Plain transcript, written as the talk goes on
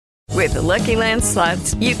With the Lucky Land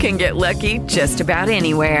Slots, you can get lucky just about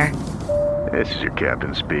anywhere. This is your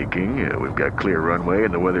captain speaking. We've got clear runway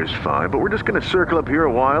and the weather's fine, but we're just going to circle up here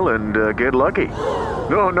a while and get lucky.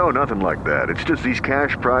 No, nothing like that. It's just these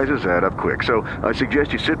cash prizes add up quick. So I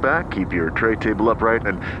suggest you sit back, keep your tray table upright,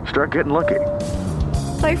 and start getting lucky.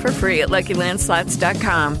 Play for free at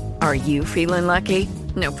LuckyLandSlots.com. Are you feeling lucky?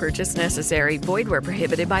 No purchase necessary. Void where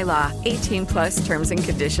prohibited by law. 18 plus terms and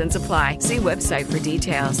conditions apply. See website for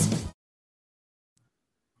details.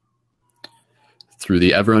 Through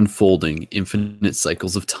the ever-unfolding infinite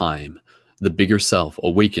cycles of time, the bigger self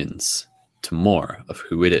awakens to more of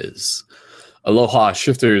who it is. Aloha,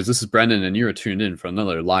 shifters. This is Brendan, and you're tuned in for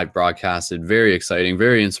another live broadcasted, very exciting,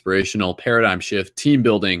 very inspirational paradigm shift, team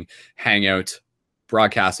building hangout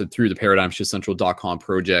broadcasted through the ParadigmShiftCentral.com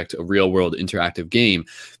project, a real-world interactive game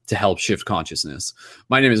to help shift consciousness.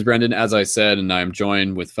 My name is Brendan, as I said, and I'm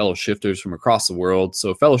joined with fellow shifters from across the world.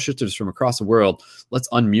 So fellow shifters from across the world, let's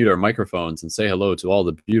unmute our microphones and say hello to all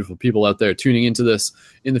the beautiful people out there tuning into this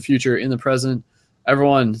in the future, in the present.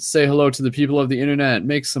 Everyone, say hello to the people of the internet.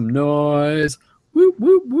 Make some noise. Woo,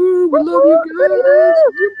 woo, woo. We love you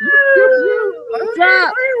guys.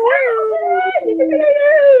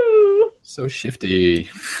 So shifty.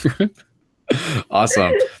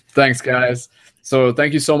 Awesome. Thanks, guys. So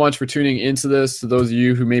thank you so much for tuning into this. To those of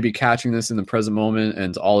you who may be catching this in the present moment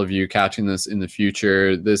and to all of you catching this in the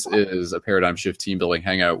future, this is a Paradigm Shift team building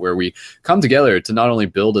hangout where we come together to not only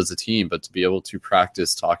build as a team, but to be able to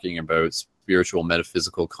practice talking about spiritual,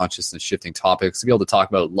 metaphysical, consciousness shifting topics, to be able to talk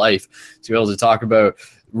about life, to be able to talk about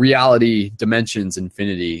reality, dimensions,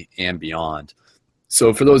 infinity, and beyond.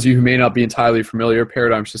 So for those of you who may not be entirely familiar,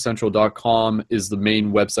 ParadigmShiftCentral.com is the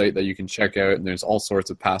main website that you can check out, and there's all sorts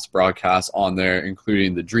of past broadcasts on there,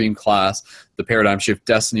 including the Dream Class, the Paradigm Shift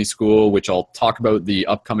Destiny School, which I'll talk about the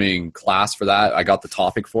upcoming class for that. I got the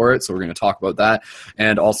topic for it, so we're going to talk about that,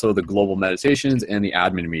 and also the global meditations and the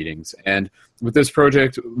admin meetings. And with this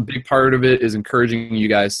project, a big part of it is encouraging you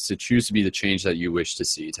guys to choose to be the change that you wish to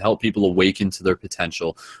see, to help people awaken to their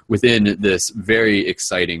potential within this very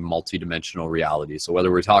exciting multidimensional reality. So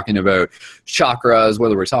whether we're talking about chakras,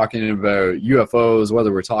 whether we're talking about UFOs,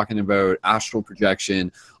 whether we're talking about astral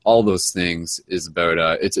projection, all those things is about,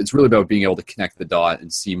 it's really about being able to connect the dot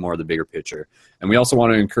and see more of the bigger picture. And we also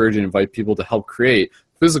want to encourage and invite people to help create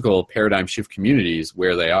physical paradigm shift communities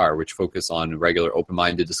where they are, which focus on regular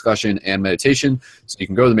open-minded discussion and meditation. So you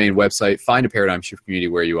can go to the main website, find a paradigm shift community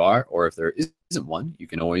where you are, or if there isn't one, you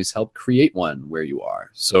can always help create one where you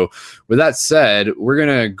are. So with that said, we're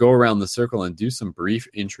going to go around the circle and do some brief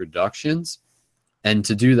introductions. And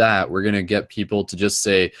to do that, we're going to get people to just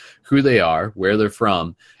say who they are, where they're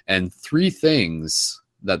from, and 3 things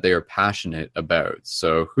that they are passionate about.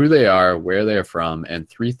 So who they are, where they're from, and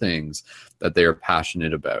 3 things that they are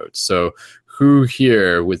passionate about. So who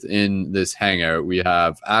here within this hangout, we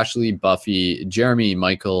have Ashley, Buffy, Jeremy,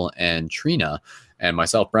 Michael, and Trina, and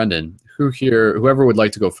myself, Brendan. Whoever would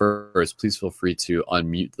like to go first, please feel free to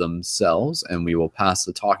unmute themselves, and we will pass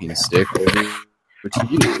the talking stick over to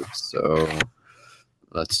you. So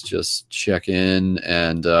let's just check in,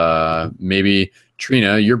 and maybe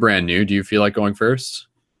Trina, you're brand new. Do you feel like going first?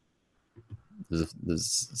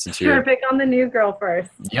 Sure, pick on the new girl first.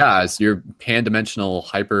 Yeah, it's your pan-dimensional,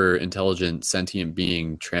 hyper-intelligent, sentient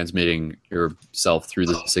being transmitting yourself through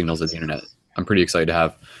the signals of the internet. I'm pretty excited to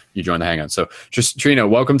have you join the Hangout. So, just Trina,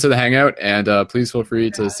 welcome to the Hangout, and please feel free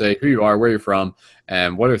to say who you are, where you're from,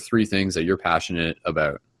 and what are 3 things that you're passionate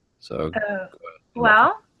about. So,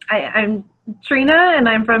 well, I'm Trina, and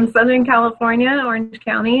I'm from Southern California, Orange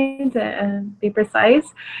County, to be precise.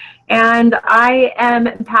 And I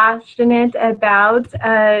am passionate about,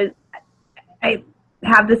 I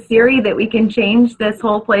have this theory that we can change this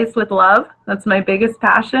whole place with love. That's my biggest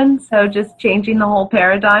passion. So just changing the whole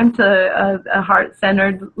paradigm to a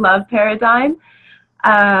heart-centered love paradigm.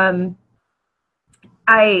 I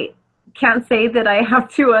can't say that I have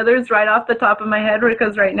 2 others right off the top of my head,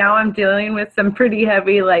 because right now I'm dealing with some pretty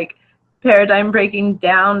heavy, paradigm breaking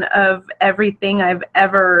down of everything I've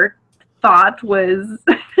ever thought was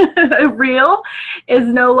real is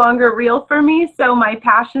no longer real for me. So my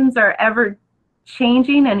passions are ever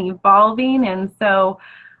changing and evolving. And so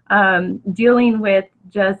dealing with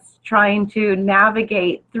just trying to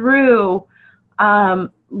navigate through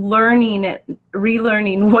relearning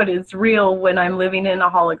what is real when I'm living in a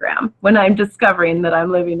hologram, when I'm discovering that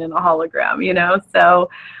I'm living in a hologram, So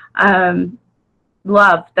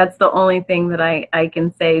love, that's the only thing that I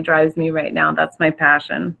can say drives me right now. That's my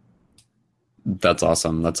passion. That's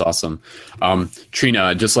awesome. That's awesome.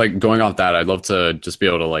 Trina, just like going off that, I'd love to just be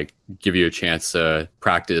able to like give you a chance to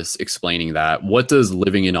practice explaining that. What does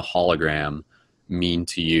living in a hologram mean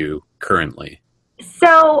to you currently?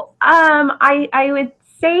 So I would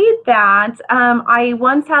say that I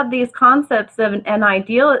once had these concepts of and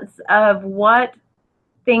ideals of what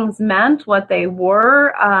things meant, what they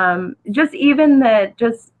were, just even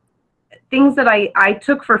just things that I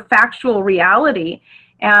took for factual reality.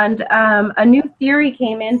 And a new theory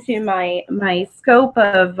came into my scope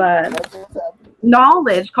of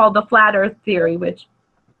knowledge called the flat earth theory, which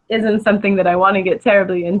isn't something that I want to get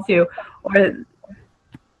terribly into or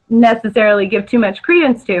necessarily give too much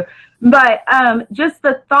credence to. But just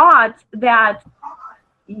the thought that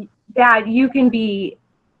you can be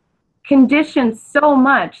conditioned so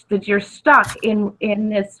much that you're stuck in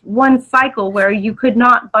this one cycle where you could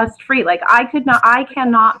not bust free. Like I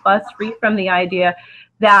cannot bust free from the idea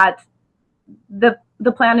that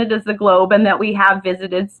the planet is a globe and that we have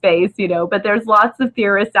visited space, but there's lots of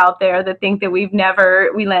theorists out there that think that we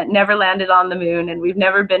never landed on the moon and we've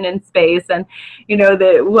never been in space, and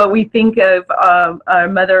that what we think of our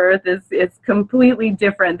Mother Earth is completely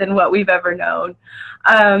different than what we've ever known.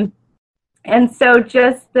 And so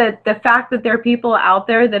just the fact that there are people out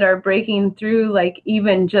there that are breaking through, like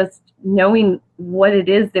even just knowing what it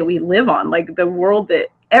is that we live on, like the world, that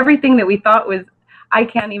everything that we thought was, I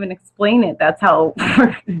can't even explain it. That's how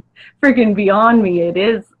freaking beyond me it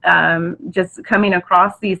is. Just coming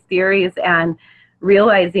across these theories and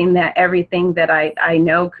realizing that everything that I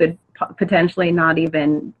know could potentially not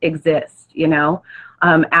even exist,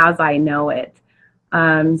 as I know it.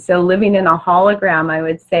 So living in a hologram, I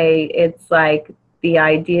would say it's like the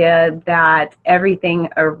idea that everything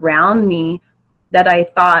around me that I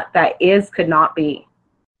thought that is could not be,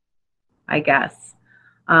 I guess.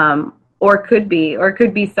 Or could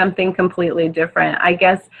be something completely different. I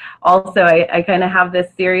guess also I kind of have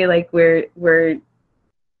this theory, like we're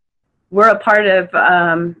a part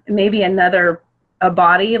of maybe a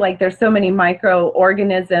body. Like there's so many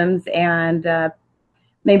microorganisms and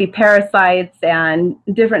maybe parasites and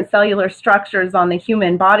different cellular structures on the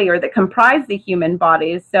human body, or that comprise the human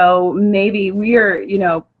body. So maybe we're,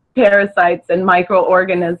 parasites and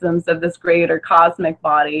microorganisms of this greater cosmic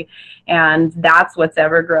body, and that's what's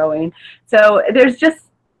ever growing. So there's just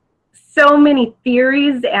so many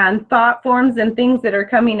theories and thought forms and things that are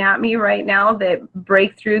coming at me right now that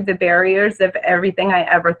break through the barriers of everything I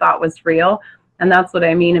ever thought was real. And that's what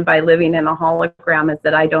I mean by living in a hologram, is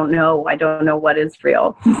that I don't know what is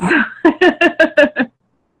real.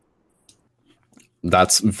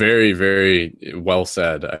 That's very, very well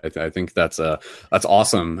said. I think that's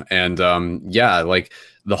awesome. And like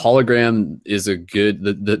the hologram is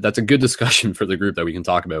that's a good discussion for the group, that we can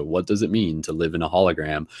talk about what does it mean to live in a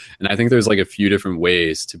hologram. And I think there's like a few different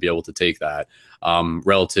ways to be able to take that,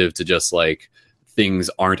 relative to just like things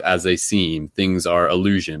aren't as they seem, things are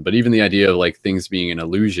illusion. But even the idea of like things being an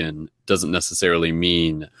illusion doesn't necessarily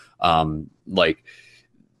mean like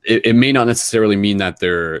it may not necessarily mean that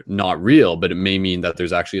they're not real, but it may mean that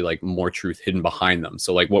there's actually like more truth hidden behind them.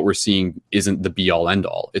 So like what we're seeing isn't the be all end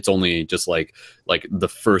all. It's only just like the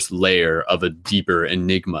first layer of a deeper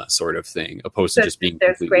enigma sort of thing, opposed to just being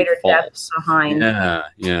there's greater false. depth behind are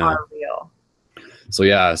real.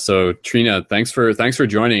 So Trina, thanks for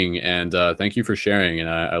joining, and thank you for sharing. And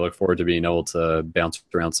I look forward to being able to bounce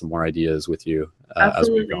around some more ideas with you as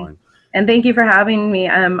we're going. And thank you for having me.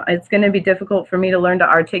 It's going to be difficult for me to learn to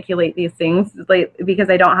articulate these things, because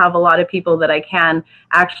I don't have a lot of people that I can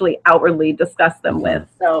actually outwardly discuss them with.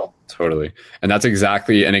 So totally. And that's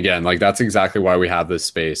exactly why we have this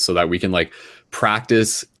space, so that we can like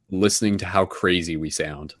practice listening to how crazy we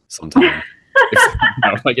sound sometimes.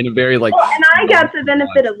 Like in a very like. Well, and I got the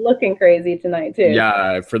benefit of looking crazy tonight too.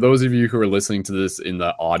 Yeah, for those of you who are listening to this in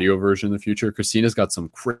the audio version in the future, Christina's got some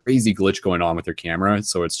crazy glitch going on with her camera,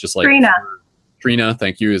 so it's just like Trina,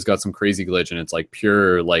 thank you, has got some crazy glitch, and it's like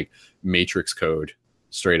pure like Matrix code,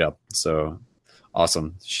 straight up. So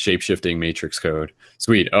awesome, shape-shifting Matrix code.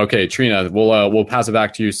 Sweet. Okay, Trina, we'll pass it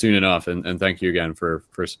back to you soon enough, and thank you again for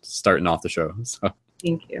starting off the show. So.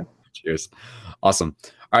 Thank you. Cheers. Awesome.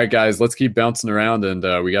 All right, guys, let's keep bouncing around,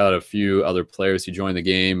 and we got a few other players who joined the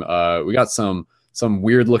game. We got some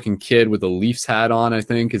weird-looking kid with a Leafs hat on, I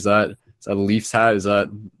think. Is that a Leafs hat?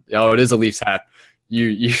 Oh, it is a Leafs hat.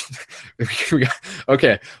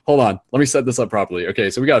 Okay, hold on. Let me set this up properly. Okay,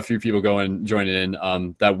 so we got a few people joining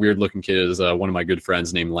in. That weird-looking kid is one of my good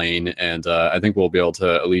friends named Lane, and I think we'll be able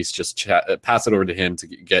to at least just pass it over to him to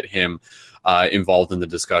get him involved in the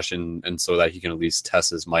discussion, and so that he can at least test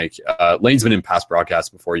his mic. Lane's been in past broadcasts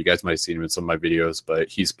before. You guys might have seen him in some of my videos, but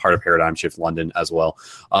he's part of Paradigm Shift London as well.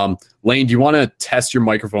 Lane, do you want to test your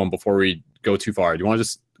microphone before we go too far? Do you want to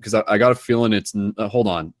just, because I got a feeling it's, hold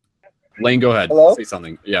on. Lane, go ahead. Hello? Say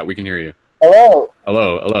something. Yeah, we can hear you. Hello.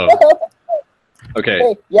 Hello. Okay.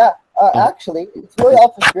 Hey, yeah, actually, it's really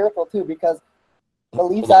also spiritual, too, because the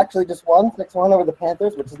Leafs actually just won 6-1 over the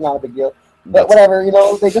Panthers, which is not a big deal. But whatever,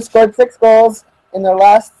 they just scored 6 goals in their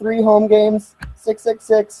last 3 home games,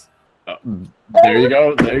 6-6-6. There you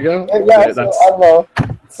go. Yeah, so, I don't know.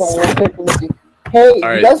 Some weird pick from the Hey, all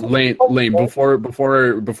right, Lane.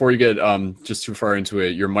 Before you get just too far into it,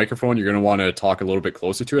 your microphone, you're gonna want to talk a little bit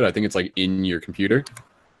closer to it. I think it's like in your computer.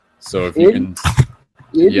 So if you can,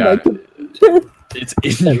 it's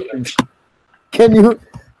in your computer. Can you?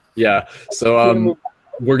 Yeah. So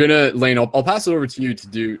we're gonna, Lane. I'll pass it over to you to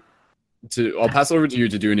do. I'll pass it over to you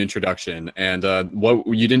to do an introduction. And what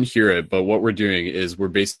you didn't hear it, but what we're doing is we're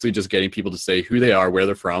basically just getting people to say who they are, where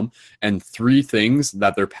they're from, and 3 things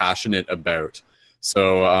that they're passionate about.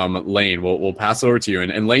 So Lane, we'll pass it over to you.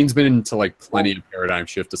 And Lane's been into like plenty of paradigm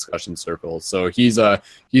shift discussion circles. So he's a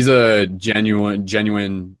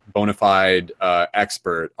genuine bona fide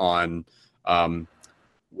expert on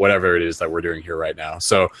whatever it is that we're doing here right now.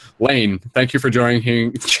 So Lane, thank you for joining.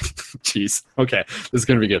 Jeez. Okay, this is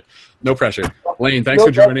gonna be good. No pressure. Lane, thanks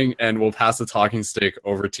for joining, and we'll pass the talking stick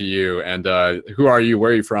over to you. And who are you?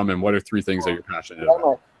 Where are you from? And what are 3 things that you're passionate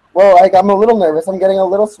about? Well, I'm a little nervous. I'm getting a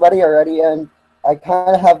little sweaty already, and I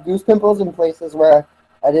kind of have goose pimples in places where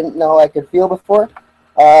I didn't know I could feel before.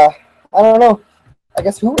 I don't know. I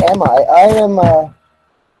guess, who am I? I am a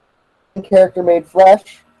character made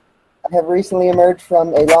flesh. I have recently emerged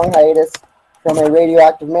from a long hiatus from a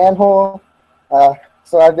radioactive manhole.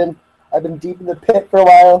 So I've been deep in the pit for a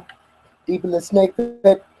while, deep in the snake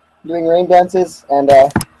pit, doing rain dances, and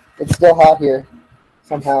it's still hot here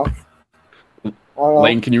somehow.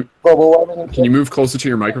 Lane, can you move closer to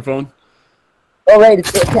your microphone? Oh, right.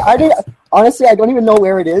 Honestly, I don't even know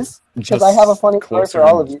where it is, because I have a funny story for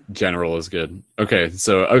all of you. General is good. Okay,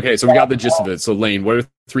 so we got the gist of it. So Lane, what are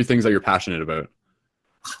 3 things that you're passionate about?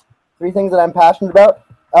 3 things that I'm passionate about: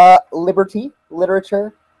 liberty,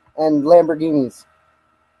 literature, and Lamborghinis.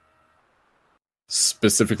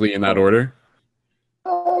 Specifically in that order?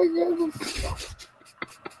 You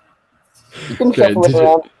can shuffle it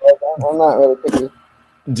around. I'm not really picky.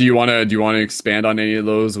 Do you want to expand on any of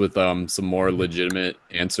those with some more legitimate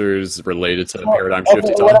answers related to paradigm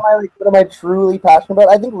shifting? What am I truly passionate about?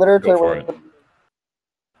 I think literature.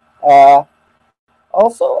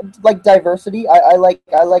 Also, like diversity. I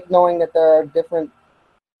like knowing that there are different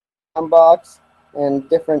box and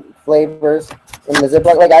different flavors in the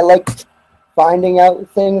Ziploc. Like, I like finding out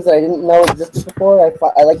things that I didn't know existed before.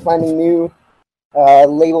 I like finding new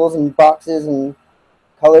labels and boxes and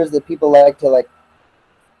colors that people like to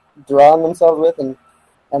draw on themselves with,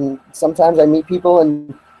 and sometimes I meet people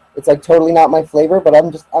and it's like totally not my flavor, but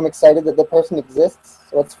I'm excited that the person exists.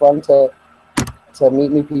 So it's fun to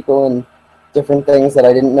meet new people and different things that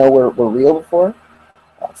I didn't know were real before.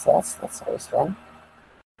 So that's always fun.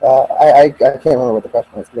 I can't remember what the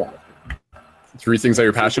question was, to be honest. 3 things that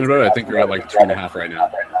you're passionate about? I think you're at like 2.5 right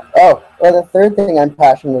now. Oh, well, the 3rd thing I'm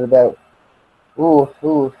passionate about.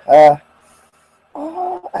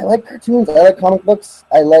 I like cartoons. I like comic books.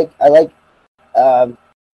 I like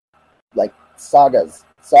sagas.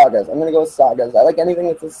 I'm gonna go with sagas. I like anything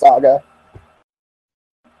that's a saga.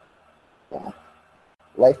 Yeah.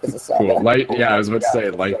 Life is a saga. Cool. I was about to say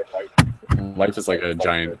life is like a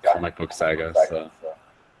giant comic book saga. So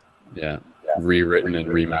yeah, rewritten and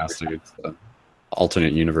remastered. So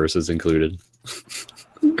alternate universes included.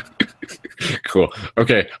 Cool.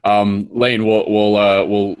 Okay, Lane,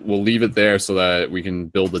 we'll leave it there so that we can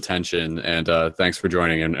build the tension. And thanks for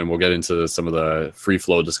joining, and we'll get into some of the free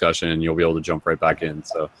flow discussion, and you'll be able to jump right back in.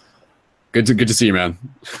 So good to see you, man.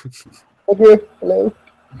 Okay. Hello.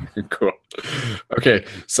 Cool. Okay,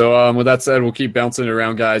 so with that said, we'll keep bouncing it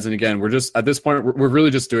around, guys. And again, we're just at this point, we're really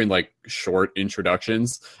just doing like short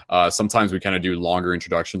introductions. Sometimes we kind of do longer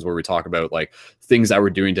introductions where we talk about like things that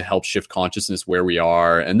we're doing to help shift consciousness where we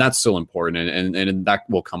are, and that's still important, and that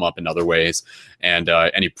will come up in other ways, and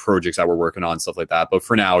any projects that we're working on, stuff like that. But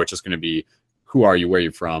for now, it's just going to be, who are you, where are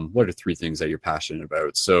you from, what are 3 things that you're passionate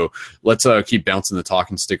about? So let's keep bouncing the talk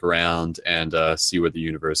and stick around and see what the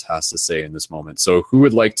universe has to say in this moment. So who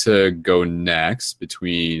would like to go next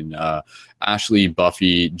between Ashley,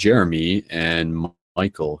 Buffy, Jeremy, and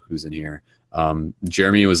Michael, who's in here?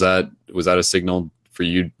 Jeremy, was that a signal for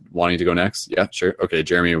you wanting to go next? Yeah, sure. Okay,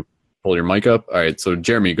 Jeremy, pull your mic up. All right, so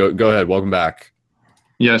Jeremy, go ahead. Welcome back.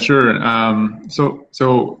 Yeah, sure. So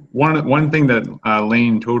one thing that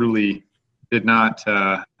Lane totally did not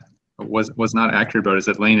was not accurate about is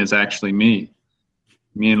that Lane is actually me.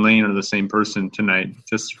 Me and Lane are the same person tonight.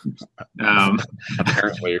 Just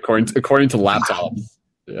apparently, according to laptops.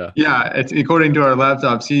 Yeah. Yeah, it's according to our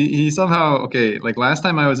laptops. He somehow like last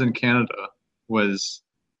time I was in Canada was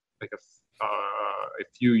like a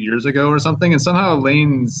few years ago or something, and somehow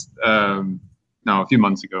Lane's no, a few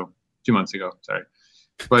months ago. 2 months ago, sorry.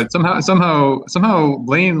 But somehow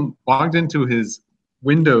Lane logged into his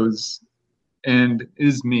Windows and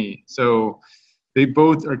is me. So they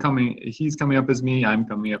both are coming. He's coming up as me. I'm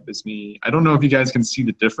coming up as me. I don't know if you guys can see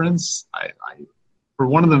the difference. I for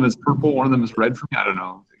one of them is purple, one of them is red for me. I don't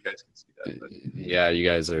know if you guys can see that. But. Yeah, you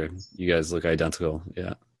guys look identical.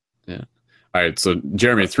 Yeah. All right, so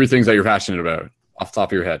Jeremy, 3 things that you're passionate about off the top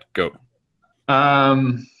of your head. Go.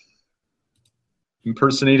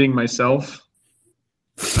 Impersonating myself.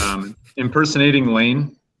 Impersonating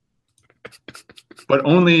Lane, but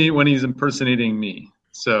only when he's impersonating me.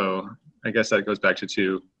 So I guess that goes back to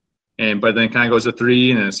 2, but then it kind of goes to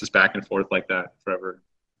 3, and then it's just back and forth like that forever.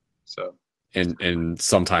 So and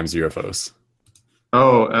sometimes UFOs.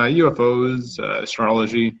 UFOs,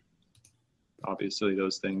 astrology, obviously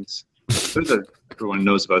those things. Everyone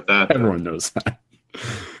knows about that. Everyone knows that.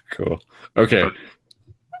 Cool. Okay.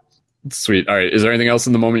 Sweet. All right. Is there anything else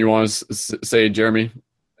in the moment you want to say, Jeremy?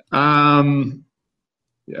 No.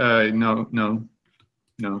 I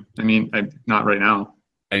mean, not right now.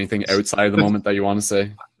 Anything outside of the moment that you want to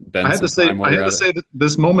say? I have to say that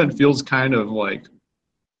this moment feels kind of like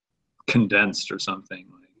condensed or something.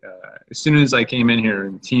 Like as soon as I came in here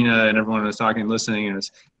and Tina and everyone was talking, listening, and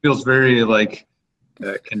it feels very like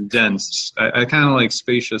condensed. I kind of like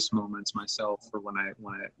spacious moments myself for when I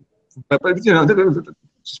but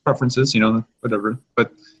just preferences, whatever.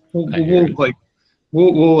 But we'll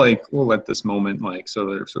let this moment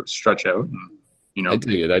sort of stretch out and I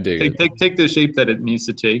dig it. Take the shape that it needs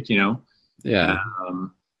to take, Yeah.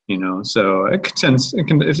 So it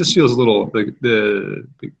just feels a little the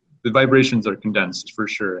vibrations are condensed for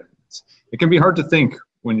sure. It can be hard to think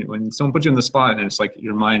when someone puts you on the spot and it's like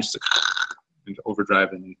your mind's just into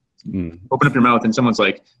overdrive and you open up your mouth and someone's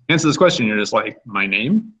like, answer this question. You're just like, my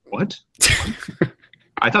name? What?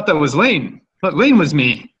 I thought that was Lane. I thought Lane was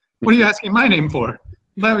me. What are you asking my name for?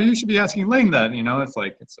 No, you should be asking Lane that. It's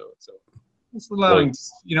like it's allowing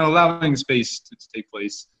allowing space to take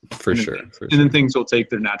place. For sure. And then things will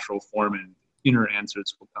take their natural form and inner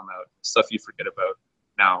answers will come out. Stuff you forget about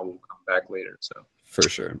now will come back later. So for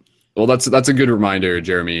sure. Well, that's a good reminder,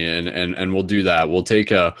 Jeremy, and we'll do that. We'll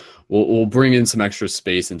bring in some extra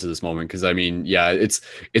space into this moment because I mean, yeah, it's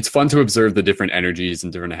fun to observe the different energies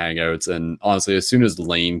and different hangouts. And honestly, as soon as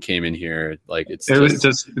Lane came in here, like it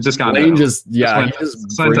just got Lane just he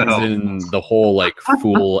just brings in the whole like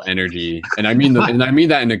fool energy, and I mean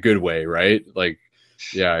that in a good way, right? Like,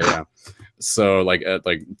 yeah. So like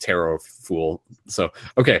tarot fool. So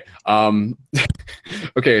okay,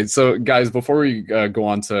 okay. So guys, before we go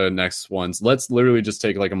on to next ones, let's literally just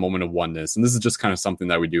take like a moment of oneness, and this is just kind of something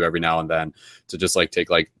that we do every now and then to just like take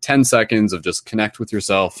like 10 seconds of just connect with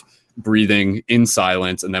yourself, breathing in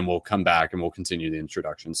silence, and then we'll come back and we'll continue the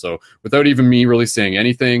introduction. So without even me really saying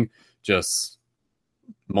anything, just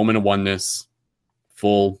moment of oneness,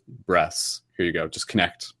 full breaths. Here you go. Just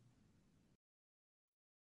connect.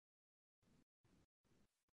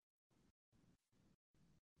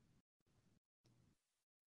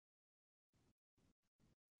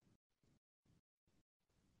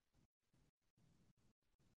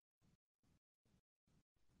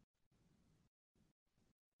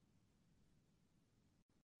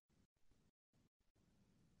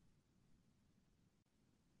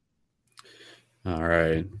 All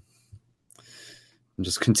right. I'm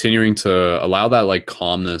just continuing to allow that like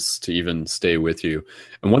calmness to even stay with you.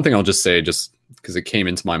 And one thing I'll just say, just because it came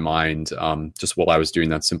into my mind just while I was doing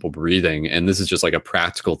that simple breathing, and this is just like a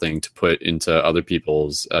practical thing to put into other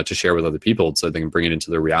people's, to share with other people so they can bring it into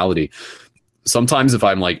their reality. Sometimes if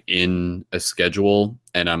I'm like in a schedule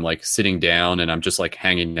and I'm like sitting down and I'm just like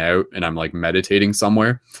hanging out and I'm like meditating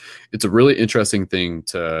somewhere, it's a really interesting thing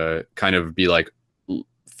to kind of be like,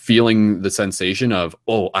 feeling the sensation of,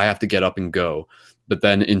 oh, I have to get up and go. But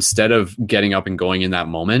then instead of getting up and going in that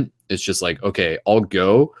moment, it's just like, okay, I'll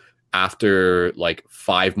go after like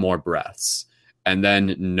 5 more breaths. And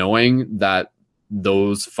then knowing that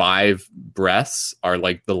those 5 breaths are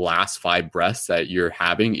like the last 5 breaths that you're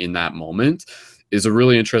having in that moment is a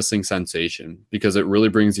really interesting sensation because it really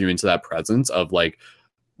brings you into that presence of like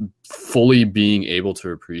fully being able to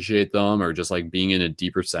appreciate them, or just like being in a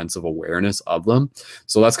deeper sense of awareness of them.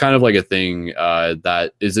 So that's kind of like a thing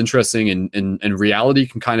that is interesting, and reality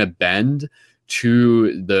can kind of bend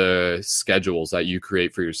to the schedules that you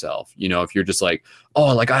create for yourself. You know, if you're just like,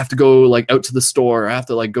 oh, like I have to go like out to the store, I have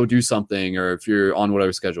to like go do something, or if you're on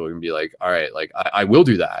whatever schedule, you can be like, all right, like I will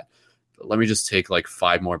do that. But let me just take like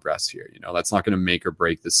 5 more breaths here. You know, that's not going to make or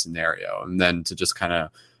break this scenario. And then to just kind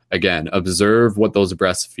of, again, observe what those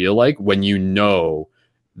breaths feel like when you know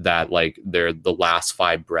that like they're the last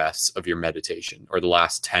 5 breaths of your meditation, or the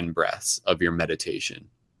last 10 breaths of your meditation.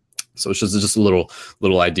 So it's just a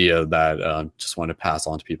little idea that just want to pass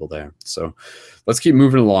on to people there. So let's keep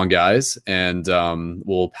moving along, guys, and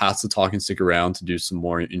we'll pass the talking stick around to do some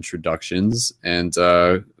more introductions. And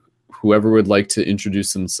whoever would like to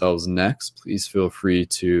introduce themselves next, please feel free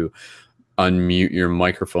to unmute your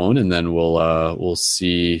microphone, and then we'll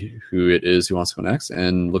see who it is who wants to go next.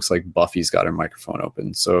 And looks like Buffy's got her microphone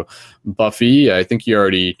open. So Buffy, I think you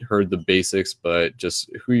already heard the basics, but just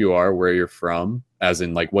who you are, where you're from, as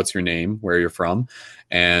in like what's your name, where you're from,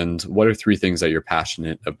 and what are 3 things that you're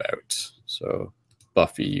passionate about. So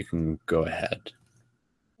Buffy, you can go ahead.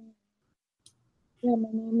 Yeah, my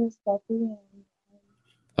name is Buffy.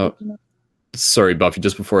 Oh, sorry, Buffy,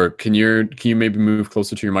 just before, can you maybe move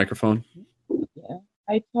closer to your microphone? Yeah,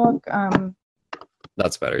 I talk.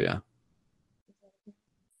 That's better, yeah.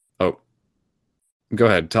 Oh, go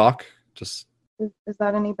ahead, talk. Just. Is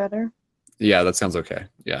that any better? Yeah, that sounds okay.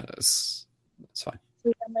 Yeah, that's fine. So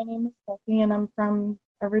yeah, my name is Buffy, and I'm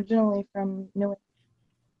originally from New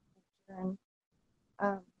England,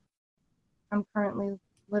 and I'm currently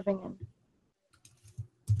living in.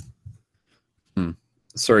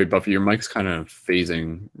 Sorry, Buffy, your mic's kind of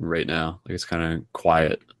phasing right now. Like it's kind of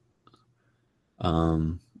quiet. I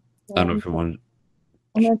don't know if you want.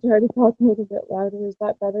 I'm going to try to talk a little bit louder. Is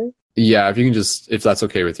that better? Yeah, if you can if that's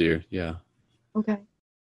okay with you. Yeah. Okay.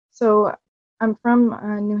 So I'm from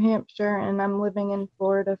New Hampshire, and I'm living in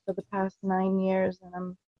Florida for the past 9 years, and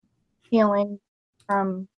I'm healing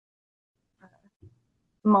from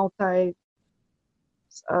multi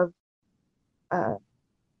of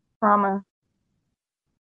trauma,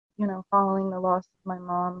 you know, following the loss of my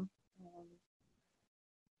mom.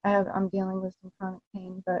 And I'm dealing with some chronic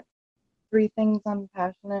pain, but 3 things I'm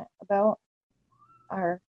passionate about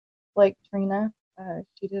are, like Trina,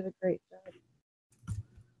 she did a great job.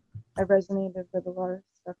 I resonated with a lot of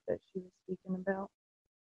stuff that she was speaking about,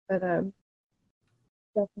 but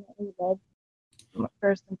definitely love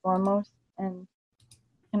first and foremost, and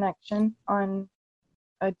connection on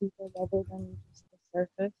a deeper level than just the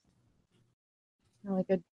surface. You know,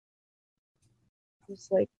 like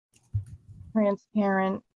just like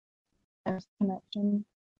transparent connection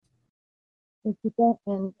with people,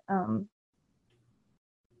 and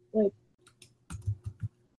let's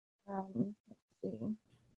see,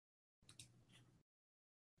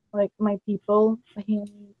 like my people,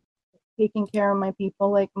 taking care of my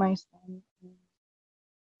people, like my son, and,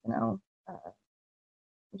 you know,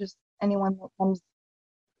 just anyone that comes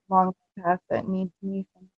along the path that needs me,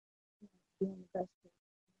 from doing the best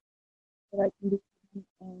that I can do,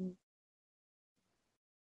 and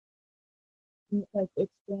like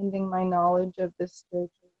expanding my knowledge of this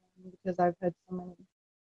spiritual realm, because I've had so many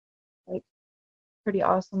like pretty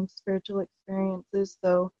awesome spiritual experiences,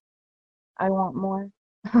 so I want more.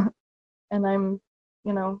 And I'm,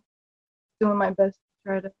 you know, doing my best to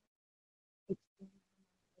try to expand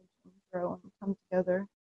and grow and come together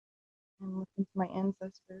and look into my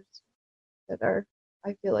ancestors that are,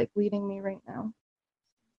 I feel like, leading me right now.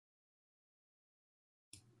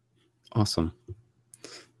 Awesome.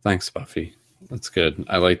 Thanks, Buffy. That's good.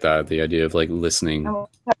 I like that. The idea of like listening.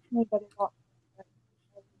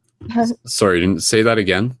 Sorry, didn't say that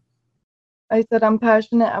again. I said I'm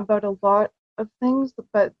passionate about a lot of things,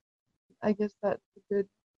 but I guess that's good.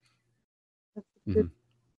 Mm-hmm.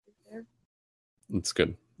 That's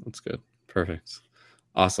good. That's good. Perfect.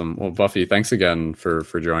 Awesome. Well, Buffy, thanks again for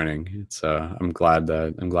joining. It's I'm glad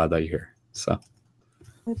that you're here. So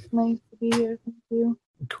it's nice to be here. Thank you.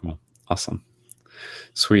 Cool. Awesome.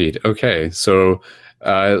 Sweet. Okay. So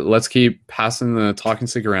let's keep passing the talking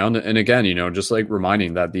stick around. And again, you know, just like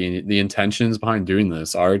reminding that the intentions behind doing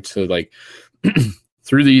this are to like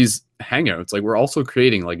through these hangouts, like we're also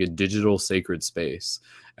creating like a digital sacred space,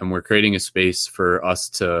 and we're creating a space for us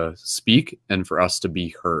to speak and for us to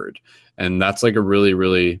be heard. And that's like a really,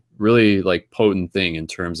 really, really like potent thing in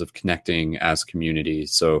terms of connecting as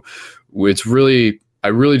communities. So it's really, I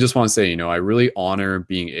really just want to say, you know, I really honor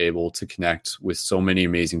being able to connect with so many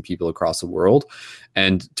amazing people across the world,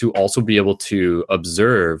 and to also be able to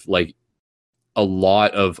observe like a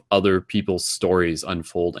lot of other people's stories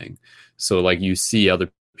unfolding. So like you see other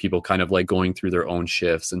people kind of like going through their own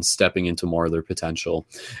shifts and stepping into more of their potential.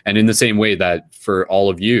 And in the same way that for all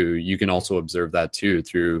of you, you can also observe that too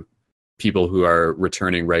through people who are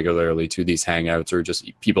returning regularly to these hangouts, or just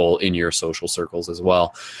people in your social circles as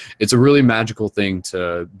well. It's a really magical thing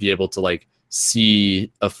to be able to like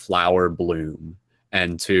see a flower bloom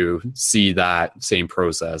and to see that same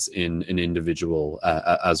process in an individual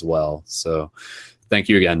as well. So thank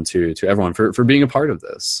you again to everyone for being a part of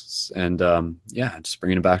this. And yeah, just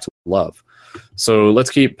bringing it back to love. So let's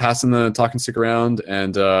keep passing the talking stick around,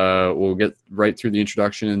 and we'll get right through the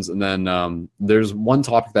introductions. And then there's one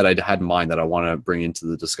topic that I had in mind that I want to bring into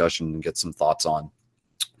the discussion and get some thoughts on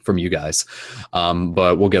from you guys.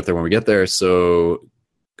 But we'll get there when we get there. So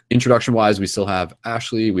introduction wise, we still have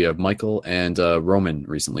Ashley, we have Michael, and Roman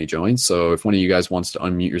recently joined. So if one of you guys wants to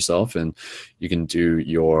unmute yourself, and you can do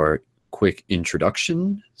your quick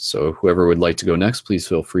introduction. So whoever would like to go next, please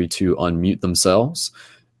feel free to unmute themselves,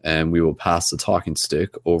 and we will pass the talking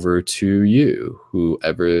stick over to you,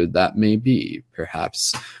 whoever that may be.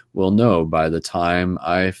 Perhaps we'll know by the time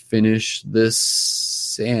I finish this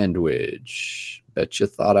sandwich. Bet you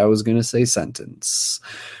thought I was going to say sentence.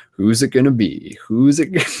 Who's it going to be? Who's it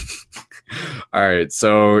going to All right,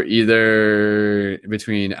 so either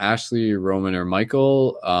between Ashley, Roman, or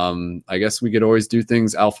Michael, I guess we could always do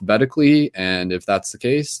things alphabetically. And if that's the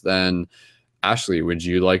case, then Ashley, would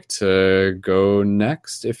you like to go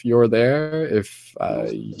next if you're there? If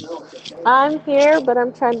I'm here, but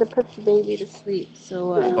I'm trying to put the baby to sleep.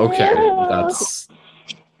 So okay, that's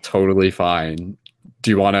totally fine.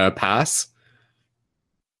 Do you want to pass?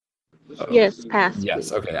 Yes, pass. Yes.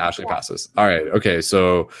 Please. Okay. Ashley passes. All right. Okay.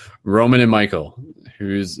 So Roman and Michael,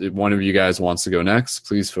 who's one of you guys wants to go next?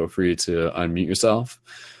 Please feel free to unmute yourself.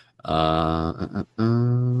 Roman,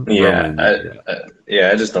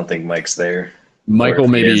 I just don't think Mike's there. Michael,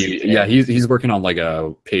 maybe. Yeah, he's working on like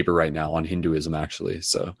a paper right now on Hinduism, actually.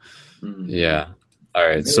 So, yeah. All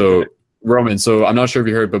right. So Roman, so I'm not sure if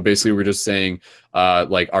you heard, but basically we're just saying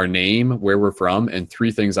like our name, where we're from, and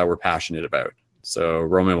 3 things that we're passionate about. So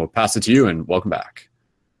Roman, we'll pass it to you, and welcome back.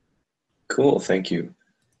 Cool, thank you.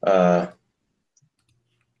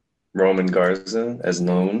 Roman Garza, as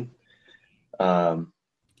known.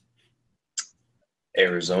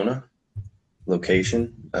 Arizona,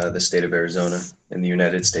 location, the state of Arizona in the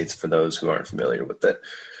United States, for those who aren't familiar with it.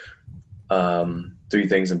 3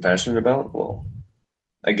 things I'm passionate about? Well,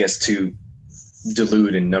 I guess to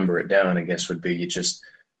dilute and number it down, I guess would be just,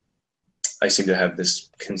 I seem to have this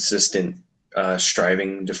consistent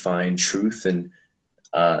striving to find truth and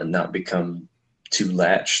not become too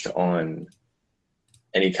latched on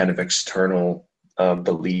any kind of external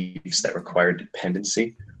beliefs that require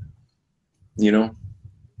dependency. You know,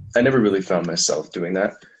 I never really found myself doing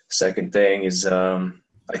that. Second thing is I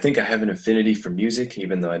think I have an affinity for music,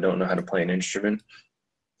 even though I don't know how to play an instrument.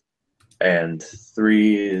 And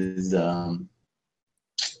 3 is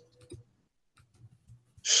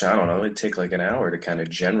I don't know, it'd take like an hour to kind of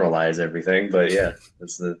generalize everything, but yeah,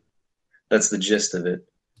 that's the gist of it.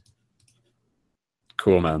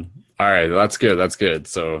 Cool, man. All right, that's good. That's good.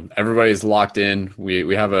 So everybody's locked in.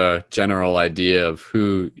 We have a general idea of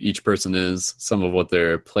who each person is, some of what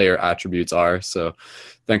their player attributes are. So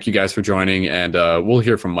thank you guys for joining, and we'll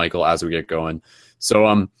hear from Michael as we get going.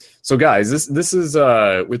 So guys, this is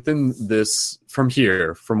within this from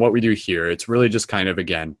what we do here, it's really just kind of,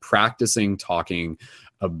 again, practicing talking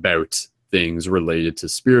about things related to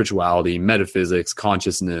spirituality, metaphysics,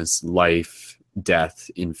 consciousness, life,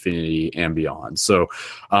 death, infinity, and beyond. So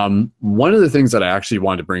one of the things that I actually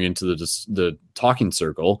wanted to bring into the talking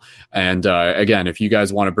circle, and again, if you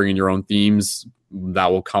guys want to bring in your own themes,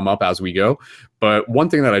 that will come up as we go. But one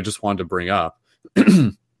thing that I just wanted to bring up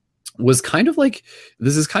was kind of like,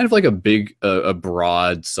 this is kind of like a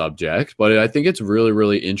broad subject, but I think it's really,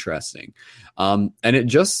 really interesting. And it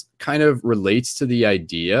just kind of relates to the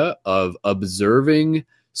idea of observing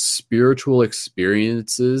spiritual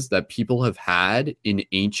experiences that people have had in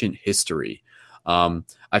ancient history.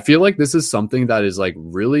 I feel like this is something that is like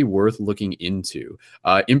really worth looking into,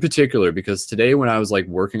 in particular, because today when I was like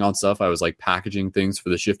working on stuff, I was like packaging things for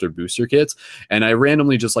the shifter booster kits, and I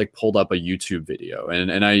randomly just like pulled up a YouTube video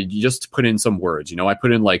and I just put in some words. I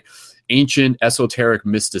put in like ancient esoteric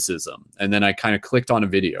mysticism. And then I kind of clicked on a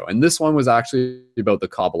video. And this one was actually about the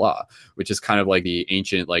Kabbalah, which is kind of like the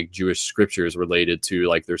ancient like Jewish scriptures related to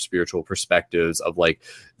like their spiritual perspectives of like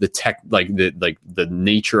the the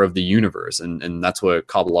nature of the universe. And that's what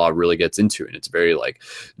Kabbalah really gets into. And it's very like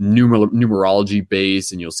numerology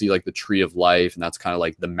based, and you'll see like the tree of life, and that's kind of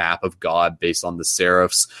like the map of God based on the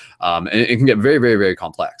seraphs. And it can get very, very, very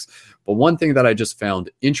complex. But one thing that I just found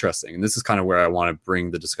interesting, and this is kind of where I want to bring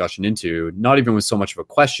the discussion into, not even with so much of a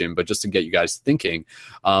question, but just to get you guys thinking,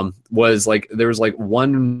 was like there was like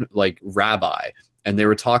one like rabbi, and they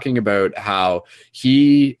were talking about how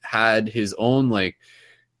he had his own like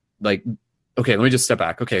okay, let me just step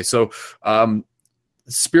back. Okay, so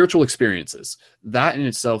spiritual experiences, that in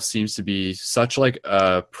itself seems to be such like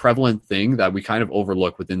a prevalent thing that we kind of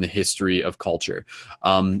overlook within the history of culture.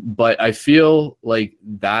 But I feel like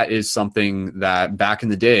that is something that back in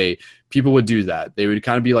the day, people would do that. They would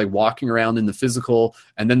kind of be like walking around in the physical,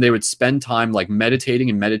 and then they would spend time like meditating.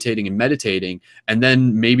 And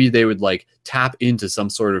then maybe they would like tap into some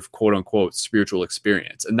sort of quote unquote spiritual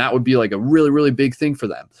experience. And that would be like a really, really big thing for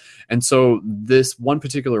them. And so this one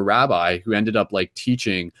particular rabbi who ended up like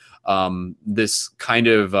teaching this kind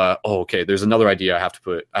of okay, there's another idea I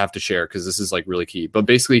have to share, because this is like really key. But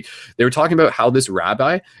basically they were talking about how this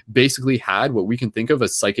rabbi basically had what we can think of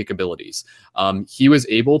as psychic abilities. He was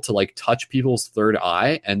able to like touch people's third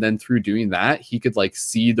eye, and then through doing that he could like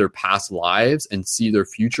see their past lives and see their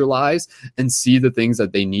future lives and see the things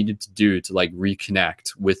that they needed to do to like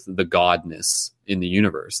reconnect with the godness in the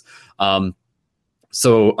universe.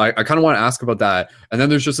 So I kind of want to ask about that. And then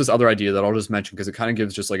there's just this other idea that I'll just mention because it kind of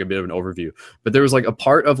gives just like a bit of an overview. But there was like a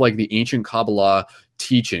part of like the ancient Kabbalah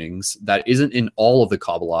teachings that isn't in all of the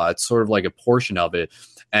Kabbalah. It's sort of like a portion of it.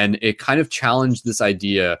 And it kind of challenged this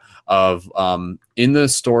idea of in the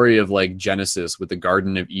story of like Genesis with the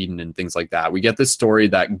Garden of Eden and things like that, we get this story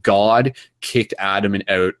that God kicked Adam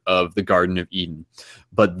out of the Garden of Eden.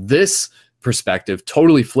 But this perspective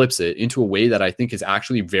totally flips it into a way that I think is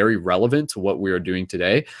actually very relevant to what we are doing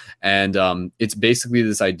today. And it's basically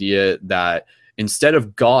this idea that instead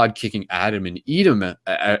of God kicking Adam and Eve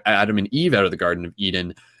out of the Garden of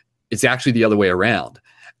Eden, it's actually the other way around.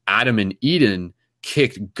 Adam and Eve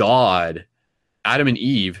kicked God out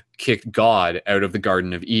of the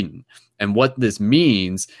Garden of Eden. And what this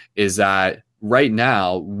means is that right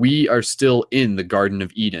now we are still in the Garden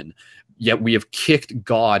of Eden, yet we have kicked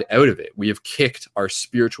God out of it. We have kicked our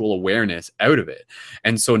spiritual awareness out of it.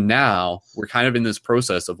 And so now we're kind of in this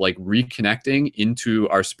process of like reconnecting into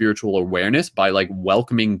our spiritual awareness by like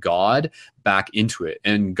welcoming God back into it.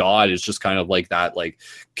 And God is just kind of like that like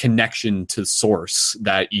connection to source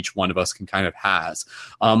that each one of us can kind of has.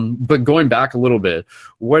 But going back a little bit,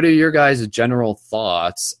 what are your guys' general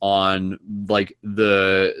thoughts on like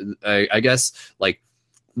I guess like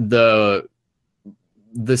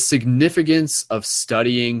the significance of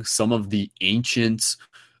studying some of the ancient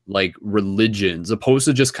like religions, opposed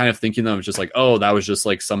to just kind of thinking of just like, oh, that was just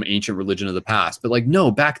like some ancient religion of the past. But like,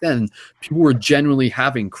 no, back then people were generally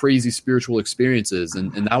having crazy spiritual experiences,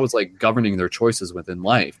 and that was like governing their choices within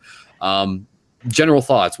life. General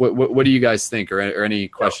thoughts. What do you guys think, or any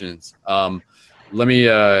questions? Let me,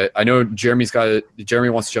 I know Jeremy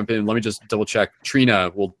wants to jump in. Let me just double check.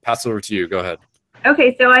 Trina, we'll pass it over to you. Go ahead.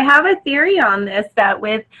 Okay, so I have a theory on this, that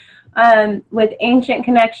with ancient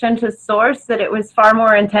connection to source, that it was far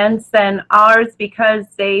more intense than ours because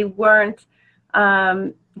they weren't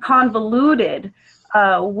convoluted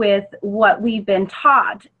with what we've been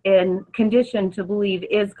taught and conditioned to believe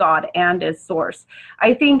is God and is source.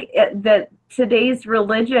 I think that today's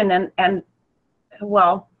religion and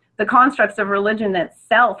the constructs of religion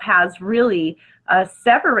itself has really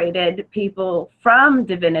separated people from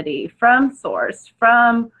divinity, from source,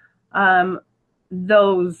 from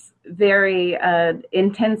those very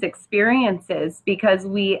intense experiences, because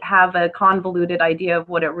we have a convoluted idea of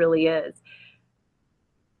what it really is.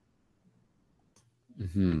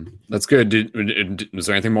 Mm-hmm. That's good. Was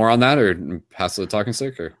there anything more on that, or pass the talking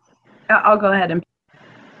stick? Or I'll go ahead and.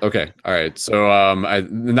 Okay. All right. So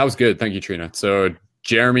and that was good. Thank you, Trina. So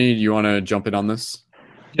Jeremy, you want to jump in on this?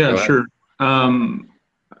 Yeah, sure.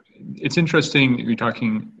 It's interesting you're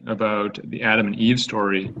talking about the Adam and Eve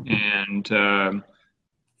story and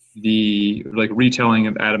the like retelling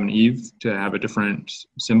of Adam and Eve to have a different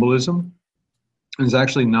symbolism. It's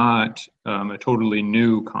actually not a totally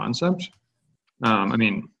new concept. I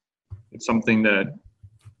mean, it's something that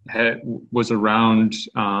was around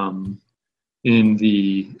in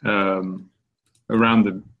the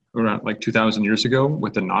around like 2,000 years ago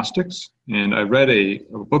with the Gnostics. And I read a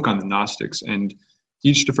book on the Gnostics, and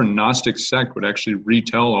each different Gnostic sect would actually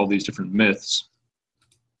retell all these different myths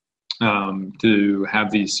to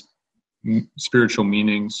have these spiritual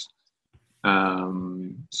meanings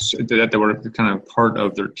that they were kind of part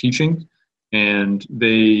of their teaching, and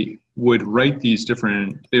they would rewrite these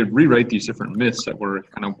different myths that were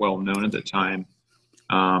kind of well known at the time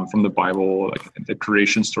from the Bible, like the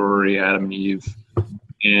creation story, Adam and Eve.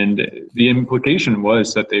 And the implication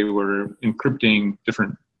was that they were encrypting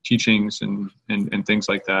different teachings and things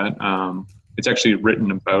like that. It's actually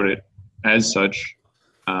written about it as such.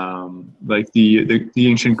 Like the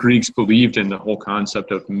ancient Greeks believed in the whole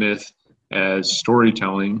concept of myth as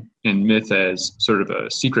storytelling and myth as sort of a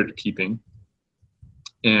secret keeping.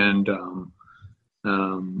 And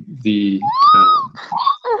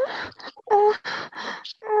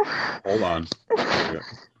hold on.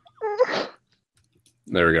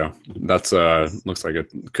 There we go. That's looks like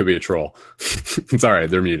it could be a troll. It's all right.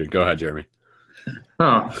 They're muted. Go ahead, Jeremy.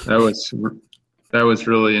 Oh, that was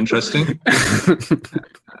really interesting.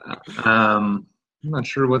 I'm not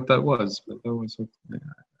sure what that was, but that was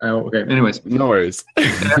okay. Anyways, no worries.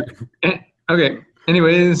 Okay.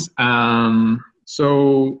 Anyways,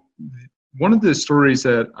 so one of the stories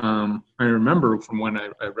that I remember from when I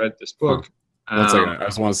read this book. One second. I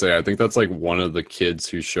just want to say, I think that's like one of the kids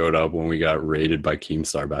who showed up when we got raided by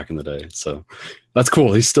Keemstar back in the day. So that's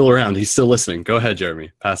cool. He's still around. He's still listening. Go ahead,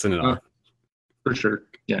 Jeremy. Passing it on. For sure.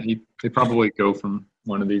 Yeah, they probably go from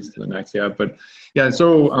one of these to the next. Yeah, but yeah.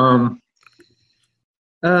 So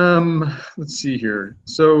let's see here.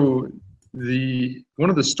 So one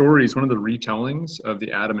of the retellings of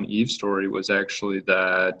the Adam and Eve story was actually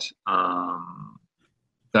that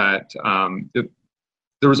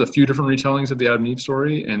there was a few different retellings of the Adam and Eve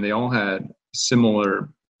story, and they all had similar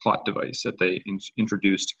plot device that they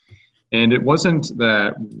introduced. And it wasn't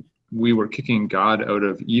that we were kicking God out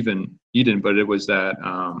of Eden, but it was that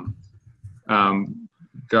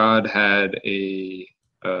God had a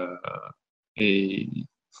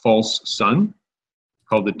false son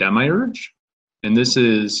called the Demiurge, and this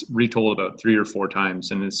is retold about 3 or 4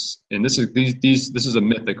 times. And this is a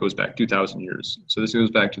myth that goes back 2,000 years. So this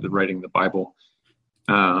goes back to the writing of the Bible.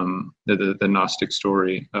 The Gnostic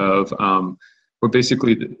story of what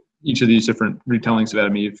basically each of these different retellings of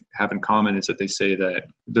Adam and Eve have in common is that they say that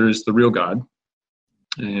there's the real God,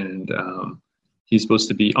 and he's supposed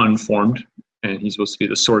to be unformed, and he's supposed to be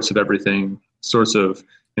the source of everything,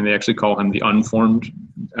 and they actually call him the unformed,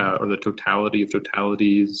 or the totality of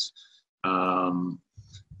totalities,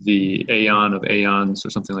 the aeon of aeons, or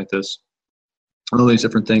something like this. All these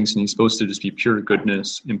different things, and he's supposed to just be pure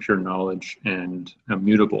goodness and pure knowledge and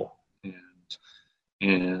immutable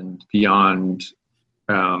and beyond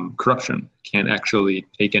corruption. Can't actually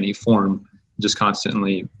take any form, just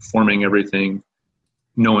constantly forming everything,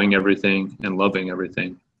 knowing everything, and loving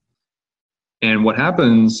everything. And what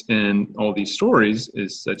happens in all these stories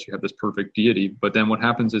is that you have this perfect deity, but then what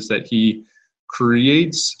happens is that he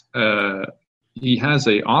creates, he has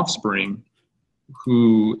a offspring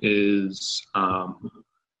who is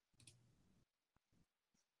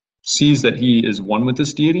sees that he is one with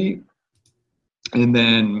this deity, and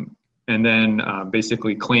then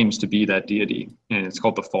basically claims to be that deity, and it's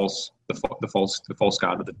called the false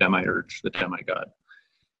god, or the demiurge, the demigod.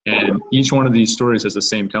 And each one of these stories has the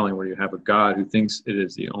same telling, where you have a god who thinks it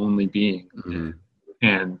is the only being, mm-hmm.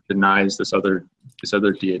 and denies this other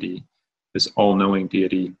deity, this all-knowing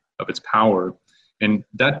deity, of its power. And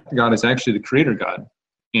that God is actually the creator God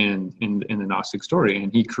in the Gnostic story,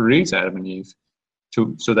 and he creates Adam and Eve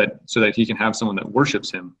so that he can have someone that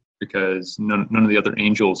worships him, because none of the other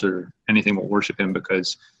angels or anything will worship him,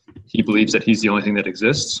 because he believes that he's the only thing that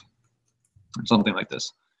exists, or something like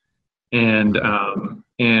this. And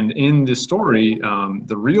in this story,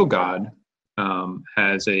 the real God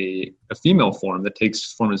has a female form that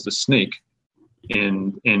takes form as the snake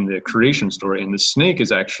in the creation story, and the snake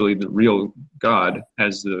is actually the real God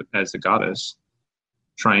as the goddess,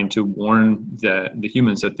 trying to warn the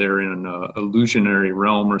humans that they're in an illusionary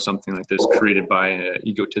realm or something like this, created by an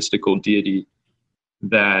egotistical deity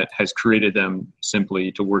that has created them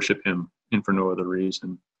simply to worship him and for no other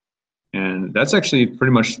reason. And that's actually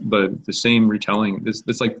pretty much the same retelling.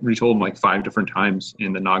 It's like retold like 5 different times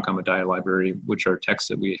in the Nag Hammadi library, which are texts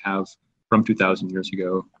that we have from 2,000 years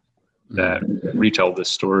ago that retell this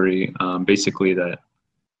story. Basically, that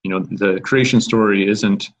the creation story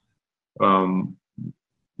isn't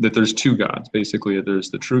that there's 2 gods. Basically, there's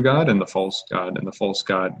the true God and the false God, and the false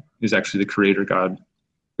God is actually the creator God,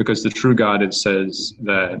 because the true God, it says,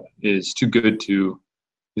 that is too good to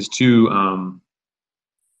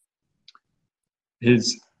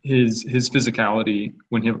his physicality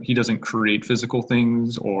when he doesn't create physical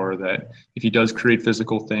things, or that if he does create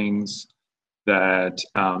physical things, that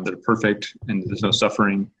they're perfect and there's no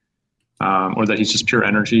suffering, or that he's just pure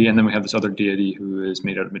energy. And then we have this other deity who is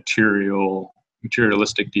made out of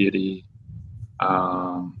materialistic deity,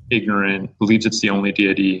 ignorant, believes it's the only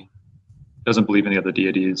deity, doesn't believe in the other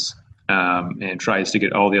deities, and tries to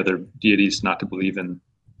get all the other deities not to believe in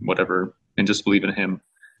whatever and just believe in him.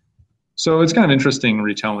 So it's kind of interesting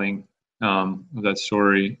retelling of that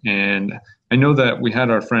story. And I know that we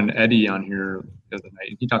had our friend Eddie on here the other night,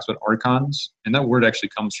 and he talks about archons, and that word actually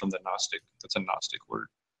comes from the Gnostic. That's a Gnostic word.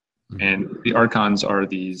 Mm-hmm. And the archons are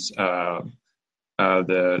these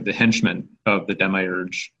the henchmen of the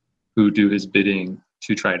demiurge who do his bidding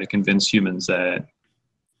to try to convince humans that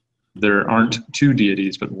there aren't two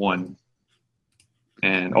deities but one,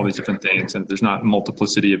 and all these different things, and there's not a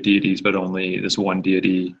multiplicity of deities but only this one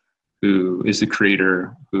deity who is the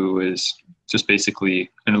creator, who is just basically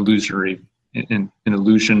an illusion,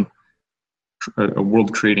 a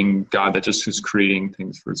world creating God that just is creating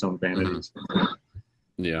things for its own vanities.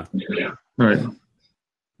 Yeah. Right.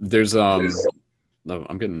 There's no,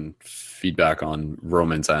 I'm getting feedback on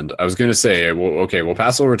Roman's end. I was going to say, we'll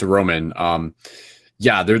pass over to Roman.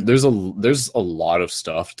 Yeah, there's a lot of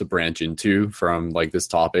stuff to branch into from like this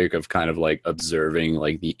topic of kind of like observing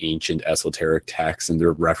like the ancient esoteric texts and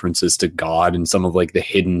their references to God and some of like the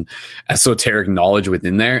hidden esoteric knowledge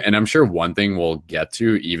within there. And I'm sure one thing we'll get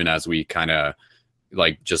to even as we kind of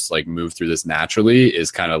like just like move through this naturally is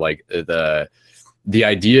kind of like the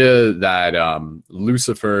idea that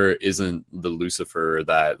Lucifer isn't the Lucifer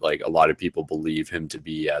that like a lot of people believe him to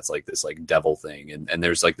be as like this like devil thing, and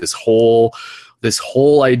there's like this whole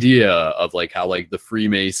idea of like how like the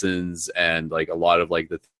Freemasons and like a lot of like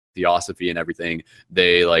the theosophy and everything,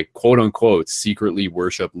 they like quote unquote secretly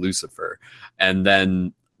worship Lucifer, and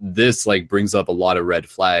then this like brings up a lot of red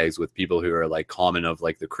flags with people who are like common of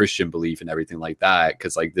like the Christian belief and everything like that,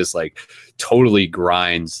 because like this like totally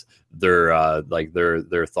grinds their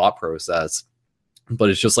thought process. But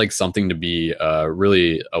it's just like something to be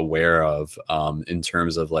really aware of in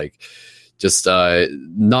terms of like just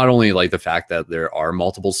not only like the fact that there are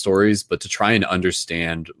multiple stories, but to try and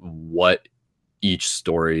understand what each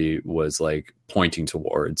story was like pointing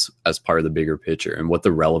towards as part of the bigger picture and what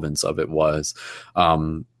the relevance of it was.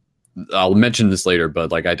 I'll mention this later,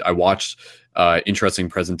 but like I watched interesting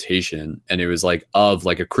presentation, and it was like of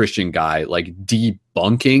like a Christian guy like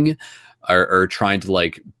debunking or trying to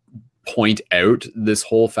like point out this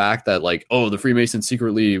whole fact that like, oh, the Freemasons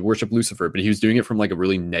secretly worship Lucifer, but he was doing it from like a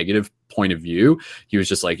really negative point of view. He was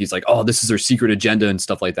just like, he's like, oh, this is their secret agenda and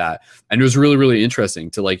stuff like that. And it was really, really interesting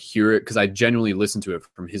to like hear it, because I genuinely listened to it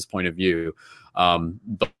from his point of view.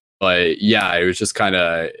 But yeah, it was just kind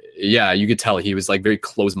of, yeah, you could tell he was like very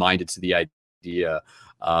close-minded to the idea.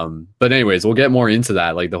 But anyways, we'll get more into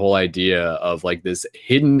that, like the whole idea of like this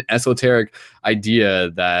hidden esoteric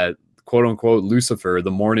idea that quote unquote Lucifer,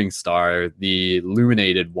 the morning star, the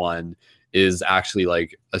illuminated one, is actually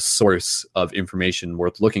like a source of information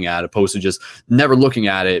worth looking at, opposed to just never looking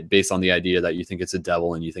at it based on the idea that you think it's a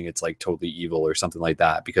devil and you think it's like totally evil or something like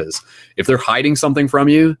that. Because if they're hiding something from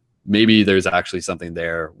you, maybe there's actually something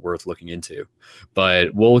there worth looking into.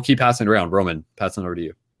 But we'll keep passing it around. Roman, passing it over to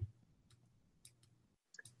you.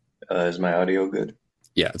 Is my audio good?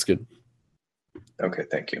 Yeah, it's good. Okay,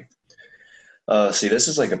 thank you. See, this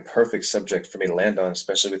is like a perfect subject for me to land on,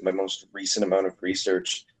 especially with my most recent amount of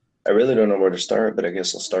research. I really don't know where to start, but I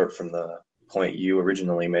guess I'll start from the point you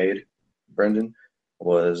originally made, Brendan,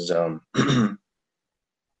 was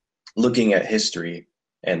looking at history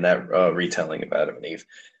and that retelling of Adam and Eve.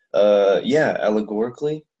 Yeah,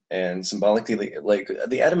 allegorically and symbolically, like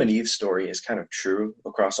the Adam and Eve story is kind of true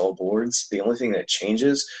across all boards. The only thing that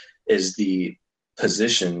changes is the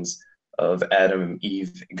positions of Adam,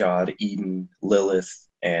 Eve, God, Eden, Lilith,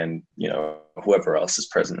 and whoever else is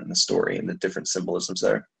present in the story, and the different symbolisms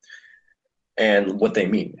there, and what they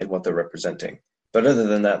mean and what they're representing. But other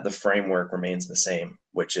than that, the framework remains the same,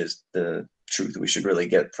 which is the truth we should really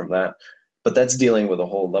get from that. But that's dealing with a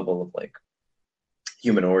whole level of like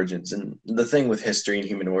human origins. And the thing with history and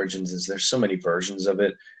human origins is there's so many versions of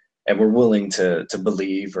it, and we're willing to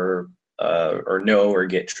believe or know or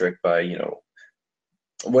get tricked by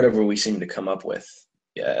whatever we seem to come up with.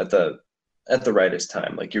 Yeah, at the rightest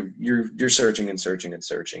time. Like you're searching and searching and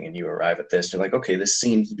searching, and you arrive at this. You're like, okay, this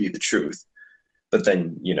seems to be the truth, but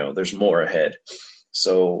then there's more ahead.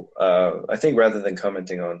 So I think rather than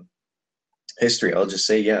commenting on history, I'll just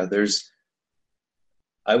say, yeah,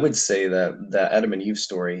 I would say that the Adam and Eve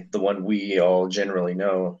story, the one we all generally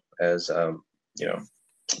know as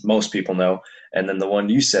most people know. And then the one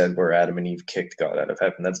you said where Adam and Eve kicked God out of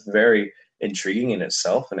heaven. That's very intriguing in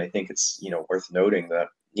itself. And I think it's, worth noting that,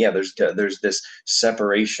 yeah, there's this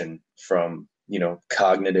separation from,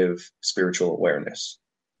 cognitive spiritual awareness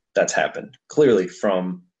that's happened clearly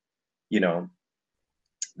from,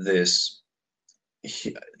 this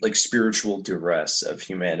like spiritual duress of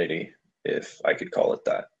humanity, if I could call it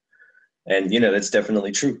that. And, that's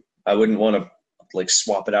definitely true. I wouldn't want to like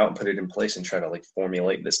swap it out and put it in place and try to like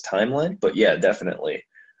formulate this timeline. But yeah, definitely,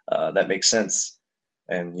 that makes sense.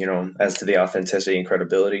 And, as to the authenticity and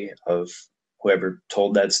credibility of whoever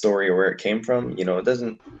told that story or where it came from, it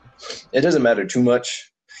doesn't matter too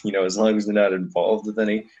much, as long as they're not involved with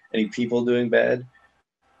any people doing bad,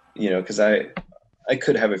 because I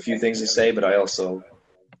could have a few things to say, but I also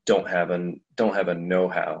don't have a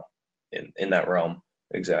know-how in that realm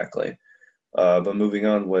exactly. But moving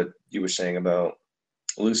on, what you were saying about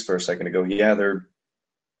Lucifer a second ago, yeah,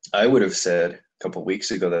 I would have said a couple of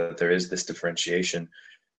weeks ago that there is this differentiation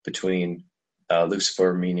between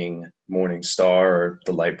Lucifer meaning morning star or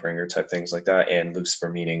the light bringer type things like that, and Lucifer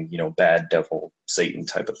meaning, bad devil, Satan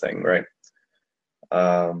type of thing, right?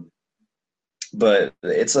 But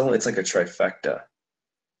it's like a trifecta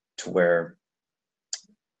to where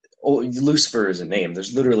Lucifer is a name.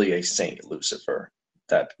 There's literally a Saint Lucifer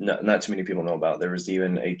that not too many people know about. There was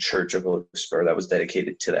even a church of Lucifer that was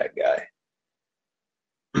dedicated to that guy.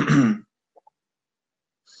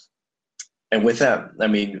 And with that, I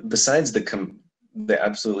mean, besides the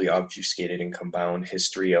absolutely obfuscated and compound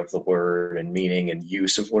history of the word and meaning and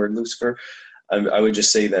use of word Lucifer, I would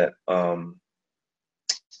just say that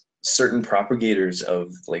certain propagators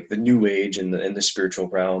of like the New Age and the spiritual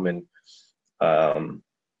realm and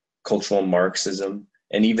cultural Marxism,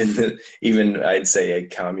 and even I'd say a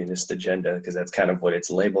communist agenda, because that's kind of what it's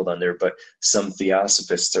labeled under, but some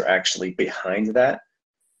theosophists are actually behind that,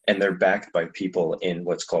 and they're backed by people in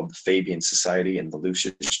what's called the Fabian Society and the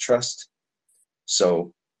Lucis Trust.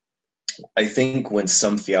 So I think when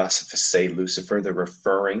some theosophists say Lucifer, they're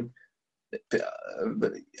referring,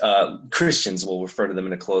 Christians will refer to them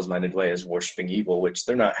in a closed-minded way as worshiping evil, which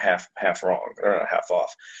they're not half wrong, they're not half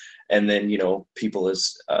off. And then, people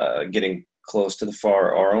is getting close to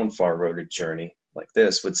our own far-roaded journey like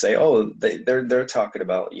this would say, oh, they're talking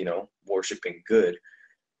about, worshiping good.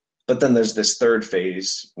 But then there's this third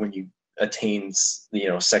phase when you attain,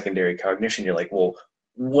 secondary cognition. You're like, well,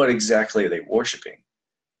 what exactly are they worshiping?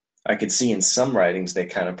 I could see in some writings they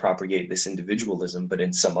kind of propagate this individualism, but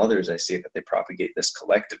in some others I see that they propagate this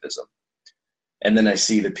collectivism. And then I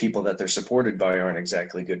see the people that they're supported by aren't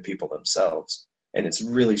exactly good people themselves. And it's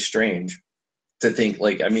really strange to think,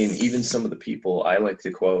 like, I mean, even some of the people I like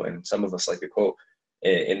to quote, and some of us like to quote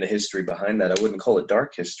in the history behind that, I wouldn't call it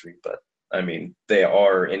dark history, but I mean, they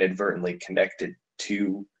are inadvertently connected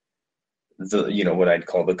to the, what I'd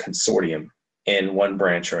call the consortium in one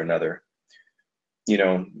branch or another,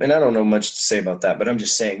 and I don't know much to say about that, but I'm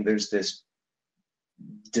just saying there's this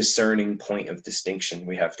discerning point of distinction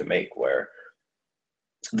we have to make, where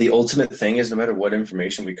the ultimate thing is, no matter what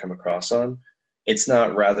information we come across on, it's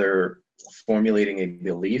not rather formulating a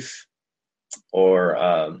belief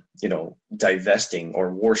or, divesting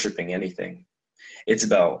or worshiping anything. It's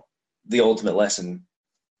about the ultimate lesson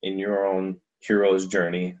in your own hero's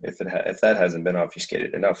journey, if that hasn't been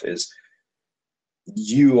obfuscated enough, is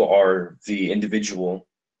you are the individual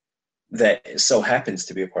that so happens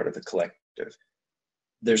to be a part of the collective.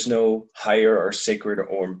 There's no higher or sacred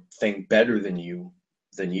or thing better than you,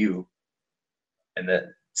 and that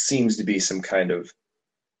seems to be some kind of,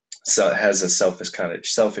 so it has a selfish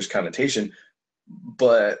connotation.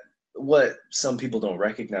 But what some people don't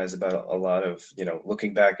recognize about a lot of,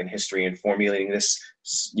 looking back in history and formulating this,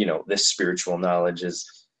 this spiritual knowledge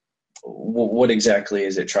is, what exactly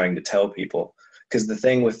is it trying to tell people? Because the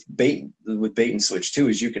thing with bait and switch too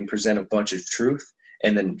is you can present a bunch of truth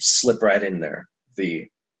and then slip right in there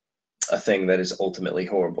a thing that is ultimately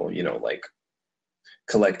horrible, like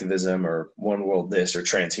collectivism or one world this or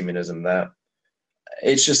transhumanism that.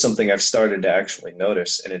 It's just something I've started to actually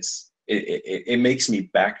notice, and it makes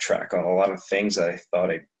me backtrack on a lot of things that I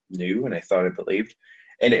thought I knew and I thought I believed.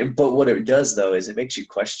 But what it does though is it makes you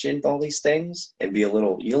question all these things and be a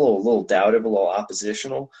little doubtive, a little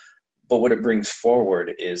oppositional. But what it brings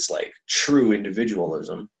forward is like true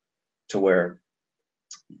individualism, to where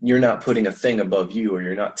you're not putting a thing above you, or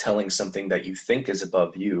you're not telling something that you think is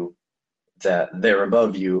above you that they're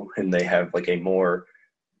above you and they have like a more,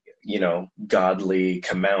 godly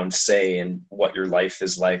command say in what your life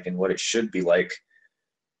is like and what it should be like.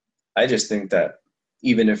 I just think that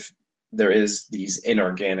even if there is these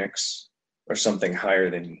inorganics or something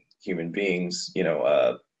higher than human beings,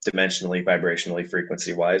 dimensionally, vibrationally,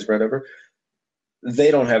 frequency wise, whatever,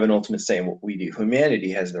 they don't have an ultimate say in what we do.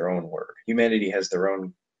 Humanity has their own word. Humanity has their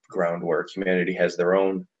own groundwork. Humanity has their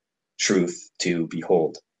own truth to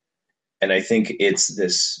behold. And I think it's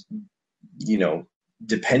this,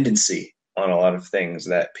 dependency on a lot of things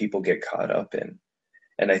that people get caught up in.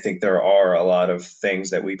 And I think there are a lot of things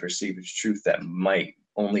that we perceive as truth that might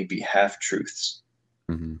only be half truths.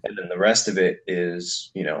 Mm-hmm. And then the rest of it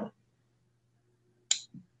is,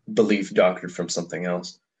 belief doctored from something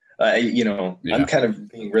else. I'm kind of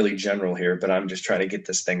being really general here, but I'm just trying to get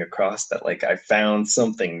this thing across that, like, I found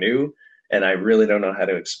something new and I really don't know how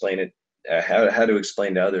to explain it, how to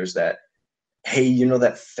explain to others that, hey,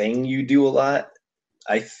 that thing you do a lot,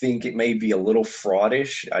 I think it may be a little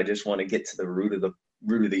fraudish. I just want to get to the root of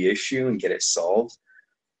the issue and get it solved.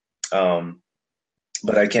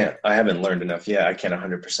 But I haven't learned enough yet. I can't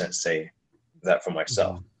 100% say that for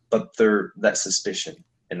myself, but that suspicion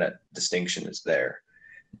and that distinction is there.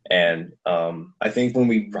 And I think when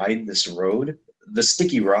we ride this road, the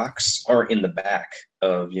sticky rocks are in the back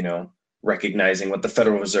of, recognizing what the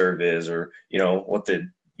Federal Reserve is, or, what the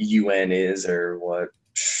UN is, or what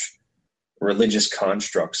religious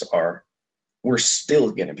constructs are. We're still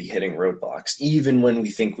going to be hitting roadblocks, even when we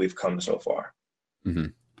think we've come so far. Mm-hmm.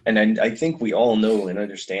 And I think we all know and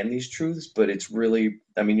understand these truths, but it's really,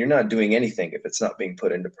 you're not doing anything if it's not being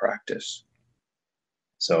put into practice.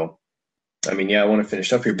 So, I want to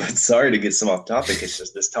finish up here, but sorry to get some off topic. It's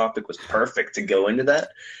just this topic was perfect to go into that.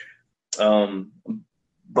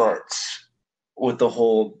 But with the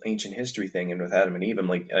whole ancient history thing and with Adam and Eve,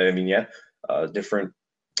 different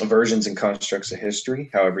versions and constructs of history,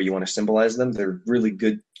 however you want to symbolize them, they're really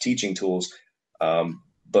good teaching tools.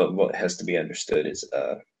 But what has to be understood is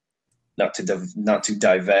not to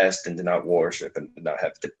divest and to not worship and to not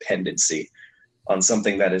have dependency on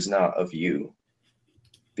something that is not of you,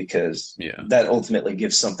 because that ultimately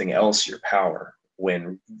gives something else your power,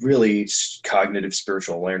 when really cognitive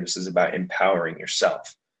spiritual awareness is about empowering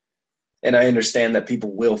yourself. And I understand that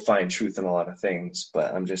people will find truth in a lot of things,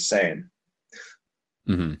 but I'm just saying.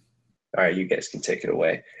 Mm-hmm. All right, you guys can take it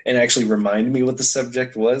away and actually remind me what the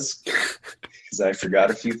subject was, because I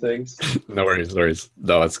forgot a few things. No worries.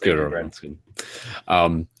 No, that's good. That's good.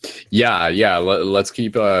 Let's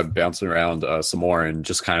keep bouncing around some more and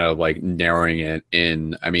just kind of like narrowing it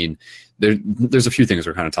in. There's a few things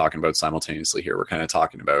we're kind of talking about simultaneously here. We're kind of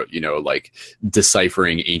talking about, like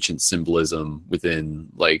deciphering ancient symbolism within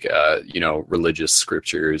religious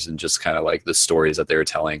scriptures and just kind of like the stories that they're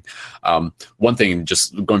telling. One thing,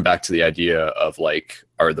 just going back to the idea of like,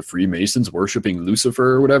 are the Freemasons worshiping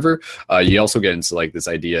Lucifer or whatever? You also get into like this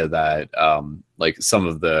idea that like some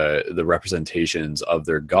of the representations of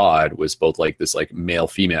their god was both like this like male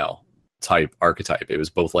female type archetype. It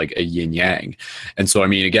was both like a yin yang. And so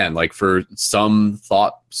again, like for some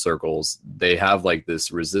thought circles, they have like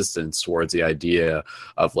this resistance towards the idea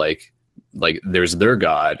of like there's their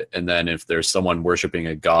god, and then if there's someone worshiping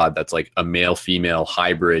a god that's like a male female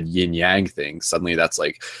hybrid yin yang thing, suddenly that's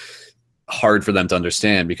like hard for them to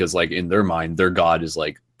understand, because like in their mind their god is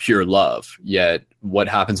like pure love. Yet what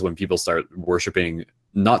happens when people start worshiping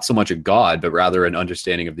not so much a god, but rather an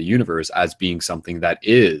understanding of the universe as being something that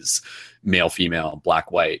is male, female,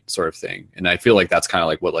 black, white sort of thing? And I feel like that's kind of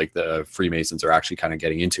like what like the Freemasons are actually kind of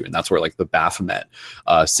getting into. And that's where like the Baphomet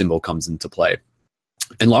symbol comes into play.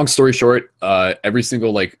 And long story short, every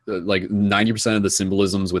single like 90% of the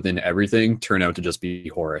symbolisms within everything turn out to just be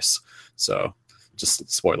Horus. So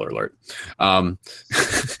just spoiler alert.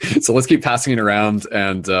 So let's keep passing it around.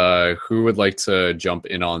 And who would like to jump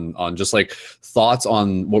in on just like thoughts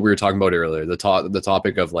on what we were talking about earlier, the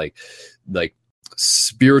topic of like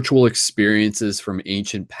spiritual experiences from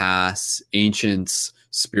ancient past, ancient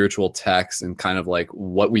spiritual texts, and kind of like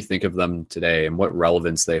what we think of them today and what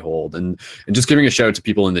relevance they hold. And just giving a shout out to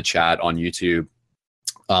people in the chat on YouTube.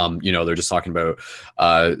 They're just talking about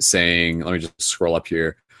saying, let me just scroll up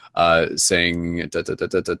here. Saying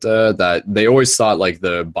that they always thought like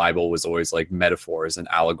the Bible was always like metaphors and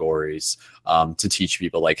allegories to teach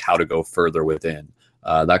people like how to go further within.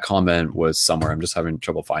 That comment was somewhere. I'm just having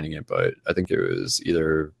trouble finding it, but I think it was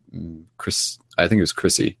either Chris. I think it was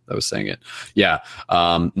Chrissy that was saying it. Yeah.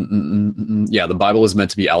 The Bible is meant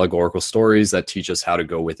to be allegorical stories that teach us how to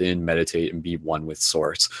go within, meditate, and be one with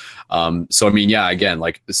source. Again,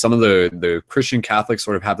 like some of the Christian Catholics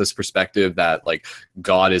sort of have this perspective that like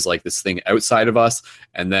God is like this thing outside of us.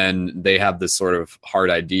 And then they have this sort of hard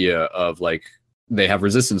idea of like, they have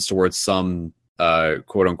resistance towards some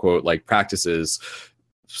quote unquote like practices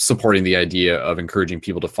supporting the idea of encouraging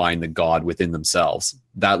people to find the God within themselves.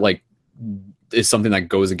 That like is something that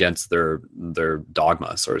goes against their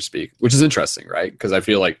dogma, so to speak, which is interesting, right? Because I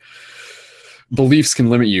feel like beliefs can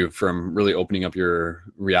limit you from really opening up your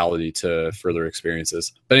reality to further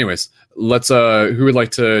experiences. But anyways, let's who would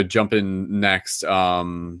like to jump in next?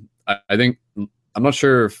 I think I'm not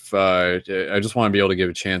sure if I just want to be able to give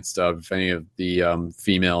a chance to if any of the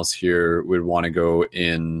females here would want to go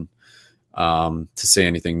in to say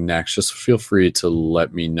anything next. Just feel free to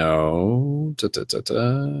let me know.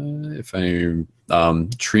 If any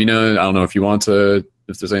Trina, I don't know if you want to,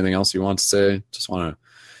 if there's anything else you want to say. Just want to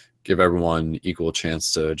give everyone equal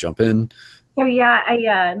chance to jump in. So yeah,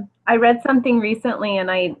 I read something recently,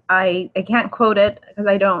 and I can't quote it because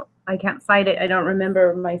I can't cite it. I don't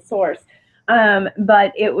remember my source.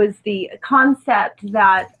 But it was the concept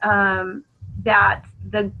that that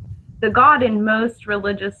the God in most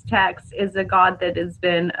religious texts is a God that has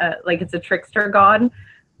been like it's a trickster God,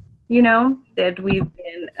 you know, that we've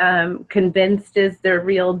been convinced is the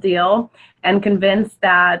real deal, and convinced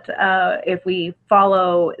that if we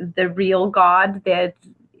follow the real God, that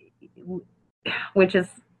which is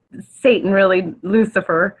Satan, really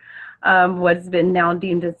Lucifer, what's been now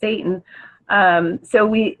deemed as Satan. So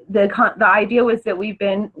the idea was that we've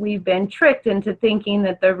been tricked into thinking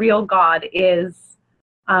that the real God is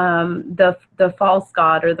the false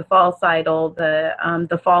God or the false idol,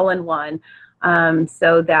 the fallen one,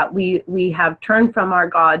 so that we have turned from our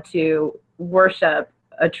God to worship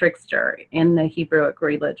a trickster in the Hebrewic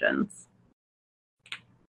religions.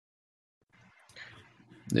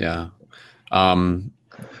 Yeah.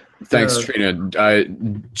 Thanks, Trina.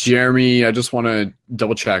 Jeremy, I just want to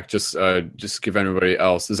double check, just give anybody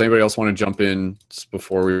else. Does anybody else want to jump in just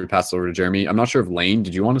before we pass over to Jeremy? I'm not sure if Lane,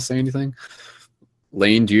 did you want to say anything?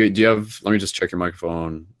 Lane, do you have, let me just check your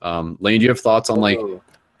microphone. Lane, do you have thoughts on like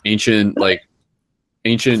ancient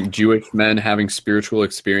Jewish men having spiritual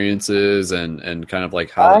experiences and kind of like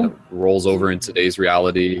how that rolls over in today's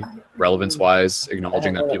reality, relevance wise,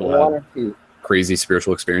 acknowledging that people had crazy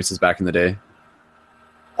spiritual experiences back in the day?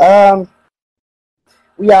 Yeah,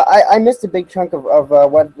 I missed a big chunk of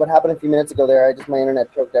what happened a few minutes ago there. My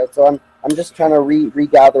internet choked out, so I'm just trying to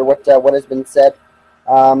regather what has been said.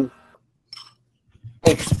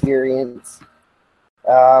 Experience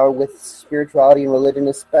with spirituality and religion,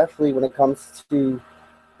 especially when it comes to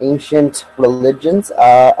ancient religions.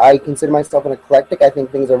 I consider myself an eclectic. I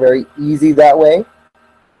think things are very easy that way.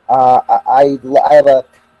 I have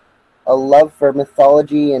a love for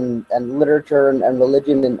mythology and literature and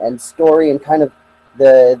religion and story and kind of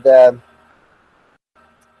the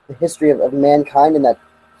history of mankind in that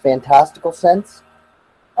fantastical sense.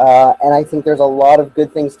 And I think there's a lot of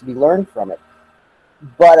good things to be learned from it.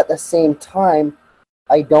 But at the same time,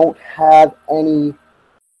 I don't have any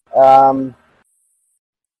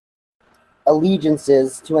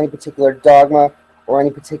allegiances to any particular dogma or any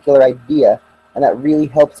particular idea. And that really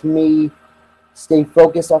helps me stay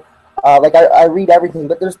focused on. I read everything,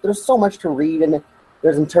 but there's so much to read, and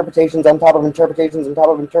there's interpretations on top of interpretations on top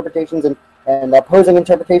of interpretations, and opposing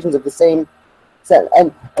interpretations of the same set.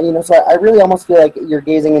 And you know, so I really almost feel like you're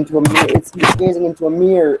gazing into a mirror. You're gazing into a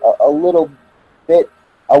mirror a little bit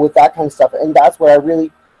with that kind of stuff, and that's where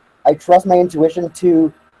I trust my intuition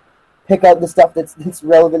to pick out the stuff that's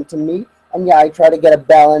relevant to me. And yeah, I try to get a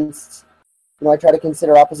balanced. You know, I try to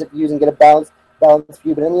consider opposite views and get a balanced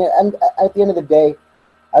view. But at the end of the day,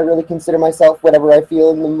 I really consider myself whatever I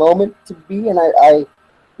feel in the moment to be, and I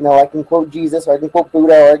can quote Jesus, or I can quote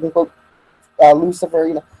Buddha, or I can quote Lucifer,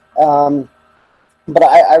 you know. But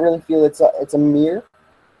I really feel it's a mirror,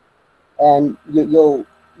 and you'll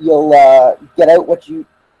get out what you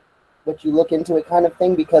look into it, kind of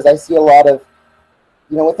thing. Because I see a lot of,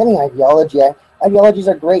 you know, with any ideology, ideologies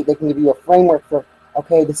are great. They can give you a framework for,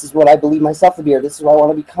 okay, this is what I believe myself to be, or this is what I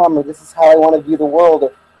want to become, or this is how I want to view the world,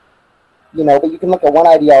 or, you know. But you can look at one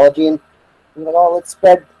ideology and you're like, oh, let's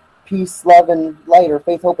spread peace, love, and light, or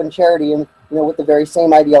faith, hope, and charity, and, you know, with the very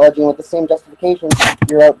same ideology and with the same justification,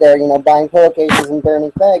 you're out there, you know, buying pillowcases and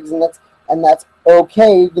burning fags, and that's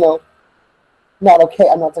okay, you know. Not okay.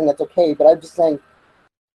 I'm not saying that's okay, but I'm just saying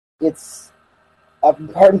it's a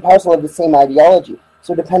part and parcel of the same ideology.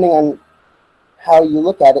 So depending on how you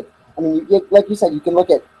look at it, I mean, like you said, you can look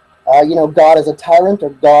at, you know, God as a tyrant or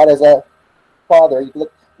God as a father. You can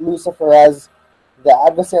look at Lucifer as the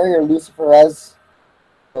adversary or Lucifer as,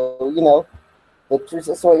 you know, the truth.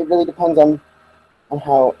 So it really depends on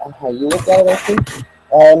how you look at it, I think.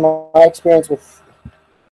 My experience with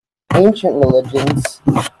ancient religions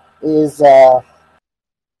is,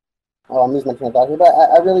 I'm losing my train of thought here, but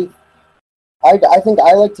I think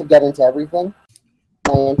I like to get into everything.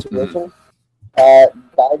 My intuition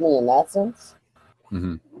guide me in that sense.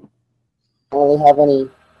 Mm-hmm. don't really have any.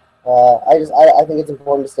 I think it's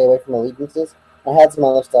important to stay away from allegiances. I had some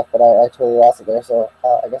other stuff, but I totally lost it there. So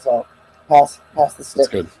I guess I'll pass the stick. That's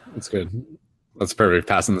good. That's good. That's perfect.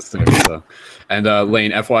 Passing the stick. So. And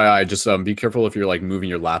Lane, FYI, just be careful if you're like moving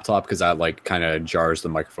your laptop because that like kind of jars the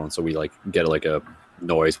microphone. So we like get like a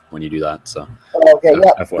noise when you do that. So okay,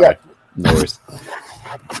 yeah, FYI, yeah. No worries.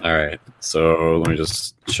 All right. So let me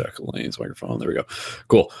just check Lane's microphone. There we go.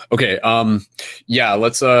 Cool. Okay. Yeah,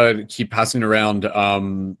 let's keep passing around.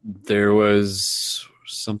 There was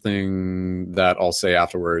something that I'll say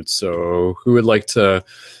afterwards. So who would like to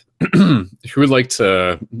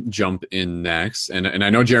jump in next? And I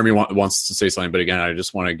know Jeremy wants to say something, but again, I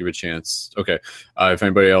just want to give a chance. Okay. If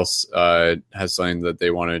anybody else has something that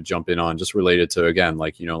they want to jump in on, just related to, again,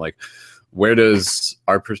 like, you know, like, where does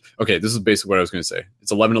our okay, this is basically what I was going to say.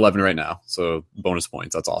 It's 11-11 right now, so bonus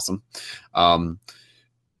points. That's awesome.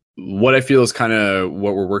 What I feel is kind of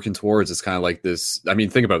what we're working towards is kind of like this. I mean,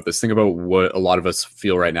 think about this. Think about what a lot of us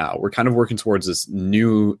feel right now. We're kind of working towards this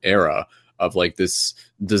new era of like this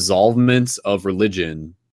dissolvement of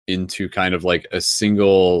religion into kind of like a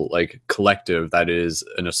single like collective that is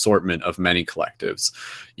an assortment of many collectives.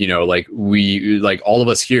 You know, like we, like all of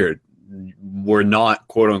us here, we're not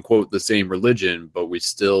quote unquote the same religion, but we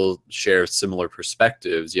still share similar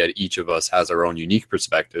perspectives, yet each of us has our own unique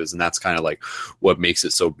perspectives, and that's kind of like what makes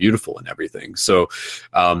it so beautiful and everything. So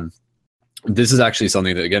this is actually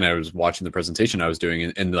something that, again, I was watching the presentation I was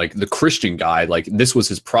doing, and like the Christian guy, like this was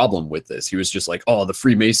his problem with this. He was just like, oh, the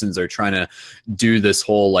Freemasons are trying to do this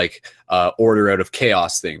whole like order out of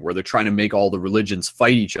chaos thing where they're trying to make all the religions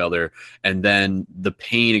fight each other, and then the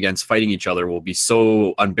pain against fighting each other will be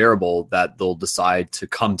so unbearable that they'll decide to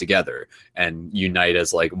come together and unite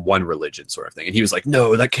as like one religion sort of thing. And he was like,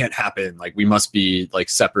 no, that can't happen. Like we must be like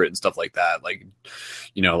separate and stuff like that. Like,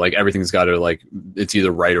 you know, like everything's got to like, it's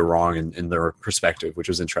either right or wrong in their perspective, which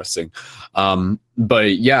was interesting.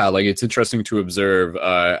 But yeah, like it's interesting to observe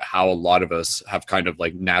how a lot of us have kind of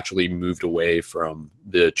like naturally moved away from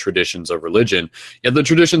the traditions of religion. Yet the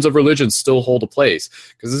traditions of religion still hold a place,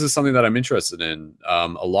 because this is something that I'm interested in.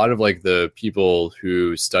 A lot of like the people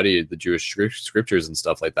who studied the Jewish scriptures and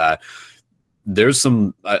stuff like that, there's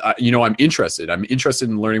some, you know, I'm interested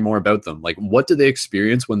in learning more about them. Like, what do they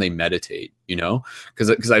experience when they meditate, you know?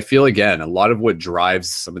 Because I feel, again, a lot of what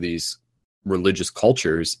drives some of these religious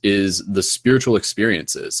cultures is the spiritual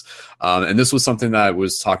experiences. And this was something that I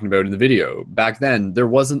was talking about in the video. Back then, there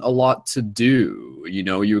wasn't a lot to do. You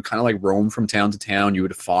know, you would kind of like roam from town to town, you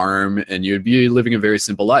would farm, and you would be living a very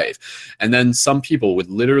simple life. And then some people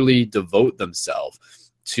would literally devote themselves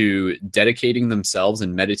to dedicating themselves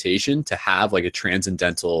in meditation to have like a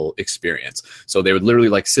transcendental experience. So they would literally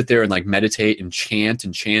like sit there and like meditate and chant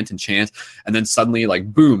and chant and chant. And then suddenly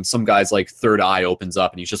like, boom, some guy's like third eye opens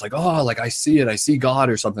up and he's just like, oh, like I see it. I see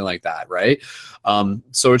God or something like that. Right.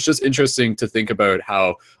 So it's just interesting to think about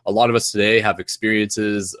how a lot of us today have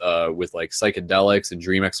experiences with like psychedelics and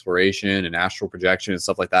dream exploration and astral projection and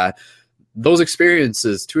stuff like that. Those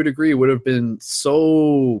experiences to a degree would have been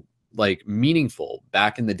so like meaningful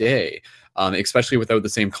back in the day, especially without the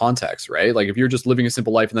same context, right? Like if you're just living a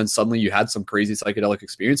simple life and then suddenly you had some crazy psychedelic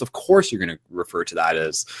experience, of course you're going to refer to that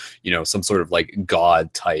as, you know, some sort of like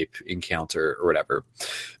God type encounter or whatever.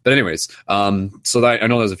 But anyways, so that, I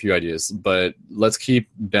know there's a few ideas, but let's keep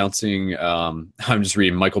bouncing. I'm just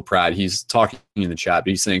reading Michael Pratt. He's talking in the chat,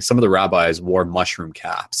 but he's saying some of the rabbis wore mushroom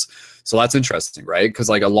caps. So that's interesting, right? Because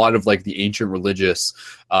like a lot of like the ancient religious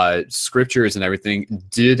scriptures and everything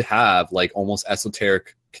did have like almost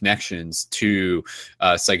esoteric connections to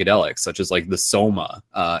psychedelics, such as like the soma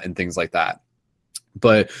and things like that.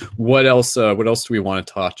 But what else do we want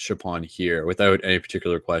to touch upon here without any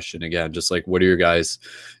particular question? Again, just like, what are your guys'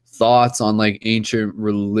 thoughts on like ancient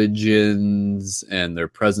religions and their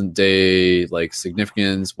present day like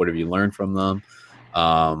significance? What have you learned from them?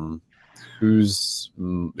 Is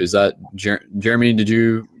that Jeremy? Did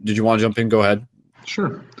you want to jump in? Go ahead.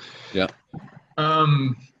 Sure. Yeah.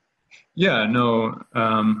 Yeah. No.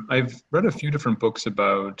 I've read a few different books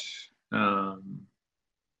about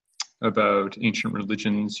ancient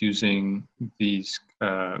religions using these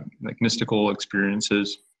like mystical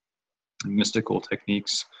experiences, mystical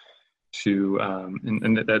techniques to,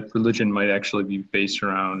 and that religion might actually be based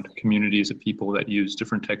around communities of people that use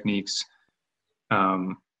different techniques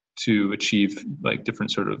to achieve like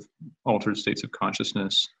different sort of altered states of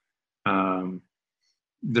consciousness.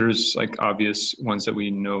 There's like obvious ones that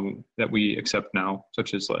we know that we accept now,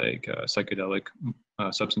 such as like psychedelic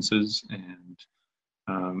substances, and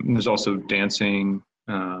there's also dancing,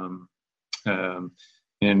 and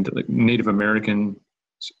like Native Americans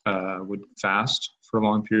would fast for a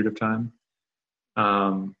long period of time.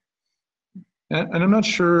 And I'm not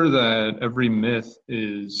sure that every myth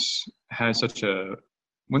has such a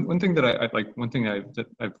one thing that I like. One thing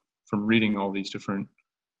I've from reading all these different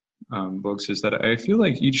books is that I feel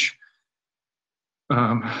like each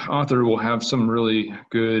author will have some really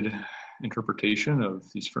good interpretation of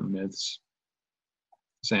these different myths,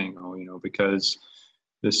 saying, oh, because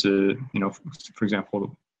this is, for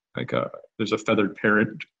example, like there's a feathered parrot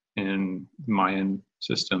in the Mayan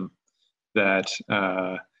system that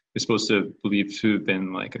is supposed to believe to have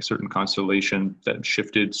been like a certain constellation that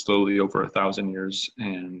shifted slowly over 1,000 years,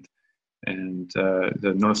 and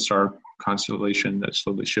the North Star constellation that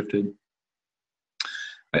slowly shifted.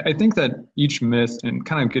 I think that each myth, and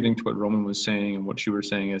kind of getting to what Roman was saying and what you were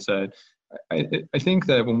saying, is that I think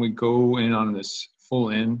that when we go in on this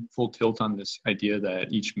full tilt on this idea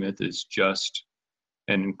that each myth is just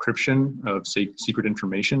an encryption of secret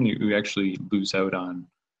information, you actually lose out on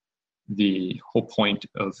the whole point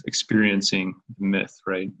of experiencing the myth,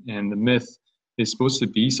 right? And the myth is supposed to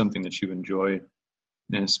be something that you enjoy,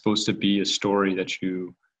 and it's supposed to be a story that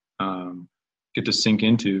you get to sink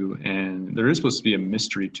into, and there is supposed to be a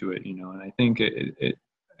mystery to it, and I think it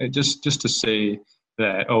just to say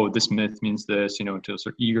that, oh, this myth means this, to sort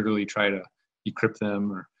of eagerly try to decrypt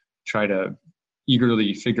them or try to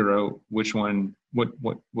eagerly figure out which one, what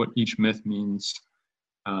each myth means,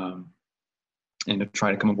 and to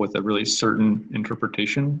try to come up with a really certain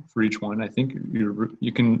interpretation for each one. I think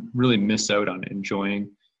you can really miss out on enjoying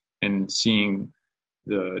and seeing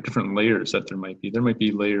the different layers that there might be. There might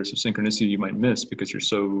be layers of synchronicity you might miss because you're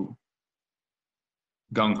so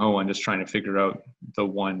gung-ho on just trying to figure out the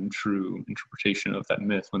one true interpretation of that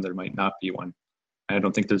myth when there might not be one. I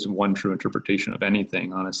don't think there's one true interpretation of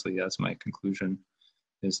anything, honestly. That's my conclusion,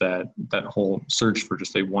 is that whole search for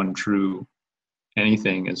just a one true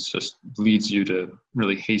anything is just leads you to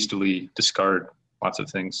really hastily discard lots of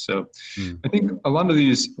things. So I think a lot of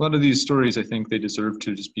these stories, I think they deserve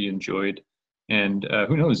to just be enjoyed. And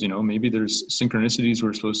who knows, maybe there's synchronicities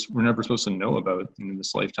we're never supposed to know about in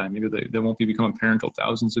this lifetime. Maybe they won't become apparent until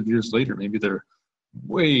thousands of years later. Maybe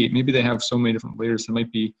maybe they have so many different layers. There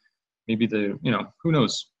might be, who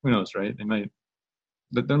knows, right?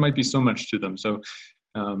 But there might be so much to them. So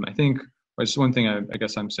I think just one thing I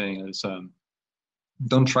guess I'm saying is,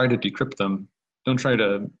 don't try to decrypt them. Don't try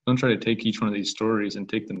to take each one of these stories and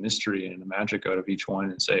take the mystery and the magic out of each one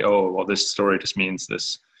and say, oh, well, this story just means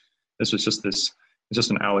this. This was just this. It's just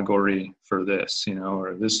an allegory for this,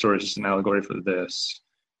 or this story is just an allegory for this,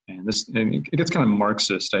 and it gets kind of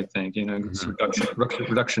Marxist, I think. It's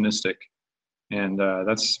reductionistic, and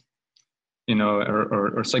that's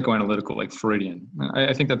or psychoanalytical, like Freudian.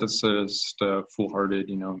 I think that's just foolhardy.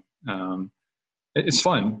 It's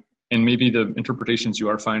fun, and maybe the interpretations you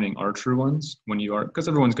are finding are true ones when you are, because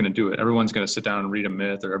everyone's going to do it. Everyone's going to sit down and read a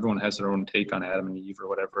myth, or everyone has their own take on Adam and Eve or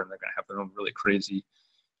whatever, and they're going to have their own really crazy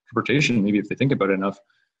interpretation, maybe if they think about it enough.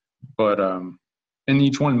 But and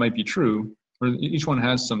each one might be true, or each one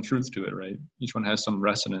has some truth to it, right? Each one has some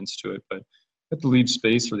resonance to it, but you have to leave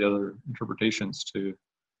space for the other interpretations to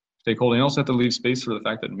take hold. And you also have to leave space for the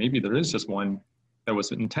fact that maybe there is just one that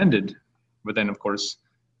was intended, but then of course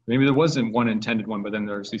maybe there wasn't one intended one, but then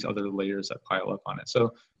there's these other layers that pile up on it.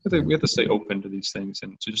 So we have to stay open to these things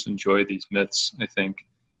and to just enjoy these myths, I think.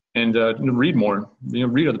 And read more,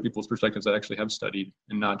 read other people's perspectives that actually have studied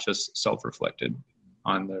and not just self-reflected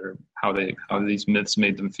on how these myths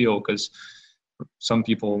made them feel. Because some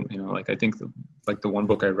people, like I think the one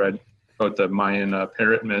book I read about the Mayan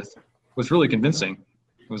parrot myth was really convincing.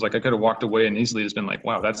 It was like I could have walked away and easily just been like,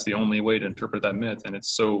 wow, that's the only way to interpret that myth. And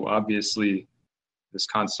it's so obviously this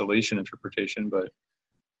constellation interpretation. But,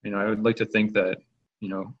 I would like to think that,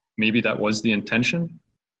 maybe that was the intention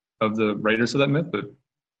of the writers of that myth, but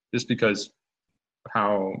just because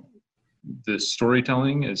how the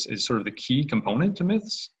storytelling is sort of the key component to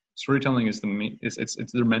myths. Storytelling is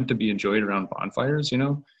they're meant to be enjoyed around bonfires,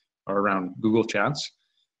 or around Google chats.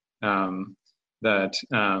 So that was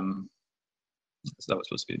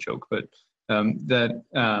supposed to be a joke, but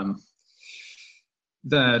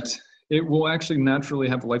that it will actually naturally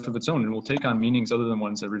have a life of its own and will take on meanings other than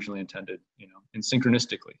ones originally intended, and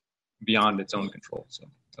synchronistically beyond its own control. So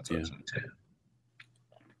that's what I was going to say.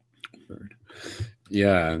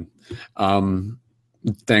 Yeah.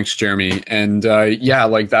 Thanks, Jeremy. And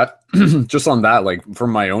like that, just on that, like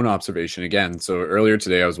from my own observation again. So earlier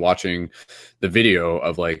today, I was watching the video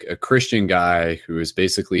of like a Christian guy who is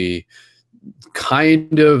basically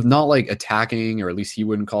kind of not like attacking, or at least he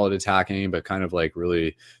wouldn't call it attacking, but kind of like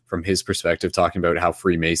really from his perspective talking about how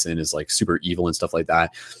Freemason is like super evil and stuff like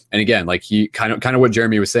that. And again, like he kind of what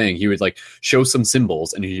Jeremy was saying, he would like show some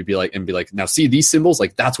symbols and he'd be like, now see these symbols,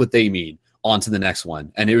 like that's what they mean, on to the next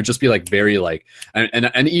one. And it would just be like very like,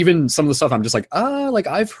 and even some of the stuff I'm just like, like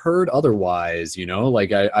I've heard otherwise, you know,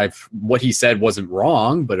 like I've what he said wasn't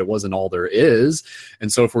wrong, but it wasn't all there is.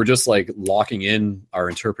 And so if we're just like locking in our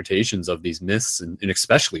interpretations of these myths and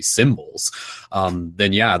especially symbols,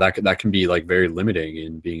 then yeah, that can be like very limiting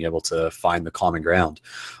in being able to find the common ground.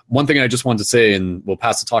 One thing I just wanted to say, and we'll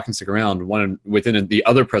pass the talking stick around, one within the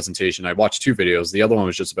other presentation, I watched 2 videos. The other one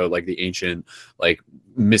was just about like the ancient like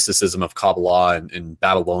mysticism of Kabbalah and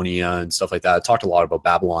Babylonia and stuff like that. It talked a lot about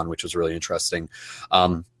Babylon, which was really interesting.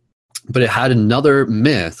 But it had another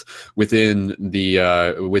myth within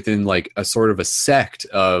the within like a sort of a sect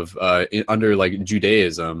of under like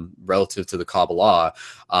Judaism relative to the Kabbalah,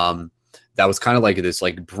 that was kind of like this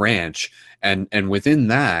like branch. And within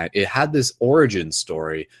that, it had this origin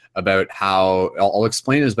story about how I'll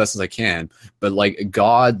explain it as best as I can, but like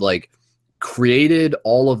God like created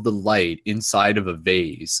all of the light inside of a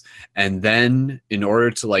vase, and then in order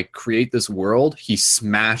to like create this world, he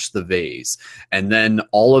smashed the vase, and then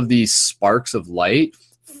all of these sparks of light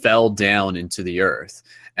fell down into the earth.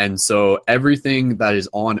 And so everything that is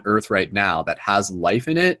on earth right now that has life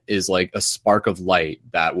in it is like a spark of light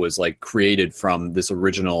that was like created from this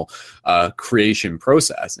original creation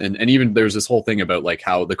process. And even there's this whole thing about like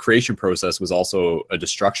how the creation process was also a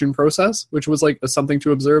destruction process, which was like something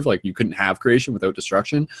to observe. Like you couldn't have creation without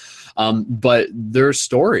destruction. But their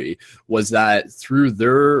story was that through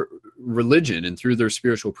their religion and through their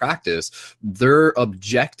spiritual practice, their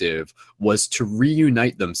objective was to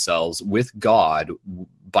reunite themselves with God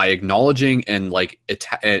by acknowledging and like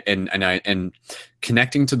and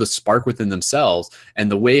connecting to the spark within themselves. And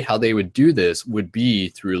the way how they would do this would be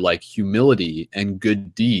through like humility and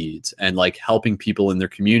good deeds and like helping people in their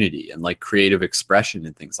community and like creative expression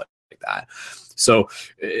and things like that. So,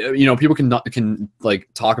 you know, people can like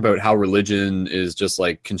talk about how religion is just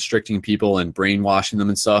like constricting people and brainwashing them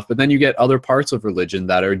and stuff. But then you get other parts of religion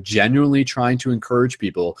that are genuinely trying to encourage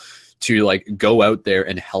people to like go out there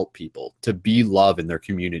and help people, to be love in their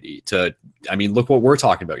community. I mean, look what we're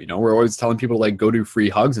talking about, you know, we're always telling people to like go do free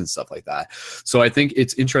hugs and stuff like that. So I think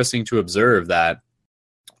it's interesting to observe that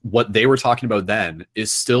what they were talking about then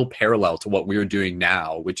is still parallel to what we're doing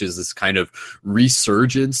now, which is this kind of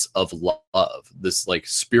resurgence of love, this like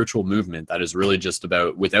spiritual movement that is really just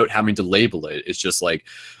about, without having to label it, it's just like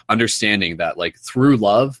understanding that like through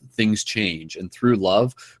love, things change. And through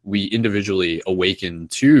love, we individually awaken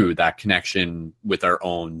to that connection with our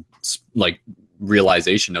own like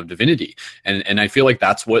realization of divinity. And I feel like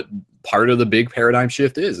that's what part of the big paradigm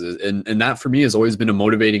shift is. And that for me has always been a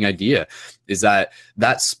motivating idea, is that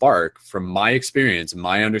spark, from my experience and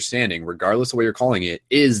my understanding, regardless of what you're calling it,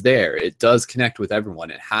 is there. It does connect with everyone.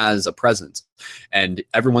 It has a presence, and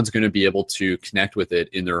everyone's going to be able to connect with it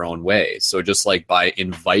in their own way. So just like by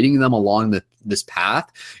inviting them along this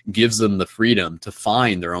path gives them the freedom to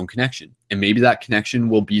find their own connection. And maybe that connection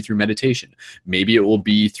will be through meditation. Maybe it will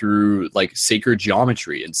be through like sacred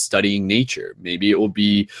geometry and studying nature. Maybe it will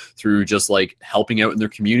be through just like helping out in their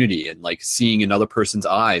community and like seeing another person's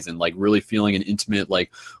eyes and like really feeling an intimate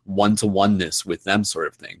like one-to-oneness with them sort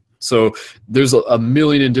of thing. So there's a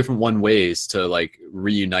million and different ways to like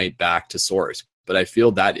reunite back to source. But I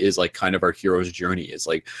feel that is like kind of our hero's journey, is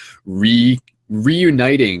like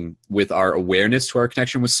reuniting with our awareness to our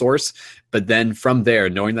connection with source. But then from there,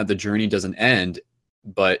 knowing that the journey doesn't end,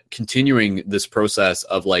 but continuing this process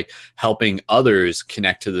of like helping others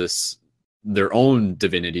connect to this, their own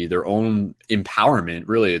divinity, their own empowerment.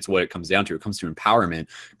 Really, it's what it comes down to. It comes to empowerment.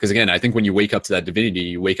 Because again, I think when you wake up to that divinity,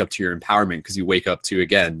 you wake up to your empowerment, because you wake up to,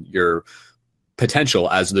 again, your potential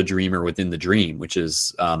as the dreamer within the dream, which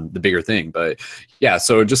is the bigger thing. But yeah,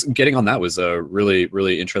 so just getting on that was a really,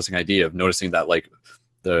 really interesting idea of noticing that like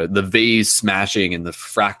the vase smashing and the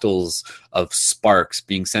fractals of sparks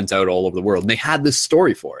being sent out all over the world. And they had this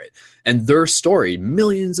story for it. And their story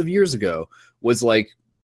millions of years ago was like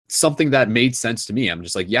something that made sense to me. I'm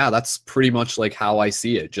just like, yeah, that's pretty much like how I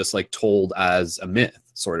see it, just like told as a myth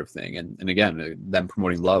sort of thing. And again, them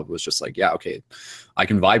promoting love was just like, yeah, okay, I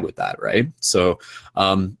can vibe with that, right? So,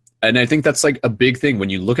 and I think that's like a big thing when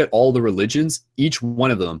you look at all the religions, each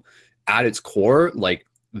one of them at its core, like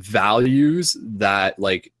values that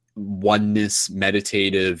like oneness,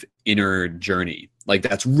 meditative inner journey. Like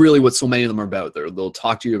that's really what so many of them are about. They'll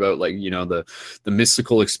talk to you about like, you know, the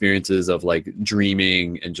mystical experiences of like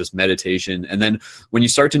dreaming and just meditation. And then when you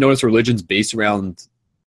start to notice religions based around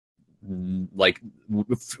like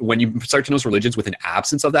when you start to notice religions with an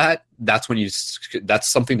absence of that, that's when that's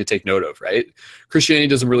something to take note of, right? Christianity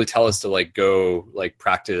doesn't really tell us to like go like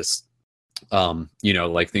practice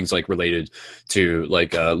like things like related to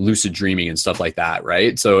like lucid dreaming and stuff like that,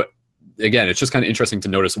 right? So again, it's just kind of interesting to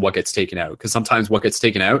notice what gets taken out, because sometimes what gets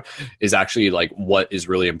taken out is actually like what is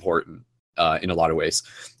really important in a lot of ways.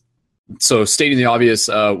 So stating the obvious,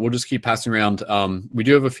 we'll just keep passing around. We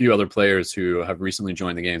do have a few other players who have recently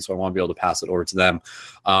joined the game, so I want to be able to pass it over to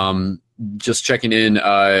them. Just checking in.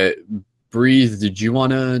 Breathe, if you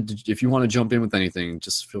want to jump in with anything,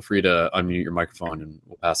 just feel free to unmute your microphone and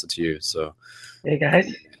we'll pass it to you. So, hey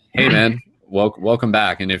guys. Hey man, welcome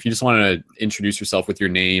back. And if you just want to introduce yourself with your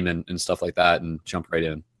name and stuff like that and jump right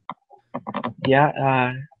in.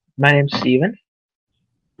 Yeah, my name's Steven.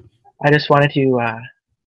 I just wanted to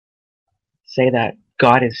say that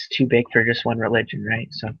God is too big for just one religion, right?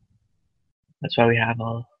 So that's why we have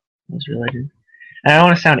all those religions. And I don't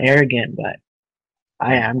want to sound arrogant, but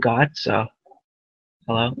I am God, so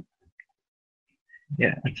hello.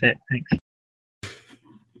 Yeah, that's it. Thanks.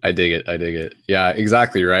 I dig it. Yeah,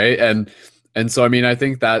 exactly, right? And so I mean, I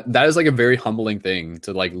think that is like a very humbling thing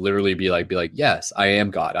to like literally be like, yes, I am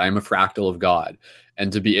God. I am a fractal of God.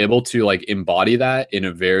 And to be able to like embody that in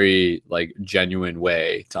a very like genuine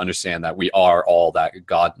way, to understand that we are all that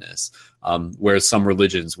godness. Whereas some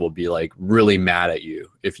religions will be like really mad at you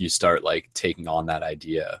if you start like taking on that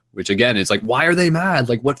idea, which again, it's like, why are they mad?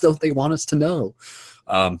 Like, what don't they want us to know?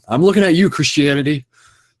 I'm looking at you, Christianity.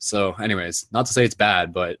 So anyways, not to say it's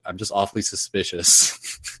bad, but I'm just awfully suspicious.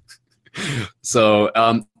 So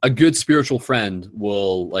a good spiritual friend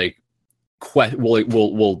will like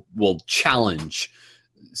will challenge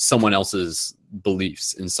someone else's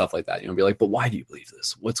beliefs and stuff like that, be like, but why do you believe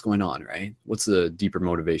this? What's going on, right? What's the deeper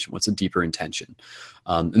motivation? What's the deeper intention?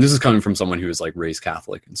 And this is coming from someone who is like raised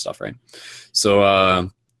Catholic and stuff, right? So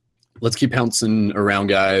let's keep bouncing around,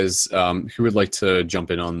 guys. Who would like to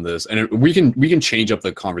jump in on this? And we can change up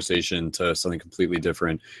the conversation to something completely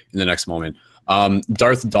different in the next moment.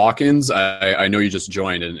 Darth Dawkins, I know you just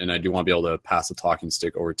joined, and I do want to be able to pass the talking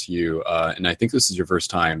stick over to you. And I think this is your first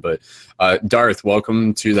time, but Darth,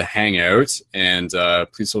 welcome to the Hangout, and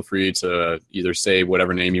please feel free to either say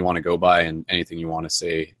whatever name you want to go by and anything you want to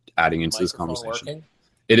say adding into this conversation. Working?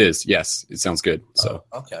 It is, yes. It sounds good. So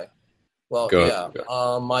okay.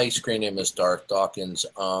 Well, my screen name is Darth Dawkins.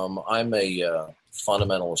 I'm a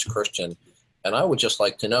fundamentalist Christian, and I would just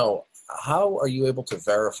like to know, how are you able to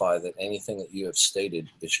verify that anything that you have stated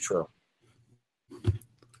is true?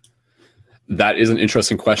 That is an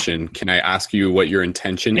interesting question. Can I ask you what your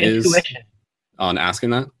intention is on asking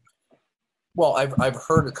that? Well, I've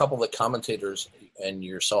heard a couple of the commentators, and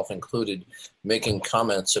yourself included, making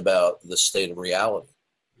comments about the state of reality.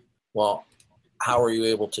 Well, how are you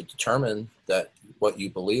able to determine that what you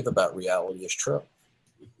believe about reality is true?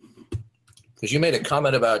 Because you made a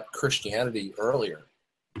comment about Christianity earlier.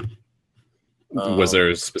 Was there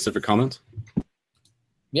a specific comment?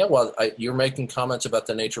 Yeah, well, you're making comments about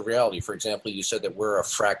the nature of reality. For example, you said that we're a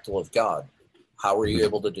fractal of God. How are you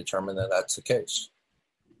able to determine that that's the case?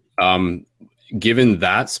 Given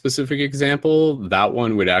that specific example, that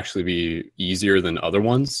one would actually be easier than other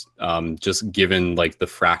ones, just given like the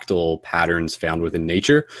fractal patterns found within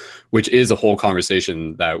nature, which is a whole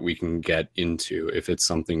conversation that we can get into if it's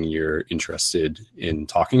something you're interested in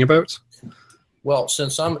talking about. Well,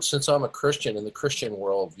 since I'm a Christian, in the Christian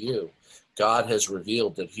worldview, God has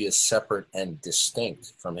revealed that he is separate and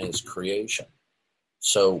distinct from his creation.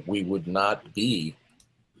 So we would not be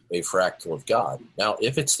a fractal of God. Now,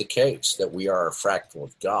 if it's the case that we are a fractal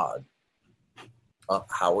of God,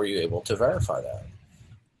 how are you able to verify that?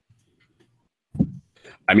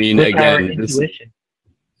 I mean, again,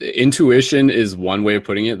 intuition is one way of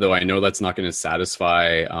putting it, though I know that's not going to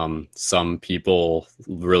satisfy some people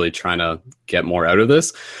really trying to get more out of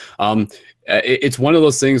this. It's one of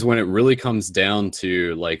those things when it really comes down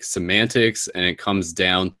to like semantics, and it comes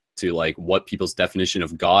down to like what people's definition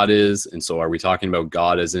of God is. And so are we talking about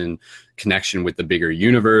God as in connection with the bigger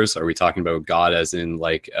universe? Are we talking about God as in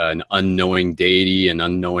like an unknowing deity, an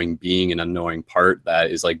unknowing being, an unknowing part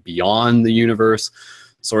that is like beyond the universe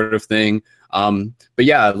sort of thing? But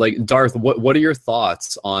yeah, like Darth, what are your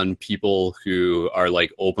thoughts on people who are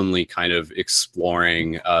like openly kind of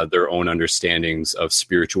exploring their own understandings of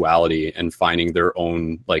spirituality and finding their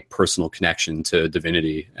own like personal connection to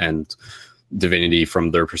divinity and divinity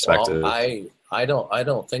from their perspective? Well, I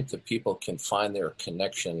don't think that people can find their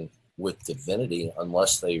connection with divinity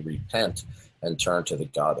unless they repent and turn to the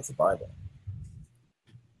God of the Bible.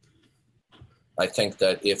 I think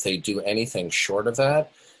that if they do anything short of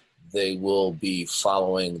that, they will be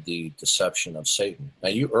following the deception of Satan. Now,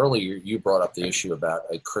 you brought up the issue about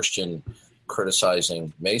a Christian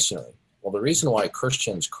criticizing Masonry. Well, the reason why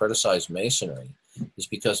Christians criticize Masonry is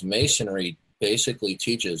because Masonry basically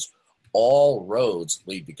teaches all roads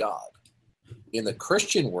lead to God. In the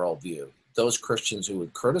Christian worldview, those Christians who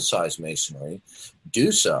would criticize Masonry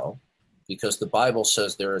do so because the Bible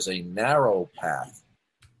says there is a narrow path,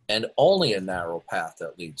 and only a narrow path,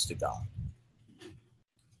 that leads to God.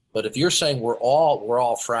 But if you're saying we're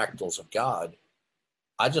all fractals of God,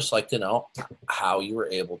 I'd just like to know how you were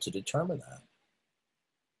able to determine that.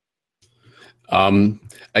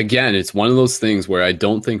 Again, it's one of those things where I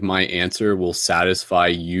don't think my answer will satisfy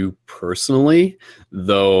you personally,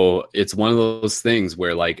 though it's one of those things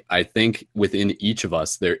where, like, I think within each of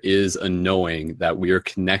us, there is a knowing that we are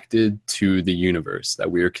connected to the universe, that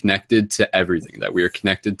we are connected to everything, that we are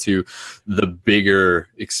connected to the bigger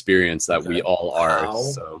experience that we all are.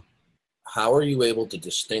 How are you able to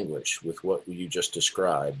distinguish with what you just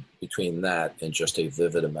described between that and just a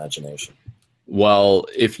vivid imagination? Well,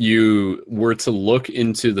 if you were to look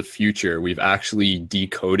into the future, we've actually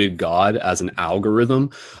decoded God as an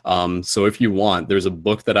algorithm. So if you want, there's a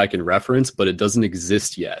book that I can reference, but it doesn't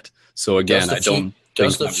exist yet. So again,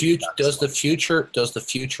 does the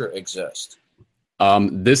future exist?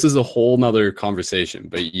 This is a whole nother conversation,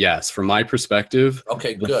 but yes, from my perspective,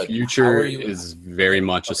 the future is very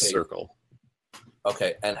much a circle.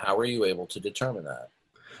 Okay, and how are you able to determine that?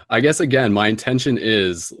 I guess, again, my intention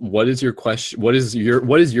is, what is your question? What is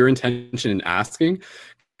your intention in asking?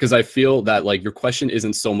 Because I feel that, like, your question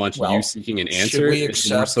isn't so much you seeking an answer.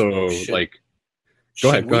 It's more so like, go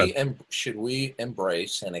ahead. Should we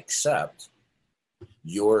embrace and accept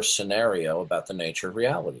your scenario about the nature of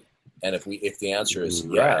reality? And if the answer is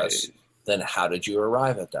yes, then how did you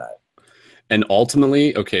arrive at that? And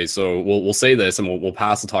ultimately, okay, so we'll say this and we'll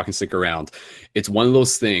pass the talk and stick around. It's one of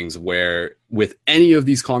those things where with any of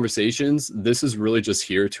these conversations, this is really just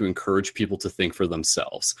here to encourage people to think for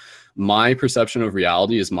themselves. My perception of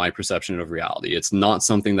reality is my perception of reality. It's not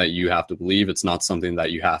something that you have to believe. It's not something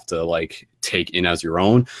that you have to, like, take in as your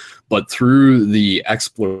own. But through the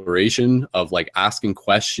exploration of, like, asking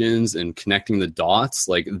questions and connecting the dots,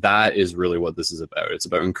 like, that is really what this is about. It's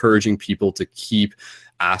about encouraging people to keep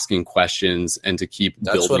asking questions and to keep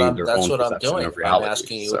building their own perception of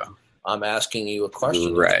reality. I'm asking you a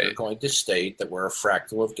question. Right. If you're going to state that we're a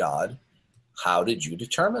fractal of God, how did you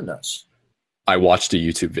determine this? I watched a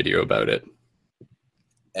YouTube video about it.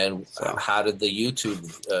 And how did the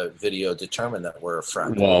YouTube video determine that we're a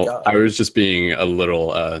fractal of God? I was just being a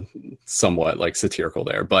little somewhat, like, satirical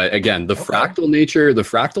there. But again, the fractal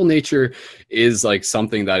nature is, like,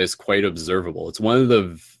 something that is quite observable. It's one of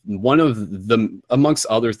the amongst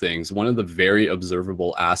other things, one of the very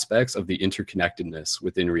observable aspects of the interconnectedness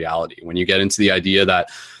within reality. When you get into the idea that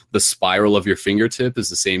the spiral of your fingertip is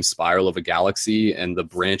the same spiral of a galaxy and the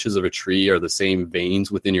branches of a tree are the same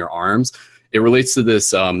veins within your arms, it relates to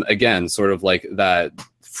this, again, sort of like that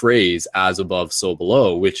phrase, as above, so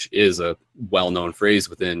below, which is a well-known phrase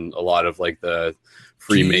within a lot of, like, the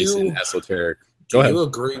Freemason esoteric. Do you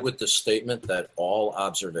agree with the statement that all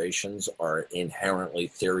observations are inherently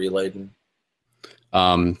theory-laden?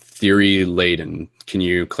 Theory-laden. Can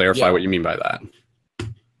you clarify what you mean by that?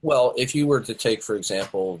 Well, if you were to take, for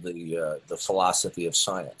example, the philosophy of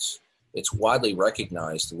science, it's widely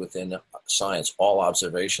recognized within science all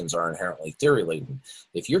observations are inherently theory-laden.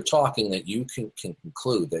 If you're talking that you can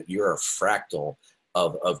conclude that you're a fractal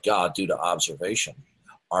of God due to observation,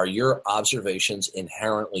 are your observations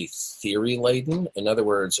inherently theory-laden? In other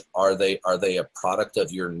words, are they a product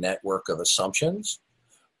of your network of assumptions?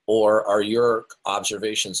 Or are your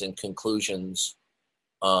observations and conclusions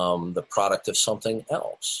the product of something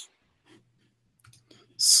else?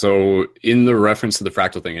 So in the reference to the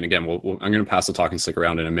fractal thing, and again, I'm going to pass the talk and stick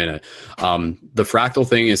around in a minute. The fractal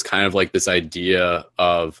thing is kind of like this idea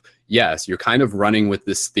of, yes, you're kind of running with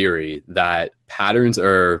this theory that patterns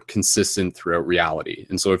are consistent throughout reality.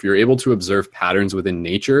 And so if you're able to observe patterns within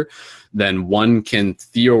nature, then one can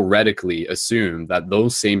theoretically assume that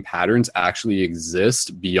those same patterns actually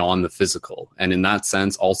exist beyond the physical. And in that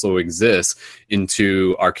sense, also exist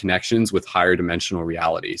into our connections with higher dimensional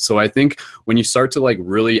reality. So I think when you start to, like,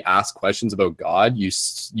 really ask questions about God, you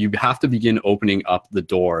have to begin opening up the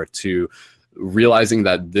door to realizing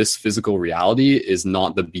that this physical reality is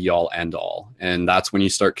not the be all end all. And that's when you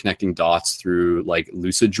start connecting dots through, like,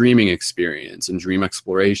 lucid dreaming experience and dream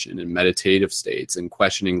exploration and meditative states and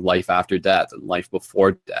questioning life after death and life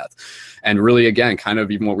before death. And really, again, kind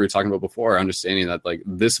of even what we were talking about before, understanding that, like,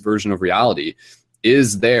 this version of reality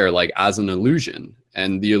is there, like, as an illusion.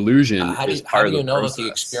 and the illusion How is do part of you the know process. that the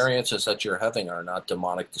experiences that you're having are not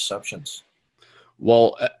demonic deceptions?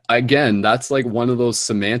 Well, again, that's like one of those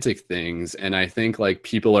semantic things. And I think like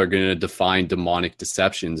people are going to define demonic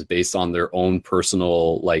deceptions based on their own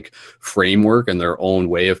personal like framework and their own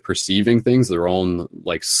way of perceiving things, their own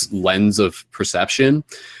like lens of perception.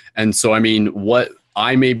 And so, I mean, what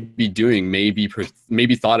I may be doing may be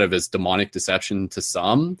thought of as demonic deception to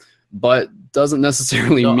some, but doesn't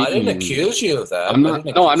necessarily No, mean. I didn't accuse you of that. I'm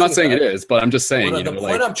not saying it is, but I'm just saying. The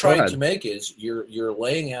point I'm trying to make is you're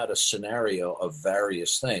laying out a scenario of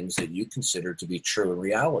various things that you consider to be true in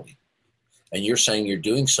reality, and you're saying you're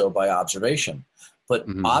doing so by observation. But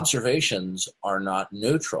observations are not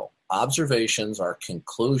neutral. Observations are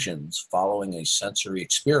conclusions following a sensory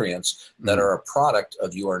experience that are a product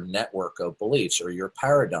of your network of beliefs or your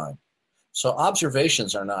paradigm. So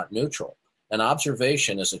observations are not neutral. An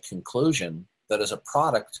observation is a conclusion that is a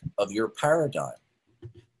product of your paradigm.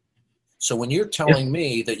 So when you're telling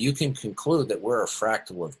me that you can conclude that we're a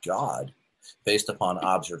fractal of God based upon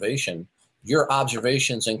observation, your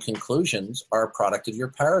observations and conclusions are a product of your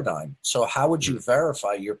paradigm. So how would you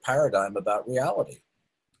verify your paradigm about reality?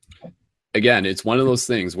 Again, it's one of those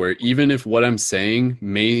things where even if what I'm saying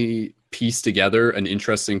may piece together an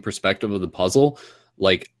interesting perspective of the puzzle,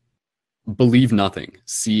 like believe nothing,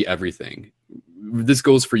 see everything. This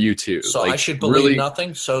goes for you too. So like, I should believe really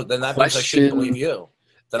nothing. So then that means I shouldn't believe you.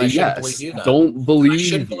 Then I shouldn't believe you. Then don't believe. I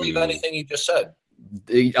shouldn't believe anything you just said.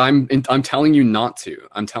 I'm telling you not to.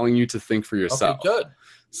 I'm telling you to think for yourself. Okay, good.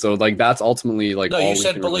 So like that's ultimately like. No, all you we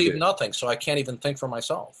said can really believe do. nothing, so I can't even think for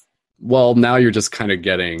myself. Well, now you're just kind of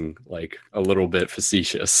getting like a little bit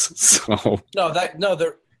facetious. So No,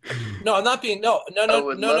 I'm not being no,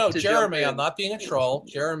 Jeremy, I'm not being a troll.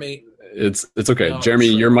 Jeremy. It's okay. No, Jeremy,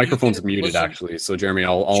 your microphone's muted actually. So Jeremy,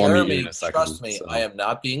 I'll unmute you in a second. Trust me, so. I am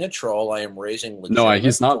not being a troll. I am raising legitimate No,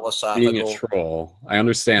 he's not philosophical... being a troll. I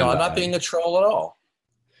understand. No, that. I'm not being a troll at all.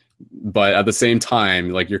 But at the same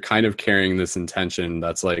time, like you're kind of carrying this intention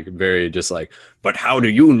that's like very just like, but how do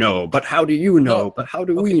you know? But how do you know? No. But how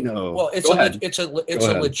do we know? Well, it's a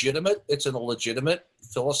legitimate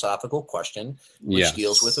philosophical question which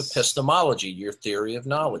deals with epistemology, your theory of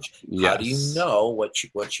knowledge. How do you know what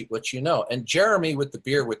you know? And Jeremy with the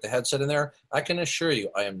beard with the headset in there, I can assure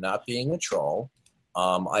you, I am not being a troll.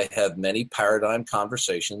 I have many paradigm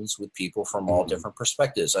conversations with people from all different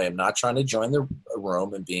perspectives. I am not trying to join the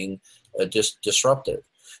room and being disruptive.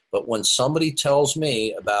 But when somebody tells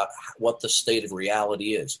me about what the state of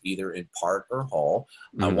reality is, either in part or whole,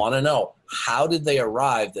 I want to know, how did they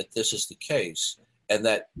arrive that this is the case? And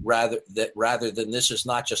that rather than this is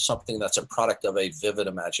not just something that's a product of a vivid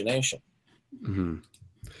imagination. Mm-hmm.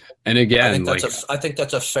 And again, I think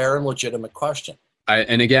that's a fair and legitimate question. I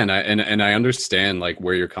understand like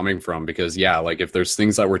where you're coming from, because like if there's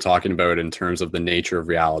things that we're talking about in terms of the nature of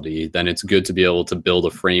reality, then it's good to be able to build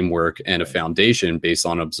a framework and a foundation based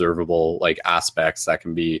on observable like aspects that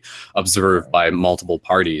can be observed by multiple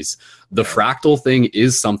parties. The fractal thing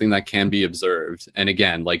is something that can be observed. And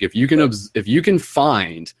again, like if you can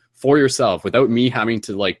find for yourself without me having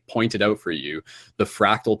to like point it out for you, the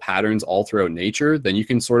fractal patterns all throughout nature, then you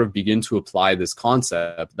can sort of begin to apply this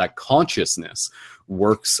concept that consciousness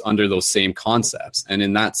works under those same concepts. And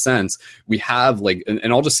in that sense, we have like,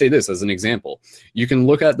 and I'll just say this as an example, you can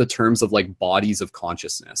look at the terms of like bodies of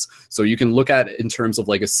consciousness. So you can look at it in terms of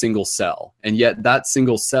like a single cell, and yet that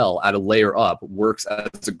single cell at a layer up works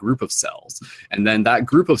as a group of cells. And then that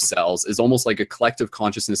group of cells is almost like a collective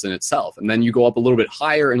consciousness in itself. And then you go up a little bit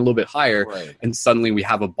higher and a little bit higher, and suddenly we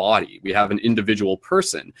have a body, we have an individual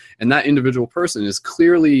person. And that individual person is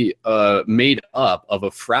clearly made up of a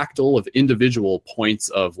fractal of individual points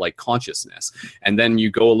of like consciousness. And then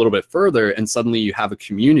you go a little bit further and suddenly you have a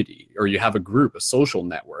community, or you have a group, a social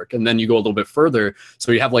network. And then you go a little bit further,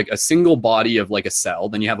 so you have like a single body of like a cell,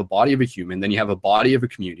 then you have a body of a human, then you have a body of a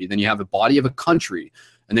community, then you have a body of a country,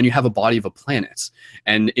 and then you have a body of a planet.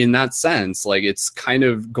 And in that sense, like it's kind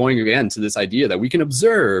of going again to this idea that we can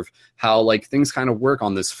observe how like things kind of work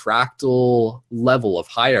on this fractal level of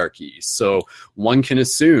hierarchy. So one can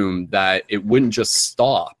assume that it wouldn't just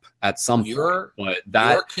stop at some point, but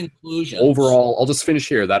that conclusion overall, I'll just finish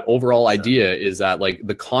here. That overall idea is that like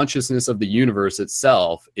the consciousness of the universe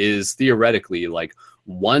itself is theoretically like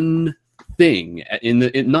one thing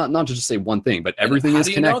not to just say one thing, but everything is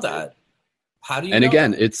connected. How do you know that? How do you know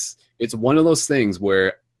again, that? It's one of those things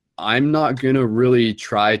where I'm not going to really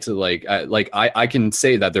try to I can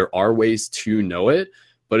say that there are ways to know it,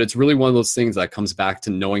 but it's really one of those things that comes back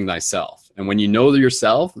to knowing thyself. And when you know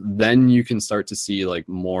yourself, then you can start to see like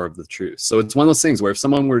more of the truth. So it's one of those things where if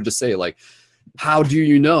someone were to say like, how do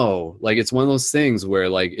you know? Like, it's one of those things where,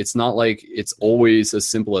 like, it's not like it's always as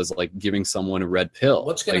simple as like giving someone a red pill.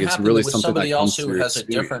 What's going like, to it's happen really with something somebody that else comes who through has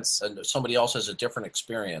experience. somebody else has a different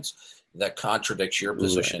experience that contradicts your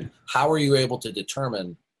position? Right. How are you able to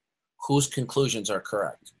determine whose conclusions are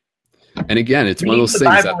correct? And again, it's one of those The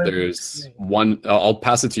things Bible that is- there's one. I'll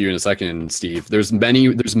pass it to you in a second, Steve. There's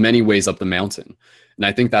many ways up the mountain, and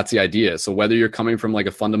I think that's the idea. So whether you're coming from like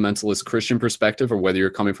a fundamentalist Christian perspective, or whether you're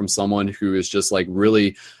coming from someone who is just like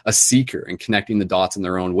really a seeker and connecting the dots in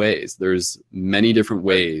their own ways, there's many different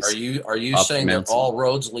ways. Are you up saying the that mountain. all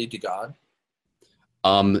roads lead to God?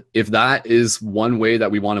 If that is one way that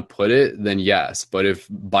we want to put it, then yes. But if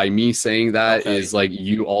by me saying that is like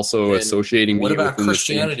you also Then associating me what about within the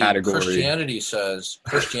same Christianity? category.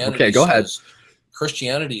 Christianity go ahead. says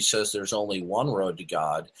Christianity says there's only one road to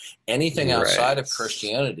God. Anything outside of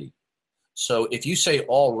Christianity. So if you say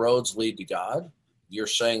all roads lead to God, you're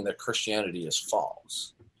saying that Christianity is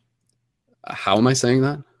false. How am I saying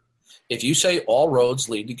that? If you say all roads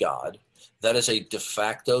lead to God, that is a de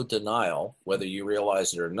facto denial, whether you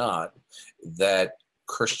realize it or not, that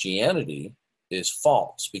Christianity is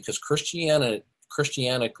false, because Christianity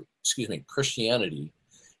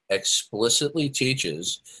explicitly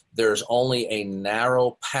teaches there's only a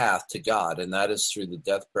narrow path to God, and that is through the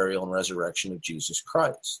death, burial, and resurrection of Jesus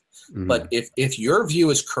Christ. Mhm. But if your view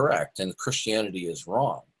is correct and Christianity is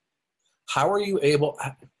wrong, how are you able?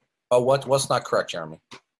 What's not correct, Jeremy?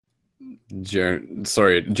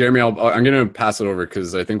 Sorry, Jeremy. I'm going to pass it over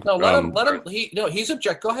because I think No, let him. He's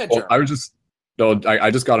object. Go ahead, Jeremy. I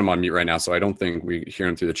just got him on mute right now, so I don't think we hear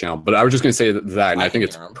him through the channel. But I was just going to say that, and I think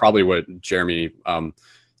it's probably what Jeremy.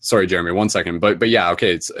 Sorry, Jeremy, 1 second. But yeah,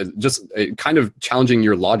 okay. It's just kind of challenging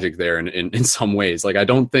your logic there in some ways. Like, I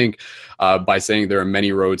don't think by saying there are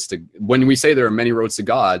many roads to, when we say there are many roads to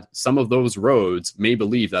God, some of those roads may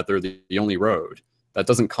believe that they're the only road. That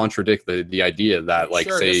doesn't contradict the idea that, like,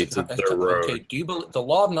 say it's their road. Okay, do you believe the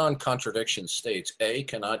law of non-contradiction states A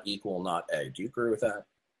cannot equal not A? Do you agree with that?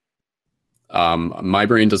 My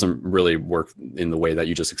brain doesn't really work in the way that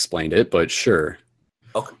you just explained it, but sure.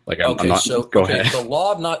 Okay. I'm not, go ahead. The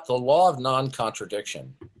law of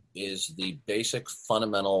non-contradiction is the basic,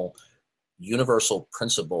 fundamental, universal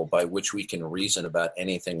principle by which we can reason about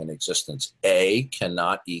anything in existence. A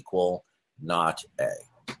cannot equal not A.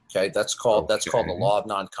 Okay, that's called the law of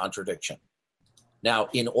non-contradiction. Now,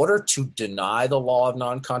 in order to deny the law of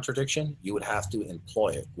non-contradiction, you would have to employ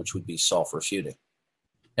it, which would be self-refuting.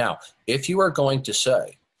 Now, if you are going to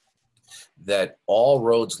say that all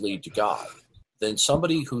roads lead to God, then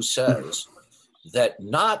somebody who says that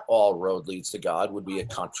not all road leads to God would be a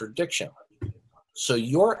contradiction. So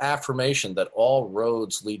your affirmation that all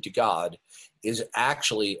roads lead to God is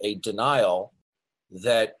actually a denial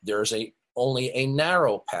that there's only a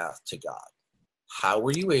narrow path to God. How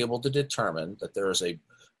were you able to determine that there is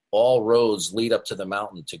all roads lead up to the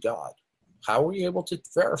mountain to God? How were you able to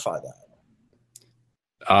verify that?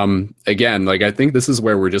 Again, like, I think this is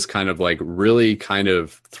where we're just kind of like really kind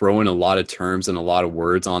of throwing a lot of terms and a lot of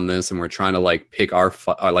words on this, and we're trying to like pick our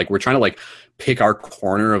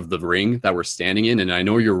corner of the ring that we're standing in. And I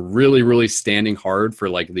know you're really, really standing hard for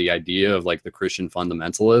like the idea of like the Christian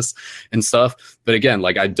fundamentalists and stuff. But again,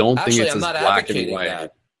 like, I don't think it's as black and white.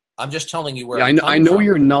 That. I'm just telling you where. Yeah, I know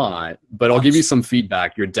you're not, but I'll give you some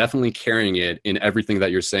feedback. You're definitely carrying it in everything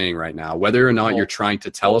that you're saying right now, whether or not you're trying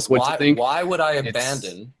to tell us what to think. Why would I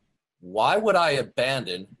abandon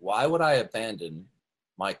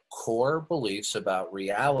my core beliefs about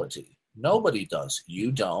reality? Nobody does.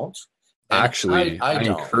 You don't. Actually, I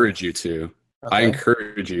don't. encourage you to. Okay. I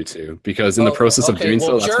encourage you to, because in the process of doing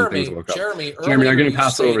so, that's when things will come. Jeremy, I'm going to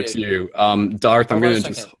pass it over to you. Darth, I'm going to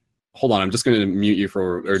just... Hold on, I'm just going to mute you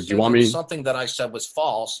or do you want me? Something that I said was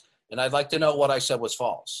false, and I'd like to know what I said was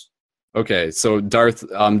false. Okay, so Darth,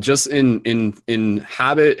 just in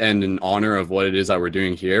habit and in honor of what it is that we're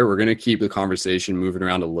doing here, we're going to keep the conversation moving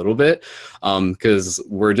around a little bit, because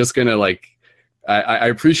we're just going to like, I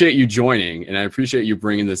appreciate you joining, and I appreciate you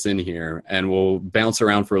bringing this in here, and we'll bounce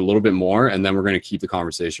around for a little bit more, and then we're going to keep the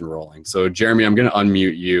conversation rolling. So Jeremy, I'm going to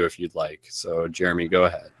unmute you if you'd like. So Jeremy, go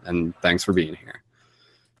ahead, and thanks for being here.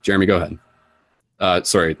 Jeremy, go ahead.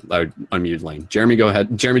 Sorry, I unmuted Lane. Jeremy, go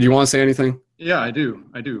ahead. Jeremy, do you want to say anything? Yeah, I do.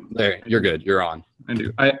 There, you're good. You're on. I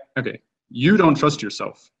do. Okay. You don't trust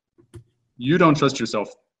yourself. You don't trust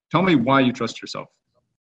yourself. Tell me why you trust yourself.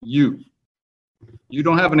 You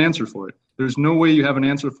don't have an answer for it. There's no way you have an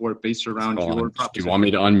answer for it based around your proposition. Do you want me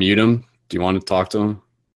to unmute him? Do you want to talk to him?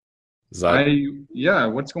 Yeah,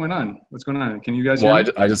 what's going on? Can you guys hear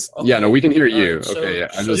me? No, we can hear you. Right, okay, yeah.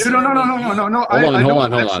 No.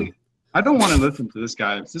 Hold on. I don't want to listen to this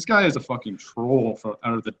guy. This guy is a fucking troll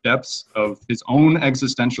out of the depths of his own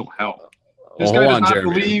existential hell. This guy does not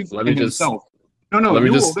believe in himself. No,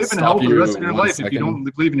 you will live in hell for the rest of your life if you don't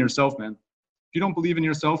believe in yourself, man. If you don't believe in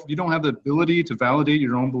yourself, if you don't have the ability to validate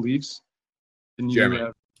your own beliefs, then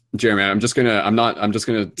you Jeremy, I'm just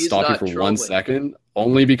gonna stop you for 1 second,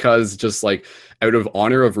 only because just like out of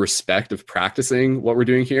honor of respect of practicing what we're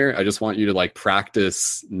doing here, I just want you to like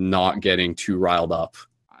practice not getting too riled up.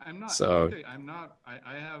 I'm not. So okay, I'm not.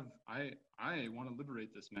 I want to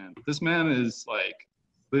liberate this man. This man is like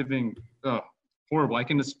living horrible. I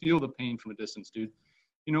can just feel the pain from a distance, dude.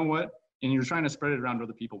 You know what? And you're trying to spread it around to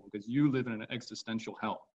other people because you live in an existential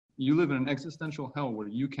hell. You live in an existential hell where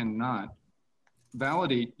you cannot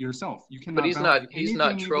validate yourself. You cannot. But he's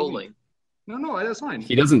not trolling. No, that's fine.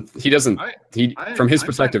 He doesn't. From his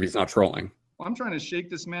perspective, he's not trolling. Well, I'm trying to shake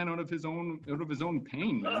this man out of his own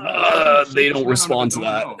pain. They don't respond to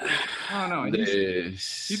that. No.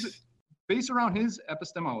 He's based around his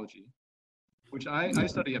epistemology, which I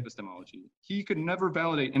study epistemology. He could never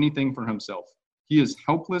validate anything for himself. He is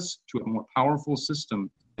helpless to a more powerful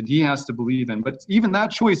system that he has to believe in. But even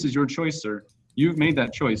that choice is your choice, sir. You've made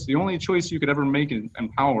that choice. The only choice you could ever make in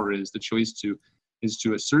power is the choice to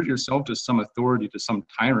assert yourself to some authority, to some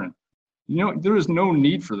tyrant. You know, there is no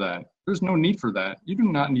need for that. There's no need for that. You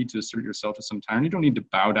do not need to assert yourself to some tyrant. You don't need to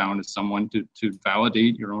bow down to someone to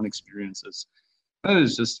validate your own experiences. That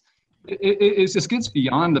is just, it just gets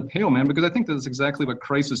beyond the pale, man, because I think that's exactly what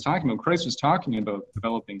Christ was talking about. Christ was talking about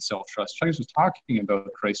developing self-trust. Christ was talking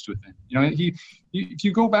about Christ within. You know, if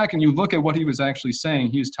you go back and you look at what he was actually saying,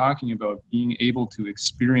 he was talking about being able to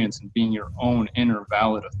experience and being your own inner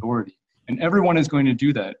valid authority. And everyone is going to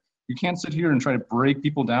do that. You can't sit here and try to break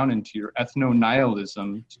people down into your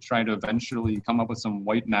ethno-nihilism to try to eventually come up with some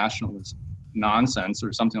white nationalist nonsense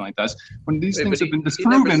or something like that. When these things have been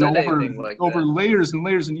disproven over layers and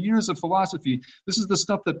layers and years of philosophy, this is the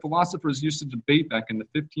stuff that philosophers used to debate back in the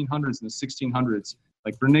 1500s and the 1600s,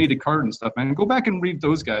 like Rene Descartes and stuff, man. Go back and read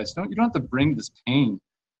those guys. You don't have to bring this pain,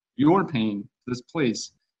 your pain, to this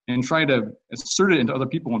place and try to assert it into other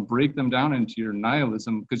people and break them down into your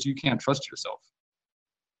nihilism because you can't trust yourself.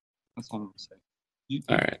 That's all I'm going to say.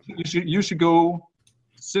 All right. You should go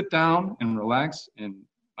sit down and relax and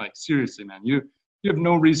like seriously, man. You have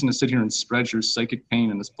no reason to sit here and spread your psychic pain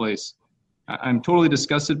in this place. I'm totally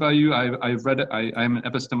disgusted by you. I've read it. I'm an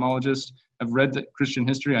epistemologist. I've read the Christian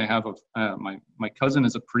history. I have my cousin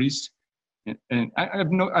is a priest, and I have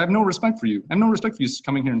no respect for you. I have no respect for you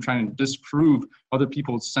coming here and trying to disprove other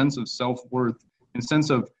people's sense of self-worth and sense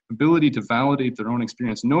of ability to validate their own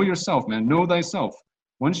experience. Know yourself, man. Know thyself.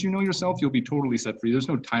 Once you know yourself, you'll be totally set free. There's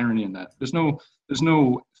no tyranny in that. There's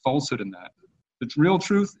no falsehood in that. The real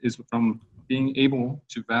truth is from being able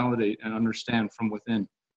to validate and understand from within.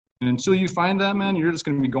 And until you find that, man, you're just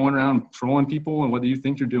going to be going around trolling people, and whether you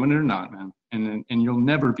think you're doing it or not, man. And you'll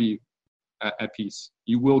never be at peace.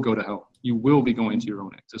 You will go to hell. You will be going to your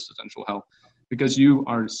own existential hell because you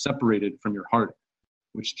are separated from your heart,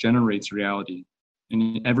 which generates reality.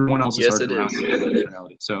 And everyone else is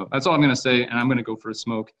reality. So that's all I'm going to say, and I'm going to go for a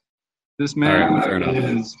smoke. This man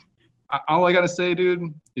is, all I got to say,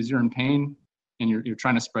 dude, is you're in pain, and you're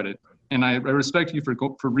trying to spread it. And I respect you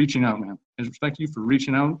for reaching out, man. I respect you for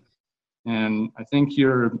reaching out. And I think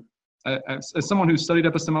you're, as someone who studied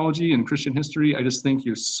epistemology and Christian history, I just think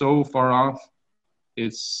you're so far off.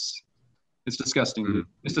 It's disgusting, dude.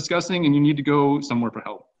 It's disgusting, and you need to go somewhere for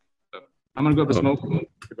help. I'm gonna go up and smoke.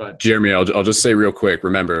 Goodbye. Jeremy, I'll just say real quick.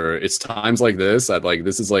 Remember, it's times like this that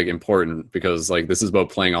this is important because this is about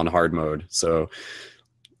playing on hard mode. So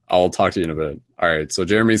I'll talk to you in a bit. All right. So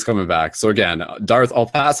Jeremy's coming back. So again, Darth, I'll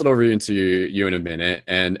pass it over into you in a minute.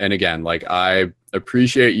 And again, I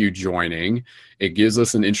appreciate you joining. It gives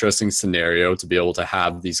us an interesting scenario to be able to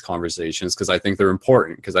have these conversations because I think they're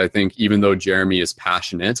important. Because I think even though Jeremy is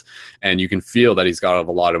passionate and you can feel that he's got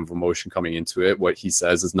a lot of emotion coming into it, what he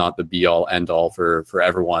says is not the be all end all for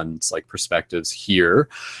everyone's perspectives here.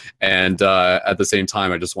 And at the same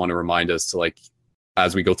time, I just want to remind us to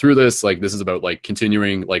as we go through this, this is about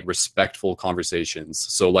continuing respectful conversations.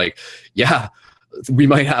 So yeah, we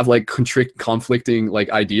might have conflicting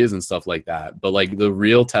ideas and stuff like that. But the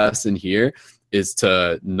real test in here is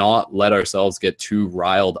to not let ourselves get too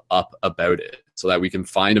riled up about it so that we can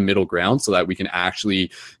find a middle ground so that we can actually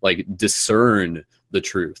discern the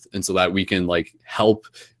truth and so that we can help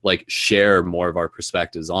share more of our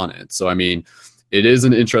perspectives on it. So, I mean, it is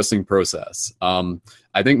an interesting process.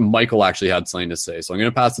 I think Michael actually had something to say. So I'm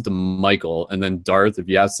going to pass it to Michael. And then Darth, if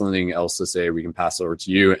you have something else to say, we can pass it over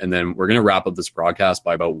to you. And then we're going to wrap up this broadcast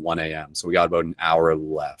by about 1 a.m. So we got about an hour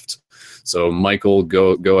left. So Michael,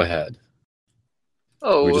 go ahead.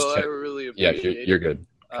 Oh, We just well, I check. really Yeah, appreciate you're it. good.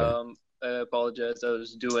 Okay. I apologize. I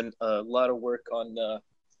was doing a lot of work on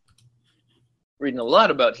reading a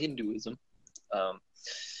lot about Hinduism. Um,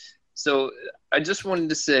 so I just wanted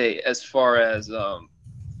to say, as far as I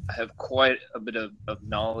have quite a bit of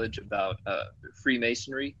knowledge about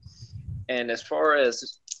Freemasonry, and as far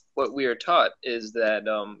as what we are taught is that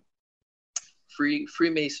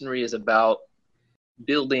Freemasonry is about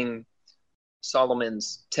building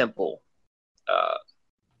Solomon's temple,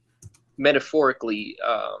 metaphorically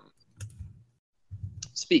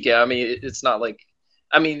speaking. I mean, it's not like,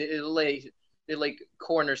 I mean, it like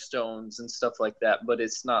cornerstones and stuff like that, but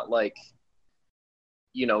it's not like,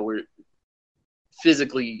 you know, we're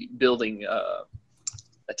physically building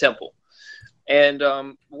a temple. And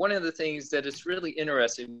one of the things that is really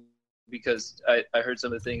interesting, because I heard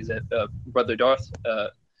some of the things that Brother Darth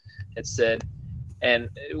had said, and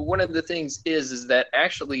one of the things is that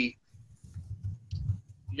actually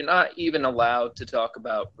you're not even allowed to talk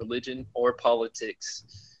about religion or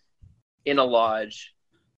politics in a lodge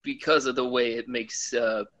because of the way it makes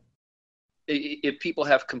if people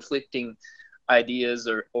have conflicting ideas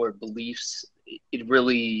or beliefs, it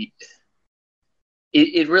really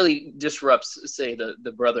disrupts, say,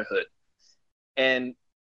 the brotherhood. And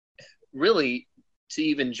really, to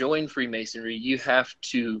even join Freemasonry, you have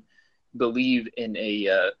to believe in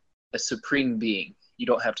a supreme being. You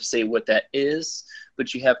don't have to say what that is,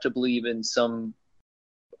 but you have to believe in some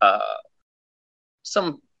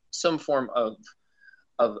form of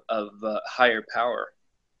higher power.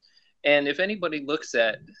 And if anybody looks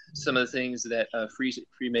at some of the things that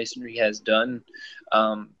Freemasonry has done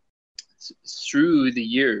through the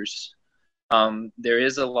years, there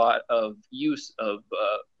is a lot of use of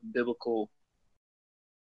biblical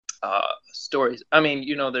stories. I mean,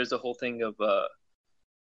 you know, there's a whole thing of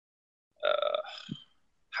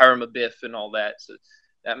Hiram Abiff and all that. So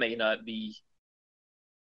that may not be.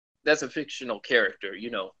 That's a fictional character, you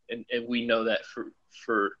know, and we know that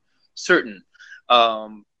for certain.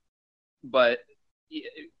 But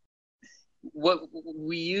what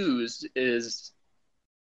we use is,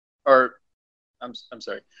 or I'm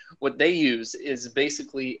sorry, what they use is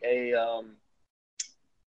basically a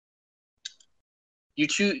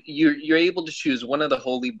you're able to choose one of the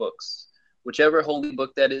holy books, whichever holy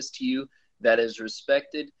book that is to you, that is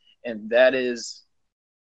respected, and that is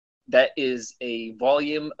a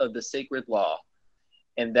volume of the sacred law,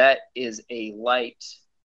 and that is a light.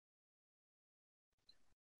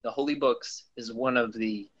 The holy books is one of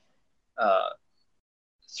the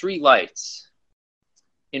 3 lights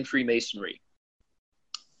in Freemasonry.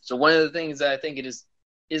 So one of the things that I think it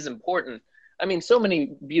is important. I mean, so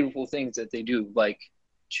many beautiful things that they do, like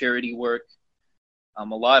charity work. A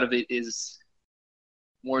lot of it is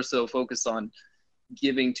more so focused on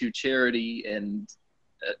giving to charity and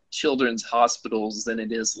children's hospitals than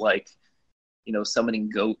it is like, you know, summoning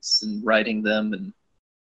goats and riding them and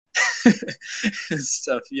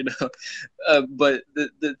stuff, you know. But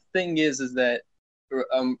the thing is that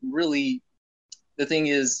really the thing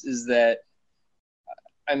is that,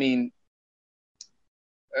 I mean,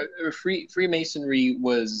 Freemasonry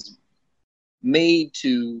was made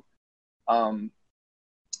to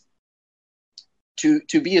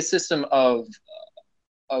be a system of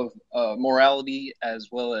morality, as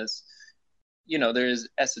well as, you know, there is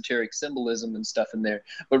esoteric symbolism and stuff in there,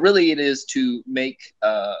 but really it is to make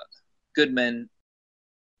good men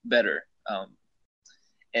better.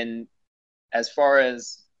 And as far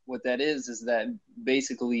as what that is that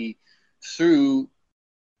basically through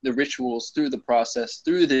the rituals, through the process,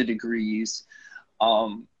 through the degrees,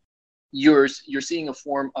 you're seeing a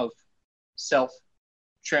form of self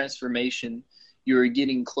transformation. You're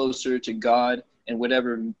getting closer to God and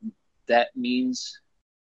whatever that means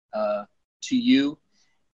to you,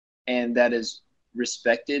 and that is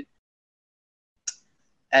respected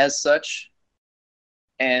as such.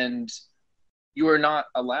 And you are not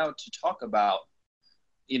allowed to talk about,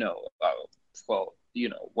 you know, well, you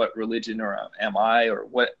know, what religion or am I, or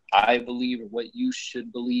what I believe, or what you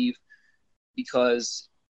should believe, because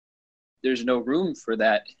there's no room for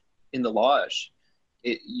that in the lodge.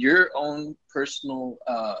 Your own personal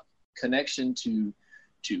connection to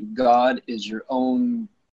God is your own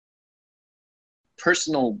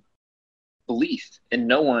personal belief, and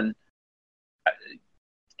no one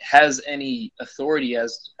has any authority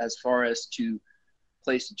as far as to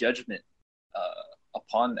place judgment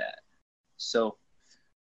upon that. So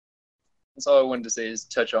that's all I wanted to say, is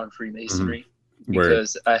touch on Freemasonry. Mm-hmm.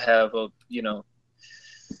 Because I have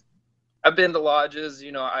I've been to lodges,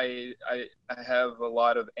 you know, I have a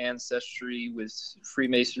lot of ancestry with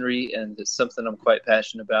Freemasonry, and it's something I'm quite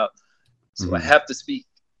passionate about. So I have to speak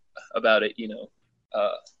about it,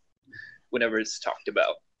 whenever it's talked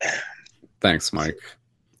about. Thanks, Mike.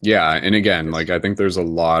 Yeah, and again, like I think there's a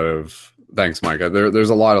lot of thanks, Mike. There's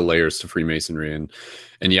a lot of layers to Freemasonry, and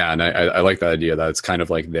I like the idea that it's kind of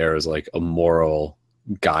like there is like a moral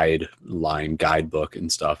guidebook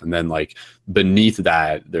and stuff, and then like beneath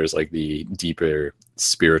that, there's like the deeper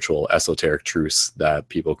spiritual, esoteric truths that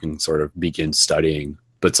people can sort of begin studying.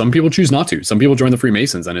 But some people choose not to. Some people join the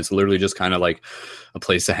Freemasons, and it's literally just kind of like a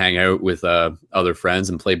place to hang out with other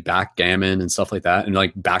friends and play backgammon and stuff like that. And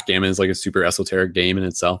like backgammon is like a super esoteric game in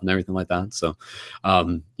itself and everything like that. So,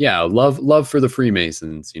 love for the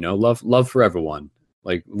Freemasons. Love for everyone.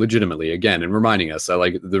 Like legitimately, again, and reminding us that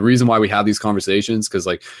like the reason why we have these conversations, because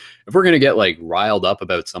like if we're gonna get like riled up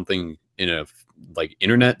about something in a like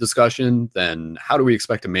internet discussion, then how do we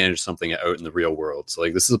expect to manage something out in the real world? So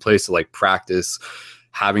like this is a place to like practice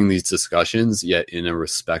having these discussions, yet in a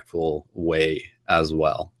respectful way as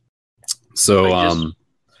well. So, Michael,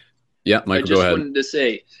 go ahead. I just wanted to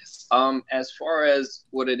say, as far as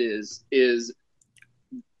what it is,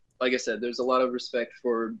 like I said, there's a lot of respect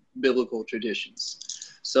for biblical traditions.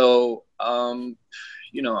 So, I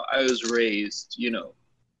was raised, a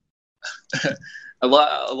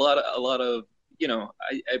lot of,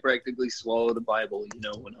 I practically swallowed the Bible,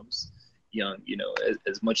 when I was young,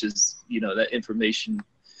 as much as, that information,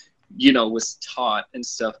 was taught and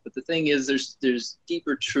stuff. But the thing is, there's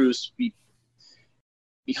deeper truths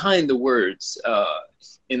behind the words,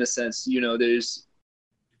 in a sense, there's,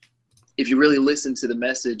 if you really listen to the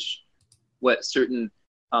message, what certain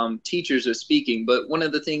teachers are speaking. But one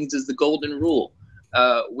of the things is the golden rule,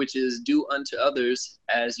 which is do unto others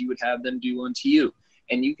as you would have them do unto you.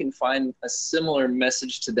 And you can find a similar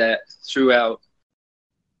message to that throughout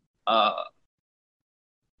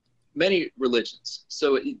many religions.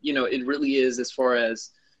 So, it really is, as far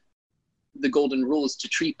as the golden rule, is to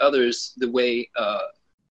treat others the way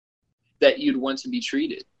that you'd want to be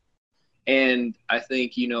treated. And I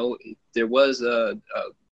think, there was a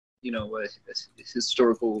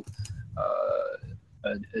historical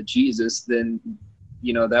Jesus, then,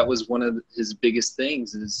 that was one of his biggest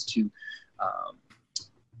things, is to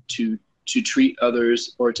treat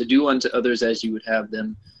others, or to do unto others as you would have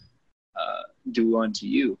them do unto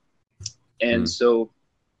you. And so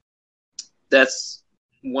that's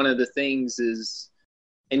one of the things is,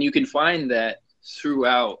 and you can find that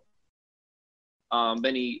throughout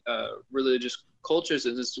many religious cultures.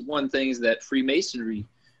 And it's one thing that Freemasonry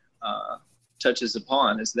touches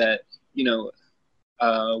upon, is that,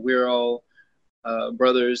 we're all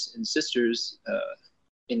brothers and sisters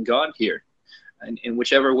in God here, and in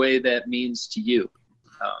whichever way that means to you,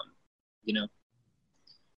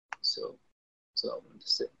 so that's all I wanted to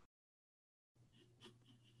say.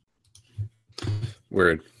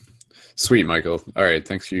 Word. Sweet, Michael. All right.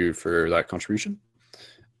 Thanks you for that contribution.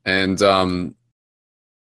 And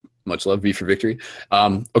much love, V for victory.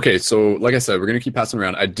 Okay, so like I said, we're going to keep passing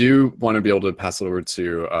around. I do want to be able to pass it over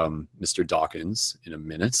to Mr. Dawkins in a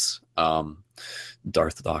minute.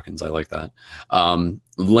 Darth Dawkins, I like that.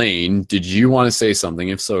 Lane, did you want to say something?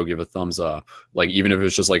 If so, give a thumbs up. Like, even if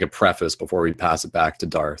it's just like a preface before we pass it back to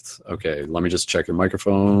Darth. Okay, let me just check your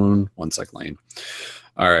microphone. 1 sec, Lane.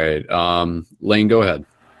 All right, Lane, go ahead.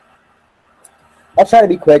 I'll try to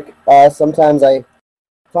be quick. Sometimes I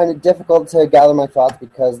find it difficult to gather my thoughts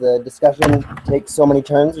because the discussion takes so many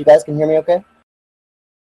turns. You guys can hear me okay?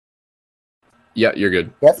 Yeah, you're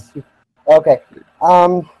good. Yes? Okay.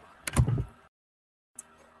 I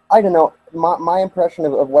don't know. My impression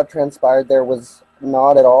of what transpired there was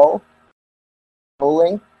not at all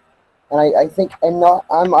bullying. And I think I'm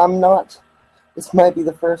not, this might be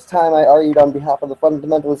the first time I argued on behalf of the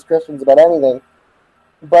fundamentalist Christians about anything,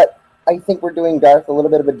 but I think we're doing Darth a little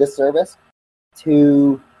bit of a disservice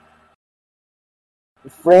to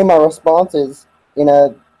frame our responses in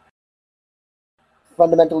a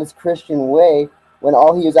fundamentalist Christian way, when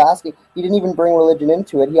all he was asking, he didn't even bring religion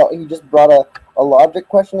into it. He just brought a logic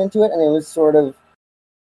question into it, and it was sort of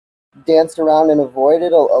danced around and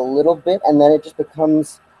avoided a little bit, and then it just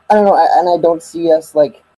becomes, I don't know, and I don't see us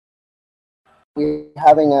like we're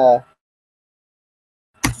having a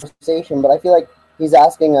conversation, but I feel like he's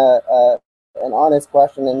asking an honest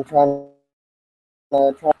question and trying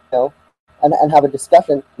and have a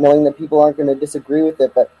discussion, knowing that people aren't going to disagree with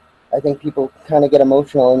it. But I think people kind of get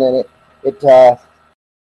emotional, and then it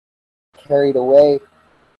carried away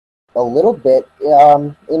a little bit.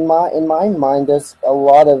 In my mind, there's a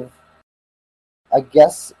lot of, I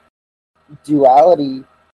guess, duality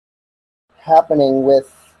happening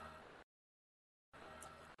with,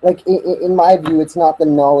 like, in my view, it's not the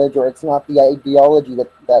knowledge or it's not the ideology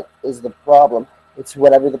that is the problem. It's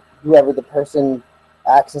whoever the person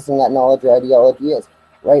accessing that knowledge or ideology is,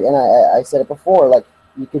 right? And I said it before, like,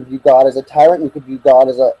 you could view God as a tyrant, you could view God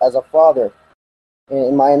as a father.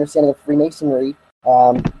 In my understanding of Freemasonry,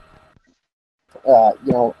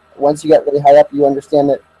 once you get really high up, you understand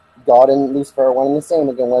that God and Lucifer are one and the same.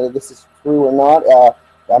 Again, whether this is true or not,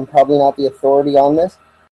 I'm probably not the authority on this.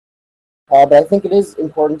 But I think it is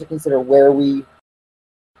important to consider where we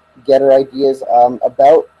get our ideas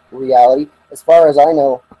about reality. As far as I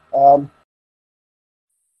know,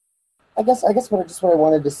 I guess what I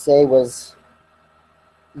wanted to say was,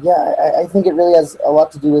 yeah, I think it really has a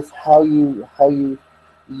lot to do with how you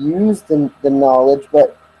use the knowledge.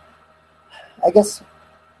 But I guess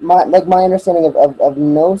my understanding of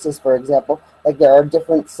gnosis, for example, like there are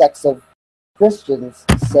different sects of Christians,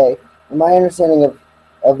 say. My understanding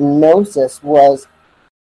of gnosis was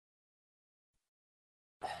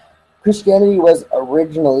Christianity was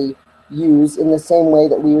originally used in the same way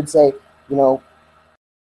that we would say,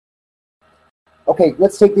 okay,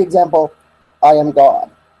 let's take the example, I am God,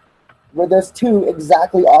 where there's two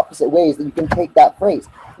exactly opposite ways that you can take that phrase.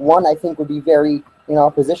 One, I think, would be very in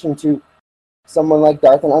opposition to someone like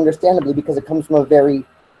Darth, and understandably, because it comes from a very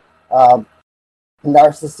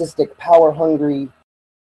narcissistic, power-hungry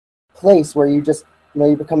place where you just,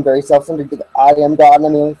 you become very self-centered. You think, I am God, and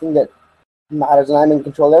I'm the only thing that matters, and I'm in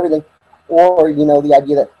control of everything. Or, the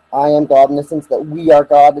idea that I am God in the sense that we are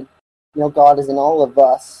God, and, God is in all of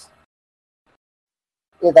us.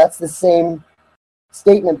 Yeah, that's the same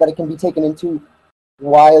statement, but it can be taken in two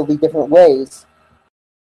wildly different ways.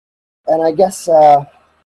 And I guess I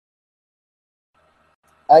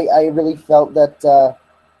really felt that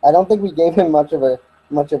I don't think we gave him much of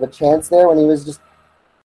a chance there when he was just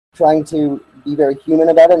trying to be very human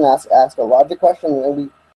about it and ask a logic question,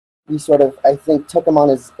 and we sort of, I think, took him on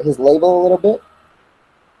his label a little bit.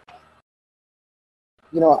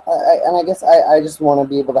 I guess I just want to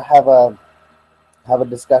be able to have a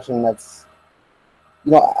discussion that's,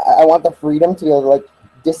 I want the freedom to be able to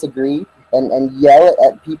disagree and yell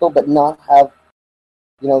at people, but not have,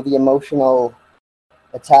 the emotional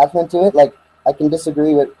attachment to it. Like, I can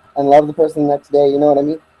disagree with and love the person the next day, you know what I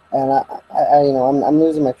mean? And I'm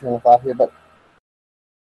losing my train of thought here, but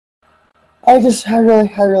I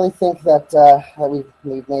really think that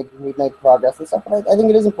we've made progress and stuff. But I think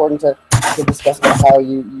it is important to discuss about how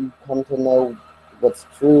you come to know what's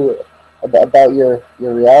true about your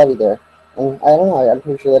reality there. And I don't know. I'm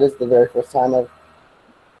pretty sure that is the very first time of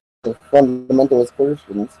the fundamentalist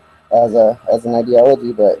Christians as an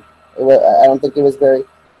ideology, but I don't think it was very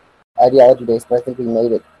ideology based. But I think we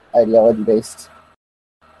made it ideology based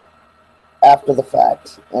after the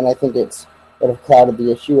fact, and I think it's sort of clouded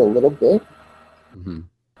the issue a little bit,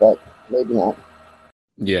 but maybe not.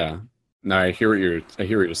 Yeah, no, I hear what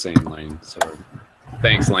you're saying, Lane. So,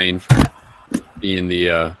 thanks, Lane, for being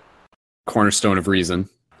the cornerstone of reason.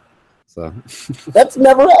 So that's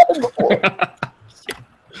never happened before.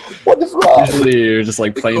 What is wrong? Usually, you're just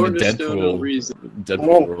playing the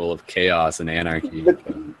Deadpool role of chaos and anarchy.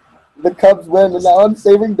 The Cubs win, and now I'm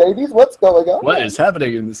saving babies. What's going on? What is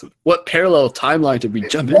happening in this? What parallel timeline did we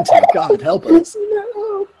jump into? God help us.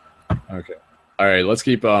 No. Okay. All right. Let's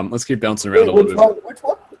keep bouncing around a little bit.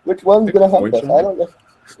 Which one's gonna help us? I don't know.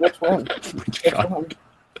 Which one? Which one?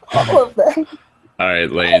 All of them. All right,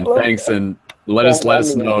 Lane. Thanks, and let us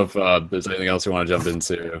know if there's anything else you want to jump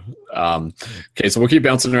into. Okay, so we'll keep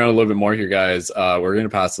bouncing around a little bit more here, guys. We're going to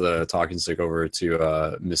pass the talking stick over to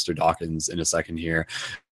Mr. Dawkins in a second here.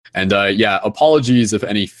 And apologies if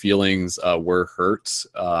any feelings were hurt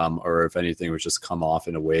or if anything was just come off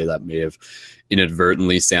in a way that may have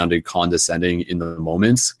inadvertently sounded condescending in the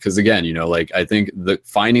moments. Because again, I think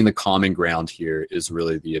finding the common ground here is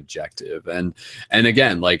really the objective. And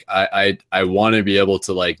again, I want to be able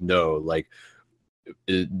to know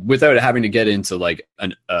without having to get into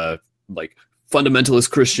an fundamentalist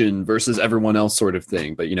Christian versus everyone else sort of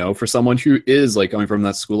thing. But, for someone who is coming from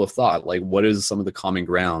that school of thought, what is some of the common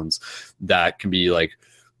grounds that can be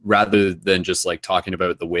rather than just talking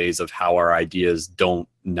about the ways of how our ideas don't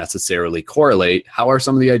necessarily correlate, how are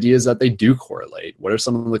some of the ideas that they do correlate? What are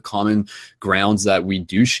some of the common grounds that we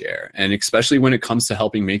do share? And especially when it comes to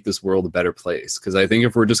helping make this world a better place. Because I think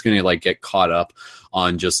if we're just going to get caught up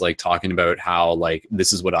on just talking about how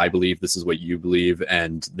this is what I believe, this is what you believe,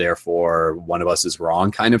 and therefore one of us is wrong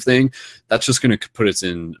kind of thing, that's just going to put us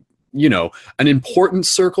in, an important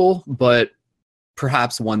circle, but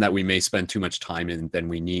perhaps one that we may spend too much time in than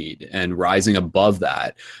we need, and rising above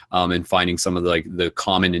that, and finding some of the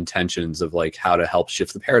common intentions of like how to help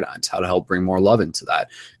shift the paradigms, how to help bring more love into that,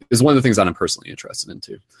 is one of the things that I'm personally interested in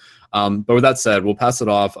too. But with that said, we'll pass it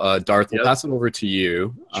off. Darth, we'll pass it over to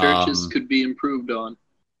you. Churches could be improved on.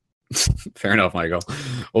 Fair enough, Michael.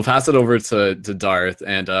 We'll pass it over to Darth.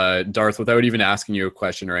 And Darth, without even asking you a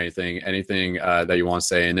question or anything that you want to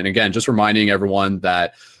say. And then again, just reminding everyone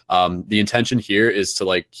that the intention here is to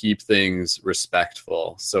like keep things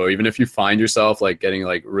respectful. So even if you find yourself like getting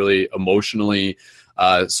like really emotionally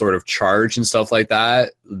sort of charged and stuff like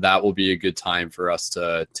that, that will be a good time for us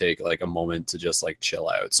to take like a moment to just like chill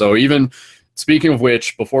out. So even speaking of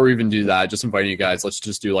which, before we even do that, just inviting you guys, let's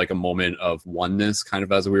just do like a moment of oneness, kind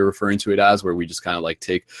of as we were referring to it as, where we just kind of like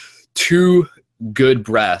take 2 good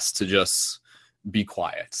breaths to just be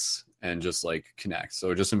quiet and just like connect.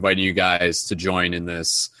 So just inviting you guys to join in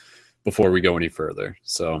this before we go any further.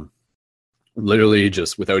 So literally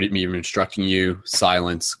just without me even instructing you,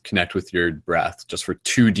 silence, connect with your breath just for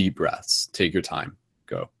 2 deep breaths. Take your time.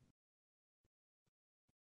 Go.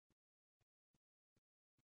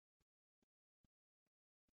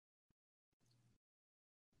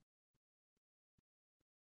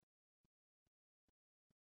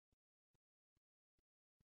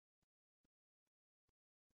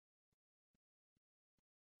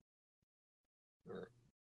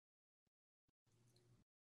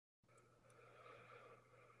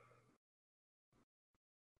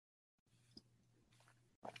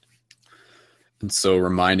 And so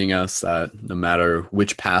reminding us that no matter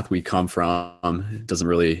which path we come from, it doesn't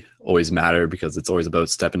really always matter, because it's always about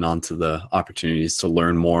stepping onto the opportunities to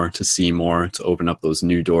learn more, to see more, to open up those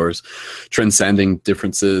new doors. Transcending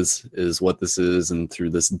differences is what this is. And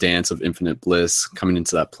through this dance of infinite bliss, coming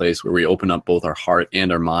into that place where we open up both our heart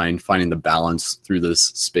and our mind, finding the balance through this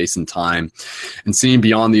space and time, and seeing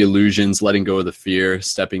beyond the illusions, letting go of the fear,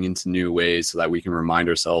 stepping into new ways so that we can remind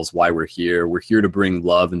ourselves why we're here. We're here to bring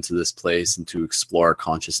love into this place and to explore our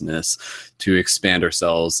consciousness, to expand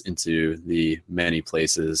ourselves into the many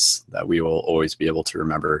places that we will always be able to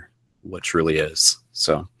remember what truly is.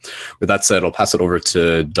 So with that said, I'll pass it over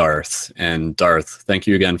to Darth. And Darth, thank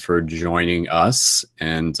you again for joining us.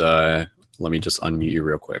 And let me just unmute you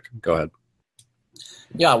real quick. Go ahead.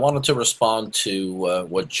 Yeah, I wanted to respond to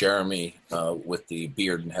what Jeremy with the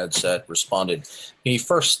beard and headset responded. He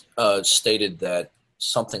first stated that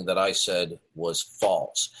something that I said was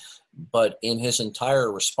false, but in his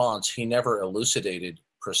entire response, he never elucidated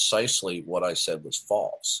precisely what I said was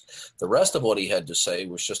false. The rest of what he had to say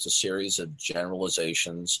was just a series of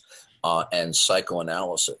generalizations and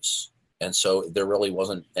psychoanalysis. And so there really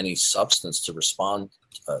wasn't any substance to respond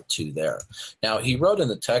to there. Now, he wrote in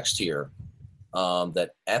the text here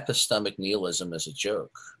that epistemic nihilism is a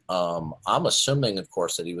joke. I'm assuming, of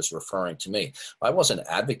course, that he was referring to me. I wasn't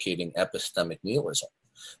advocating epistemic nihilism.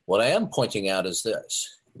 What I am pointing out is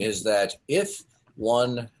this, is that if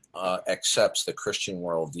one accepts the Christian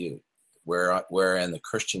worldview, wherein the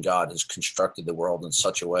Christian God has constructed the world in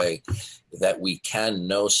such a way that we can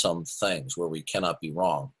know some things where we cannot be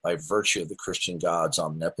wrong by virtue of the Christian God's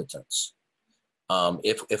omnipotence.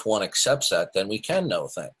 If one accepts that, then we can know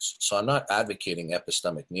things. So I'm not advocating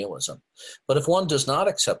epistemic nihilism. But if one does not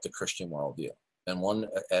accept the Christian worldview and one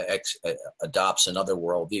adopts another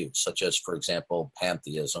worldview, such as, for example,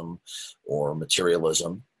 pantheism or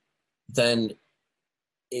materialism, then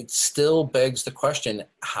it still begs the question,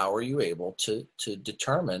 how are you able to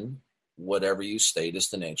determine whatever you state is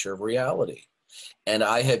the nature of reality? And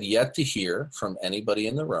I have yet to hear from anybody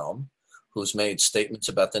in the realm who's made statements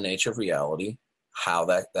about the nature of reality, how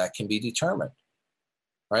that can be determined,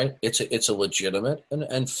 right? It's a legitimate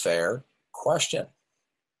and fair question,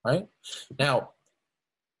 right? Now,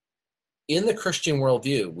 in the Christian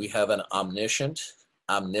worldview, we have an omniscient,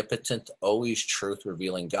 omnipotent, always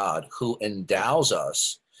truth-revealing God who endows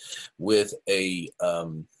us with a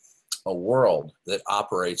world that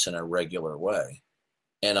operates in a regular way,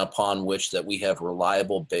 and upon which that we have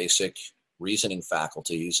reliable basic reasoning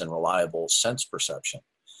faculties and reliable sense perception.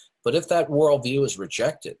 But if that worldview is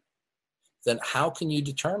rejected, then how can you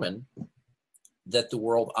determine that the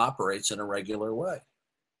world operates in a regular way?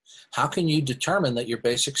 How can you determine that your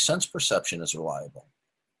basic sense perception is reliable?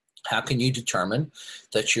 How can you determine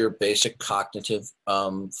that your basic cognitive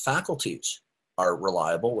faculties are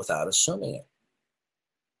reliable without assuming it?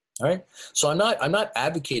 All right. So I'm not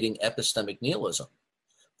advocating epistemic nihilism,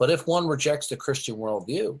 but if one rejects the Christian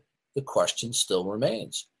worldview, the question still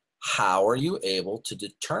remains: how are you able to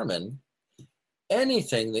determine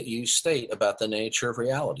anything that you state about the nature of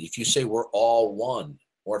reality? If you say we're all one,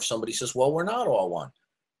 or if somebody says, well, we're not all one,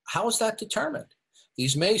 how is that determined?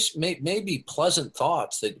 These may be pleasant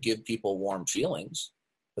thoughts that give people warm feelings,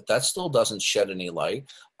 but that still doesn't shed any light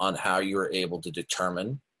on how you're able to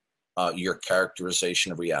determine your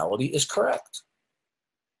characterization of reality is correct,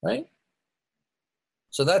 right?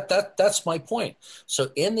 So that's my point.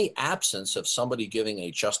 So in the absence of somebody giving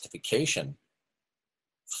a justification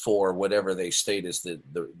for whatever they state is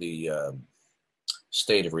the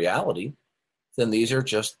state of reality, then these are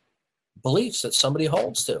just beliefs that somebody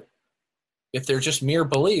holds to. If they're just mere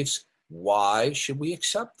beliefs, why should we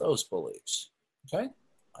accept those beliefs? Okay,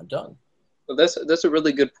 I'm done. Well, that's a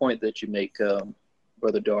really good point that you make,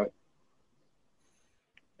 Brother Darth.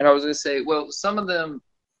 And I was going to say, well, some of them,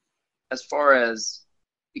 as far as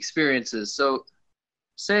experiences, so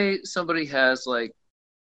say somebody has, like,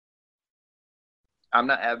 I'm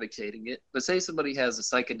not advocating it, but say somebody has a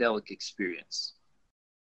psychedelic experience.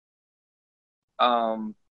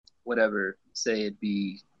 Whatever, say it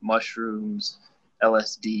be mushrooms,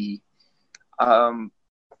 LSD.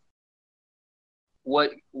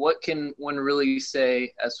 What can one really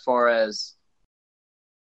say as far as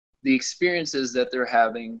the experiences that they're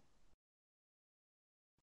having?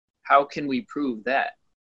 How can we prove that?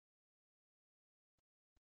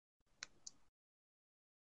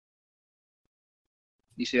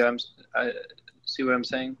 You see what I'm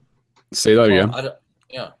saying? Say that again.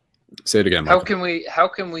 Yeah. Say it again, How Michael. How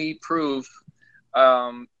can we prove?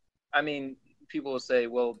 I mean, people will say,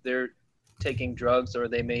 well, they're taking drugs or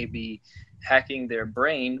they may be hacking their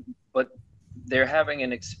brain, but they're having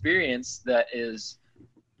an experience that is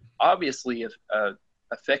obviously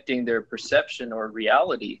affecting their perception or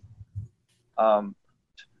reality.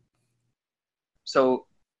 So,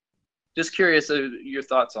 just curious your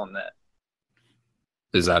thoughts on that.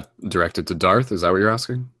 Is that directed to Darth? Is that what you're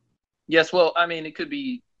asking? Yes. Well, I mean, it could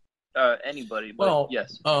be anybody, but Well,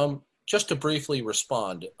 yes. Just to briefly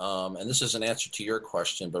respond, and this is an answer to your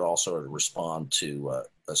question, but also to respond to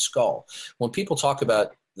a Skull. When people talk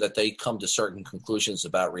about that they come to certain conclusions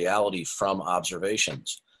about reality from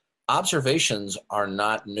observations, observations are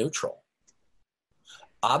not neutral.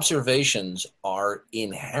 Observations are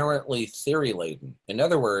inherently theory-laden. In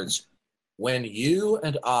other words, when you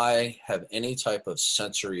and I have any type of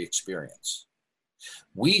sensory experience,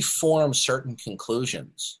 we form certain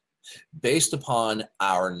conclusions based upon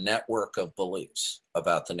our network of beliefs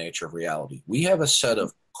about the nature of reality. We have a set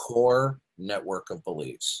of core network of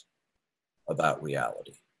beliefs about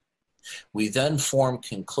reality. We then form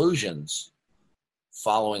conclusions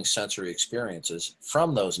following sensory experiences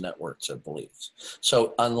from those networks of beliefs.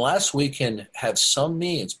 So unless we can have some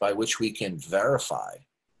means by which we can verify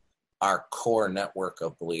our core network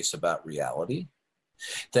of beliefs about reality,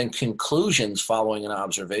 then conclusions following an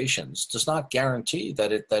observations does not guarantee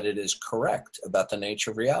that it is correct about the nature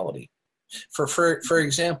of reality. For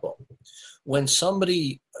example, when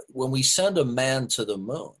we send a man to the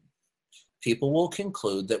moon, people will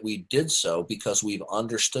conclude that we did so because we've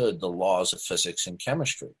understood the laws of physics and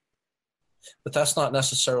chemistry. But that's not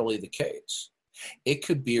necessarily the case. It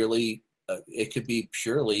could be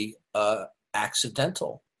purely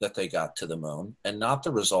accidental that they got to the moon and not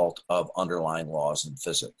the result of underlying laws in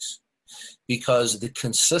physics. Because the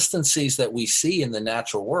consistencies that we see in the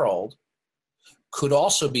natural world could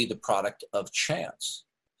also be the product of chance.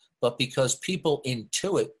 But because people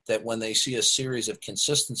intuit that when they see a series of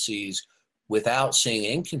consistencies without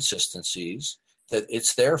seeing inconsistencies, that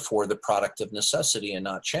it's therefore the product of necessity and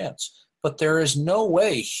not chance. But there is no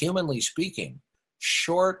way, humanly speaking,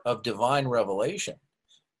 short of divine revelation,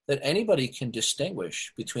 that anybody can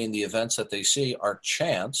distinguish between the events that they see are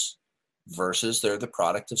chance versus they're the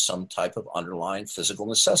product of some type of underlying physical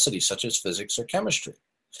necessity, such as physics or chemistry.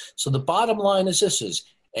 So the bottom line is this: is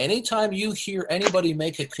anytime you hear anybody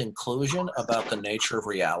make a conclusion about the nature of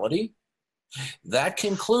reality, that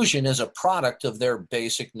conclusion is a product of their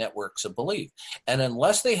basic networks of belief. And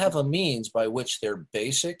unless they have a means by which their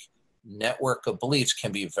basic network of beliefs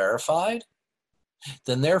can be verified,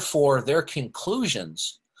 then therefore their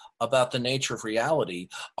conclusions about the nature of reality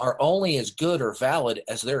are only as good or valid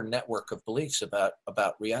as their network of beliefs about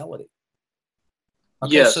reality.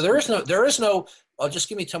 Okay, yes. So there is no, just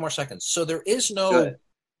give me 10 more seconds. So there is no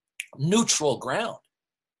neutral ground.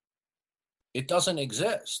 It doesn't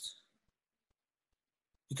exist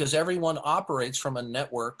because everyone operates from a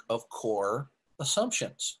network of core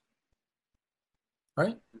assumptions,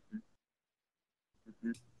 right?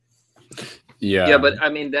 Yeah, but I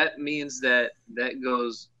mean, that means that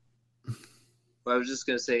goes, I was just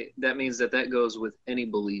going to say, that means that goes with any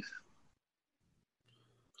belief.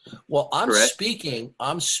 Well, I'm Correct?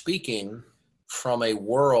 speaking from a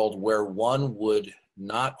world where one would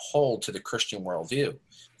not hold to the Christian worldview.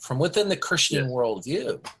 From within the Christian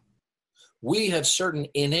worldview, we have certain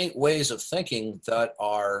innate ways of thinking that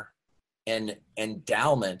are an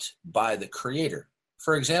endowment by the Creator.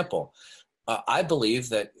 For example, I believe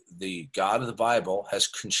that the God of the Bible has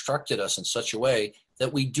constructed us in such a way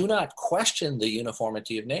that we do not question the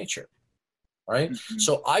uniformity of nature, right? Mm-hmm.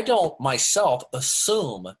 So I don't myself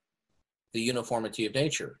assume the uniformity of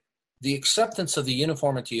nature. The acceptance of the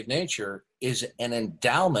uniformity of nature is an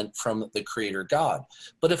endowment from the Creator God.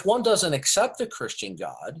 But if one doesn't accept the Christian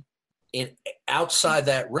God outside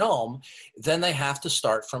that realm, then they have to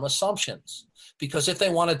start from assumptions. Because if they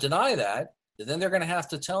want to deny that, then they're going to have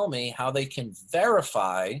to tell me how they can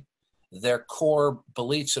verify their core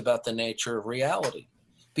beliefs about the nature of reality.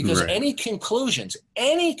 Because any conclusions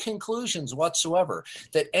whatsoever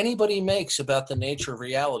that anybody makes about the nature of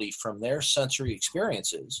reality from their sensory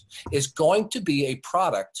experiences is going to be a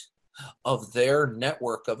product of their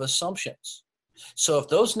network of assumptions. So if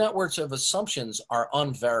those networks of assumptions are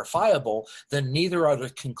unverifiable, then neither are the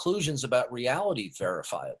conclusions about reality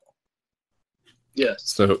verifiable. Yes.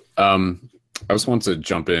 So I just want to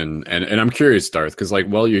jump in, and I'm curious, Darth, because like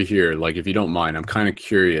while you're here, like if you don't mind, I'm kind of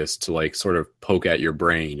curious to like sort of poke at your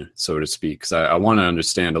brain, so to speak, because I want to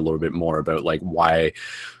understand a little bit more about like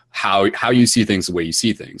how you see things the way you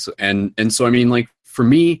see things, and so I mean, like for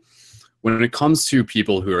me, when it comes to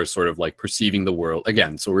people who are sort of like perceiving the world,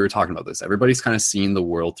 again, so we were talking about this, everybody's kind of seeing the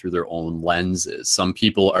world through their own lenses. Some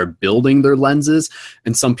people are building their lenses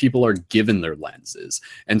and some people are given their lenses.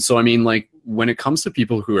 And so, I mean, like when it comes to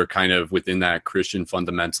people who are kind of within that Christian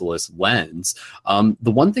fundamentalist lens,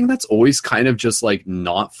 the one thing that's always kind of just like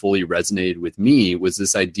not fully resonated with me was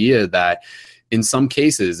this idea that in some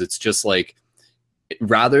cases, it's just like,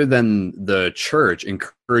 rather than the church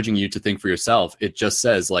encouraging you to think for yourself, it just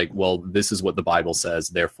says like, well, this is what the Bible says,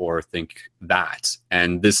 therefore think that.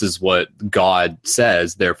 And this is what God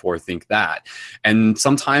says, therefore think that. And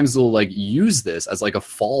sometimes they'll like use this as like a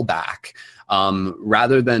fallback.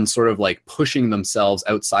 Rather than sort of like pushing themselves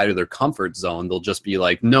outside of their comfort zone, they'll just be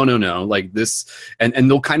like, no, like this. And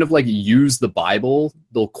they'll kind of like use the Bible.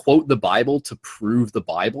 They'll quote the Bible to prove the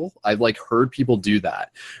Bible. I've like heard people do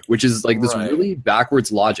that, which is like this really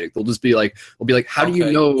backwards logic. They'll just be like, how do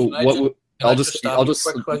you know what? I'll just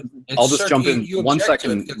jump in 1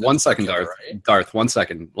 second, Darth. Right? Darth, 1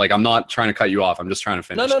 second. Like I'm not trying to cut you off. I'm just trying to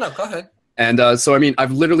finish. No, go ahead. And so, I mean,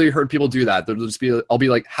 I've literally heard people do that. They'll just be, I'll be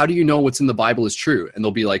like, how do you know what's in the Bible is true? And they'll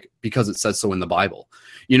be like, because it says so in the Bible.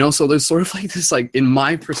 You know, so there's sort of like this, like, in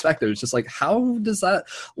my perspective, it's just like, how does that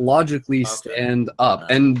logically stand up?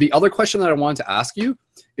 And the other question that I wanted to ask you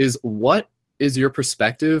is, what is your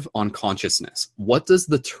perspective on consciousness? What does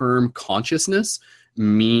the term consciousness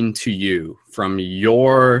mean to you from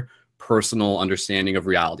your personal understanding of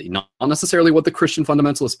reality? Not necessarily what the Christian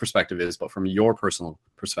fundamentalist perspective is, but from your personal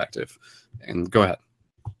perspective. And go ahead.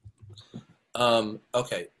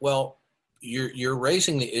 Okay. Well, you're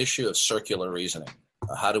raising the issue of circular reasoning.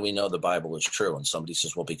 How do we know the Bible is true? And somebody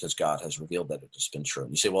says, well, because God has revealed that it has been true.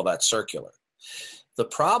 And you say, well, that's circular. The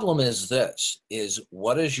problem is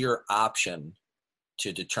what is your option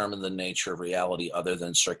to determine the nature of reality other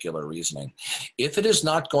than circular reasoning? If it is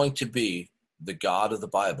not going to be the God of the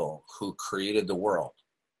Bible who created the world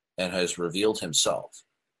and has revealed himself,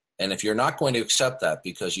 and if you're not going to accept that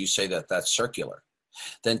because you say that that's circular,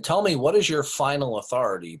 then tell me, what is your final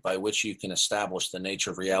authority by which you can establish the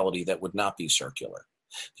nature of reality that would not be circular?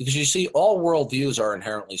 Because you see, all worldviews are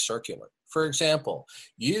inherently circular. For example,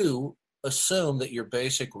 you assume that your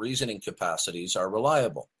basic reasoning capacities are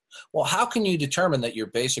reliable. Well, how can you determine that your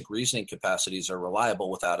basic reasoning capacities are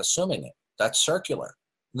reliable without assuming it? That's circular.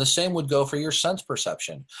 And the same would go for your sense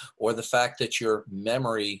perception or the fact that your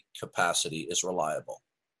memory capacity is reliable,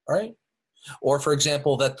 right? Or, for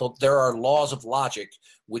example, that there are laws of logic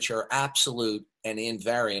which are absolute and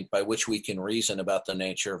invariant by which we can reason about the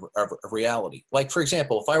nature of reality. Like, for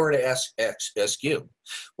example, if I were to ask you,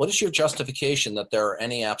 what is your justification that there are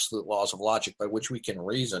any absolute laws of logic by which we can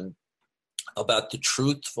reason about the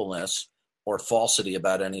truthfulness or falsity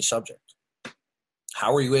about any subject?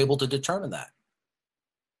 How are you able to determine that?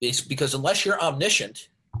 It's because unless you're omniscient,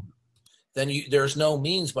 then there's no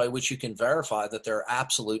means by which you can verify that there are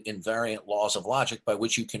absolute invariant laws of logic by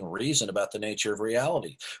which you can reason about the nature of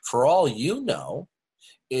reality. For all you know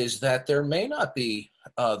is that there may not be,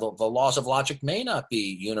 the laws of logic may not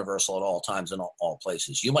be universal at all times in all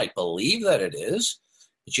places. You might believe that it is,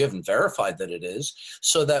 but you haven't verified that it is,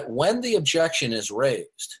 so that when the objection is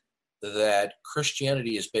raised that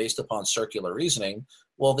Christianity is based upon circular reasoning,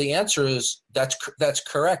 Well, the answer is that's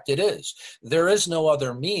correct. It is. There is no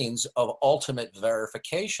other means of ultimate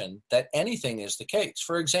verification that anything is the case.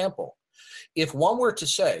 For example, if one were to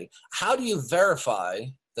say, how do you verify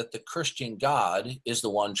that the Christian God is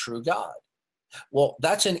the one true God? Well,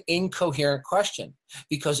 that's an incoherent question,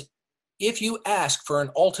 because if you ask for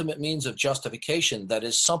an ultimate means of justification that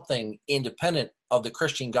is something independent of the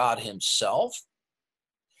Christian God himself,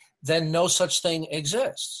 then no such thing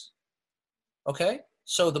exists. Okay?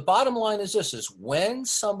 So the bottom line is this, is when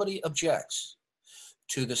somebody objects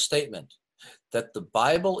to the statement that the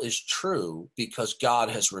Bible is true because God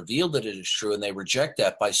has revealed that it is true, and they reject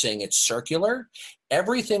that by saying it's circular,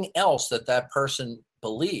 everything else that that person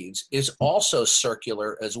believes is also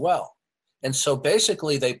circular as well. And so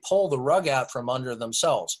basically they pull the rug out from under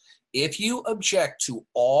themselves. If you object to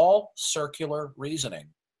all circular reasoning,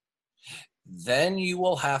 then you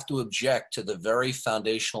will have to object to the very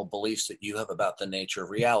foundational beliefs that you have about the nature of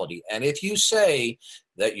reality. And if you say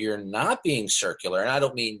that you're not being circular, and I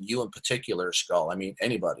don't mean you in particular, Skull, I mean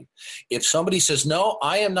anybody. If somebody says, no,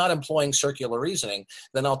 I am not employing circular reasoning,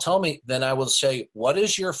 then I will say, what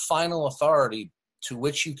is your final authority to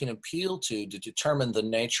which you can appeal to determine the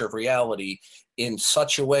nature of reality in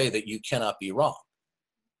such a way that you cannot be wrong?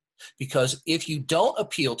 Because if you don't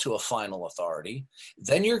appeal to a final authority,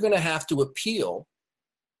 then you're going to have to appeal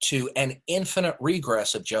to an infinite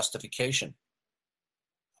regress of justification.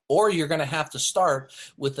 Or you're going to have to start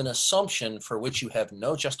with an assumption for which you have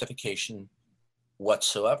no justification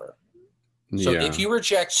whatsoever. So if you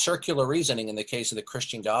reject circular reasoning in the case of the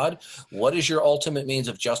Christian God, what is your ultimate means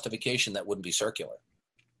of justification that wouldn't be circular?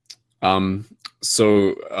 I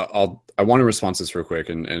want to respond to this real quick,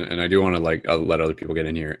 and I do want to let other people get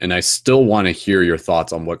in here, and I still want to hear your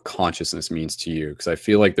thoughts on what consciousness means to you, because I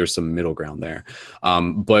feel like there's some middle ground there.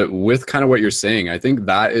 But with kind of what you're saying, I think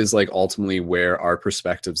that is like ultimately where our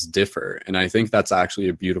perspectives differ, and I think that's actually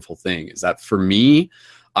a beautiful thing. Is that for me,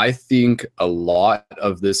 I think a lot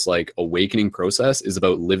of this like awakening process is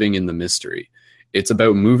about living in the mystery. It's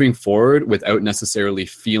about moving forward without necessarily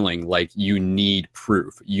feeling like you need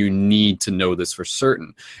proof. You need to know this for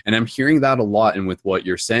certain. And I'm hearing that a lot. And with what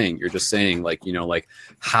you're saying, you're just saying like, you know, like,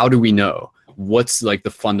 how do we know? What's like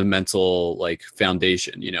the fundamental like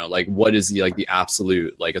foundation, you know, like what is the like the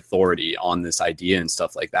absolute like authority on this idea and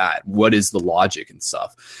stuff like that? What is the logic and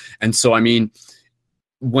stuff? And so, I mean,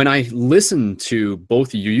 when I listen to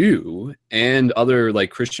both you and other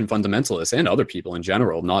like Christian fundamentalists and other people in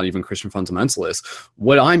general, not even Christian fundamentalists,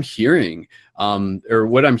 what I'm hearing or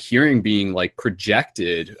what I'm hearing being like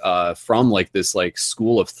projected from like this like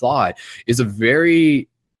school of thought is a very,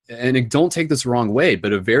 and don't take this the wrong way,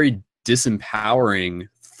 but a very disempowering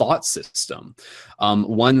thought system.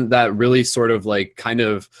 One that really sort of like kind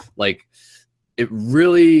of like, it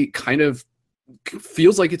really kind of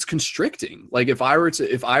feels like it's constricting. Like if I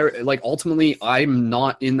like ultimately I'm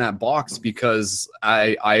not in that box because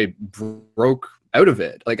I broke out of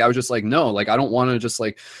it. Like I was just like, no, like I don't want to just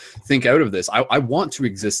like think out of this. I want to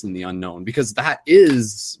exist in the unknown, because that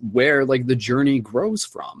is where like the journey grows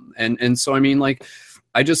from. And so I mean, like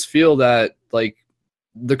I just feel that like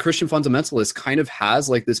the Christian fundamentalist kind of has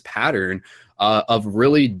like this pattern of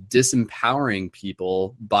really disempowering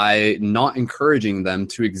people by not encouraging them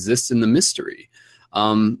to exist in the mystery.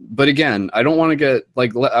 But again, I don't want to get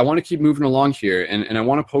like, I want to keep moving along here, and I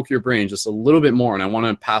want to poke your brain just a little bit more, and I want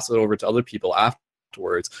to pass it over to other people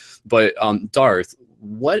afterwards. But Darth,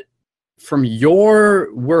 what, from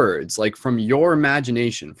your words, like from your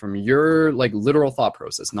imagination, from your like literal thought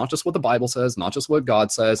process, not just what the Bible says, not just what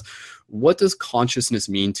God says, what does consciousness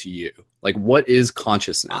mean to you? Like, what is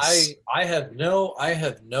consciousness? I have no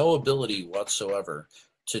ability whatsoever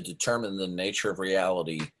to determine the nature of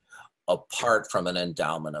reality apart from an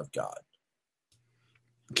endowment of God.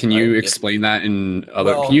 Can you explain that in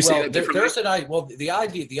other? Can you say that differently?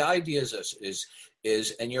 The idea is this,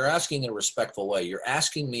 is, and you're asking in a respectful way, you're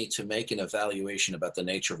asking me to make an evaluation about the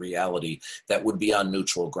nature of reality that would be on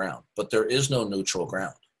neutral ground, but there is no neutral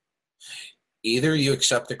ground. Either you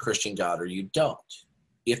accept the Christian God or you don't.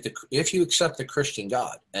 If you accept the Christian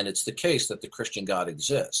God, and it's the case that the Christian God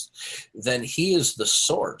exists, then he is the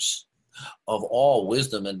source of all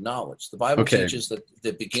wisdom and knowledge. The Bible teaches that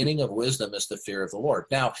the beginning of wisdom is the fear of the Lord.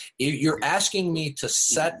 Now, if you're asking me to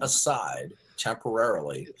set aside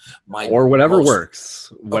temporarily or whatever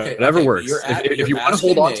works, whatever works. If you want to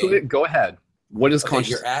hold on to it, go ahead. What is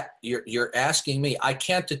consciousness? You're asking me. I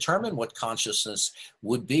can't determine what consciousness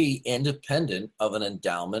would be independent of an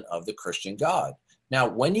endowment of the Christian God. Now,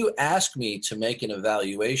 when you ask me to make an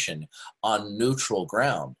evaluation on neutral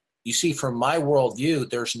ground, you see, from my worldview,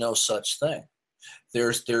 there's no such thing.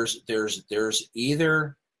 There's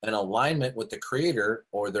either an alignment with the creator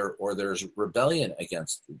or there's rebellion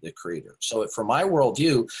against the creator. So from my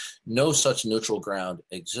worldview, no such neutral ground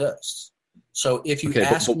exists. So if you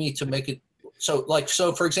ask me to make it, so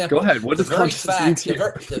for example, go ahead. What does context mean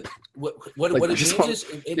here? What it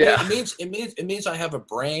means is it means I have a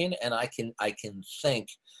brain and I can think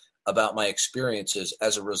about my experiences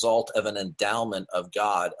as a result of an endowment of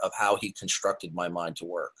God, of how he constructed my mind to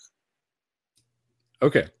work.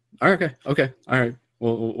 Okay. All right.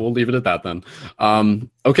 We'll leave it at that then.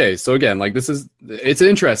 Okay. So again, like it's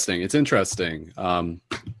interesting.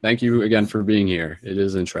 Thank you again for being here. It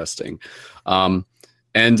is interesting.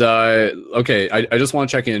 Okay, I just want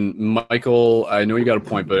to check in. Michael, I know you got a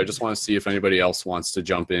point, but I just want to see if anybody else wants to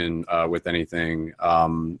jump in with anything.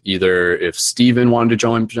 Either if Steven wanted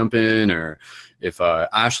to jump in, or if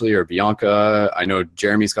Ashley or Bianca. I know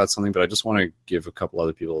Jeremy's got something, but I just want to give a couple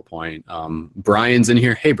other people a point. Brian's in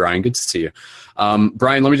here. Hey, Brian, good to see you.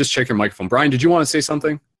 Brian, let me just check your microphone. Brian, did you want to say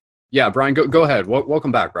something? Yeah, Brian, go ahead.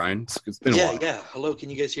 Welcome back, Brian. It's been a while. Yeah. Hello, can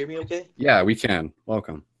you guys hear me okay? Yeah, we can.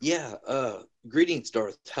 Welcome. Yeah, greetings,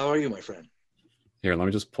 Darth. How are you, my friend? Here, let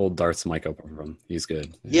me just pull Darth's mic up from him. He's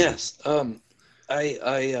good. Yes.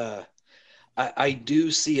 I do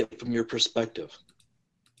see it from your perspective.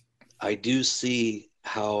 I do see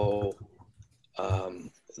how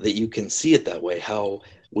that you can see it that way, how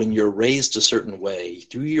when you're raised a certain way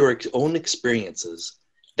through your own experiences,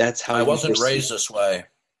 that's how I wasn't raised this way.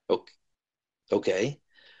 Okay.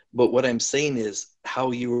 But what I'm saying is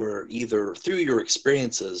how you were either through your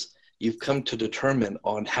experiences, you've come to determine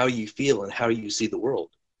on how you feel and how you see the world.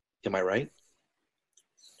 Am I right?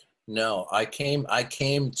 No, I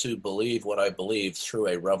came to believe what I believe through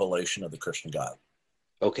a revelation of the Christian God.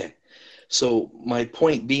 Okay. So my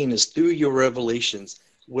point being is through your revelations,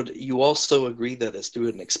 would you also agree that it's through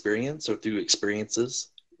an experience or through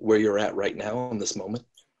experiences where you're at right now in this moment?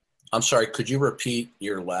 I'm sorry, could you repeat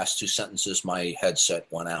your last two sentences? My headset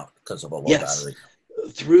went out because of a low battery.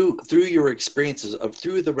 Through your experiences of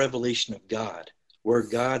through the revelation of God, where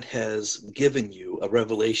God has given you a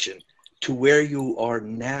revelation to where you are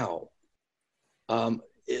now,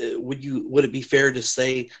 would it be fair to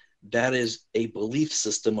say that is a belief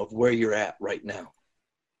system of where you're at right now?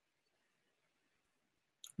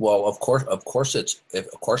 Well, of course it's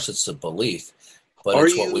a belief, but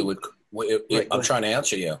it's what we would. I'm trying to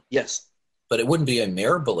answer you. Yes. But it wouldn't be a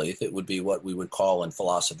mere belief. It would be what we would call in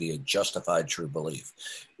philosophy a justified true belief.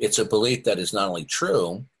 It's a belief that is not only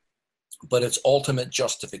true, but its ultimate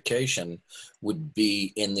justification would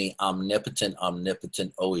be in the omnipotent,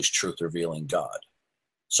 always truth revealing God.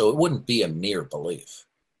 So it wouldn't be a mere belief.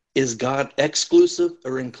 Is God exclusive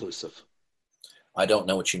or inclusive? I don't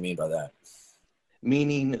know what you mean by that.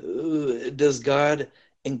 Meaning, does God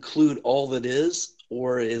include all that is,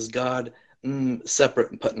 or is God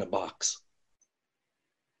separate and put in a box?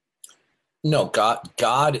 No,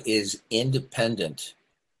 God is independent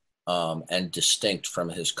and distinct from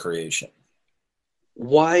his creation.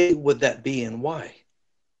 Why would that be, and why?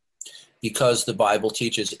 Because the Bible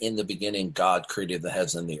teaches in the beginning, God created the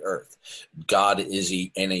heavens and the earth. God is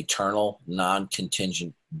an eternal,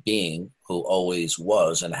 non-contingent being who always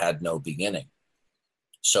was and had no beginning.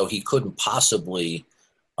 So he couldn't possibly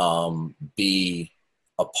be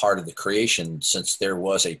a part of the creation, since there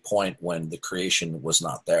was a point when the creation was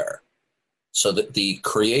not there. So that the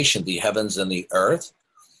creation, the heavens and the earth,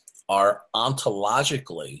 are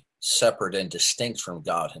ontologically separate and distinct from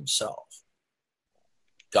God himself.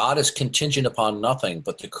 God is contingent upon nothing,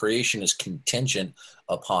 but the creation is contingent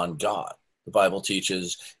upon God. The Bible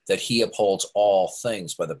teaches that he upholds all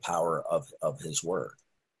things by the power of his word.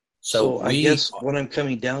 So I guess what I'm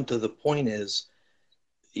coming down to the point is,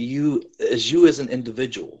 you as an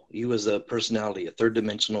individual, you as a personality, a third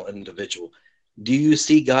dimensional individual, do you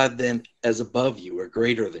see God then as above you or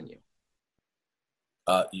greater than you?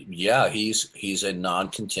 Yeah, he's a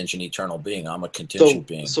non-contingent eternal being. I'm a contingent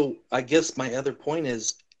being. So I guess my other point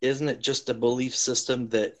is, isn't it just a belief system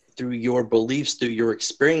that through your beliefs, through your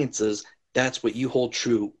experiences, that's what you hold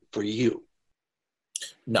true for you?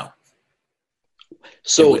 No.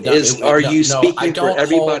 So are you speaking for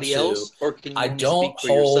everybody else, or can you only speak for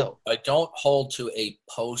yourself? I don't hold to a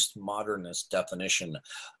postmodernist definition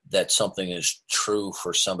that something is true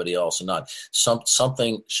for somebody else or not.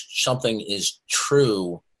 Something is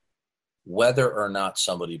true whether or not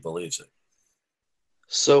somebody believes it.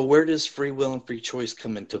 So where does free will and free choice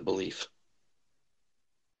come into belief?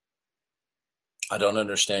 I don't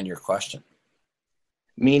understand your question.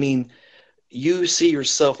 Meaning, you see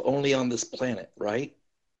yourself only on this planet, right?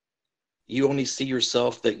 You only see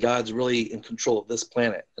yourself that God's really in control of this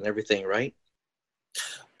planet and everything, right?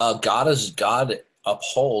 God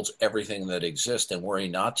upholds everything that exists, and were he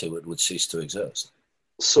not to, it would cease to exist.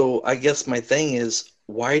 So I guess my thing is,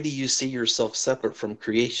 why do you see yourself separate from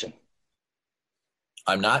creation?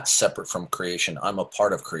 I'm not separate from creation. I'm a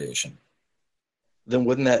part of creation. Then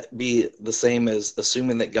wouldn't that be the same as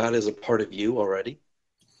assuming that God is a part of you already?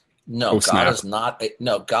 No, God is not.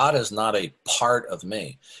 God is not a part of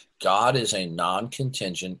me. God is a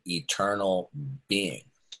non-contingent, eternal being.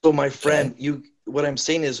 So, my friend, what I'm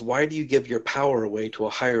saying is, why do you give your power away to a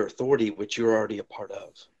higher authority, which you're already a part of?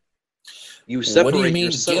 You separate What do you mean?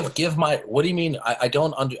 yourself. Give my. What do you mean? I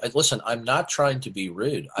don't listen. I'm not trying to be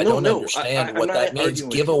rude. I don't understand what that means.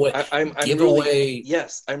 Give away. Give away.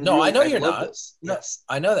 Yes, I'm. No, I know you're love not. This. No, yes,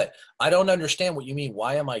 I know that. I don't understand what you mean.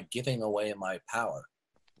 Why am I giving away my power?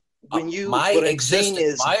 When you, my what existence. I'm saying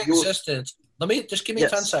is my existence. Let me just give me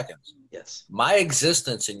 10 seconds. Yes. My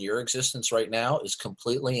existence and your existence right now is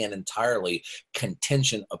completely and entirely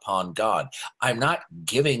contingent upon God. I'm not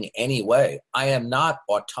giving any way. I am not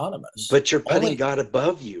autonomous. But you're putting God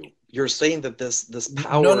above you. You're saying that this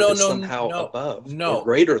power is somehow above or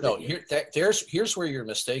greater than you. Here's where you're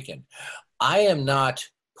mistaken. I am not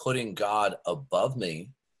putting God above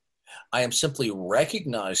me. I am simply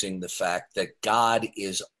recognizing the fact that God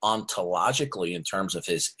is ontologically, in terms of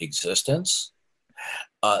his existence,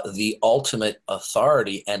 the ultimate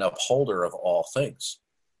authority and upholder of all things.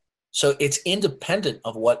 So it's independent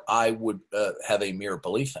of what I would have a mere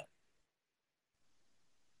belief in.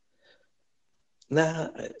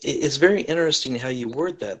 Now, it's very interesting how you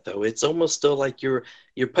word that, though. It's almost still like you're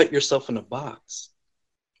put yourself in a box.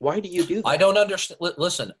 Why do you do that? I don't understand.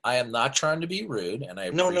 Listen, I am not trying to be rude, and I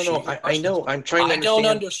appreciate No. I know. I'm trying to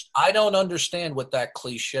understand. I don't understand what that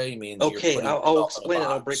cliche means. Okay, I'll explain it.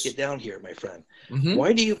 I'll break it down here, my friend. Mm-hmm.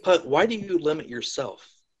 Why do you limit yourself?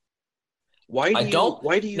 Why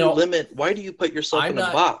do you put yourself in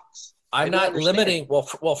a box? I'm not limiting.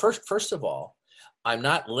 Well, first of all, I'm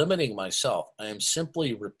not limiting myself. I am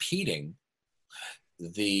simply repeating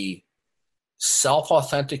the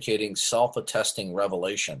self-authenticating, self-attesting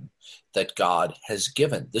revelation that God has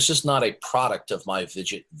given. This is not a product of my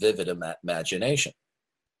vivid imagination,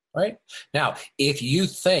 right? Now, if you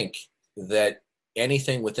think that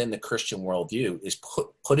anything within the Christian worldview is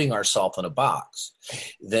putting ourselves in a box,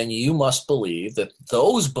 then you must believe that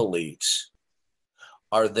those beliefs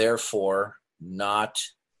are therefore not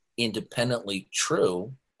independently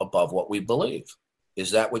true above what we believe.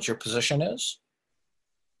 Is that what your position is?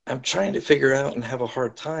 I'm trying to figure out and have a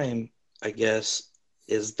hard time, I guess,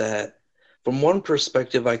 is that from one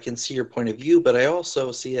perspective, I can see your point of view, but I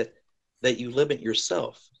also see it that you limit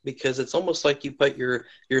yourself, because it's almost like you put your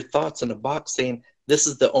thoughts in a box saying, this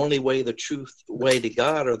is the only way, the truth way to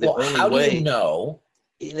God, or the only way. How do you know?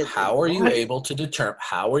 How are you able to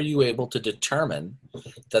determine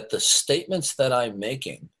that the statements that I'm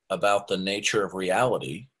making about the nature of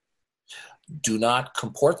reality do not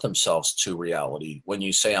comport themselves to reality when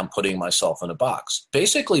you say I'm putting myself in a box?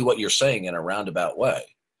 Basically, what you're saying in a roundabout way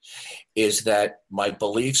is that my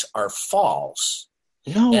beliefs are false.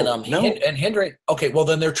 And I'm hindering. Okay, well,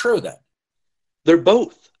 then they're true then. They're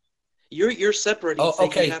both. You're separating. Oh,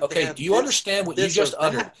 okay. Do you understand what you just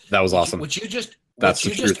uttered? That was awesome. That's the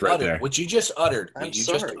truth right there. What you just uttered.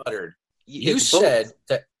 You said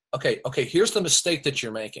that. Okay. Here's the mistake that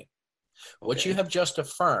you're making. What you have just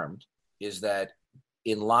affirmed is that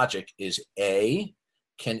in logic is A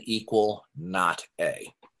can equal not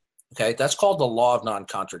A. Okay, that's called the law of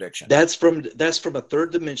non-contradiction. That's from a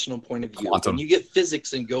third dimensional point of view. Quantum. When you get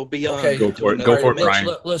physics and go beyond, go for it, Brian.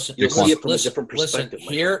 Listen, you'll see it from a different perspective.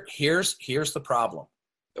 Here's the problem.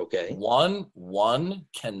 Okay. One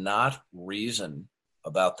cannot reason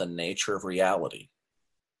about the nature of reality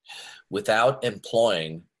without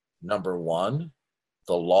employing, number one,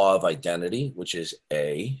 the law of identity, which is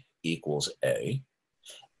A equals A.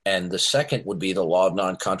 And the second would be the law of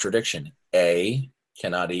non-contradiction. A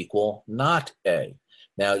cannot equal not A.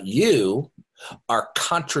 Now, you are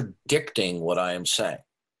contradicting what I am saying,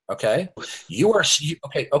 okay?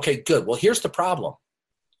 Okay, good. Well, here's the problem.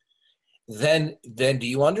 Then do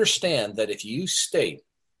you understand that if you state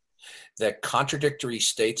that contradictory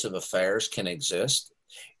states of affairs can exist,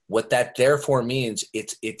 what that therefore means,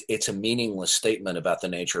 it's a meaningless statement about the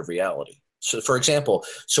nature of reality. So, for example,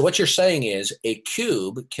 what you're saying is a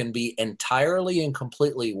cube can be entirely and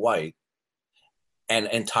completely white and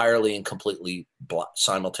entirely and completely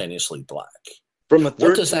simultaneously black. From a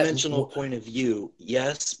third dimensional point of view,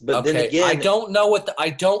 yes, but then again, I don't know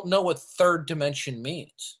what third dimension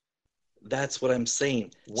means. That's what I'm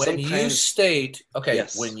saying. When you Sometimes, state, okay,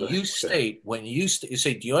 yes, when go ahead, you state, you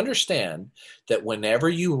say, do you understand that whenever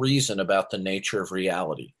you reason about the nature of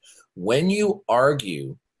reality, when you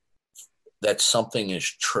argue that something is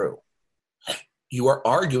true, you are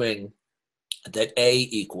arguing that A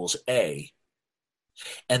equals A,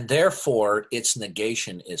 and therefore its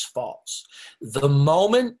negation is false. The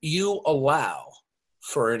moment you allow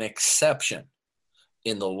for an exception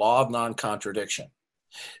in the law of non-contradiction,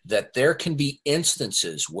 that there can be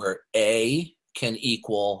instances where A can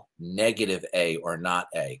equal negative A or not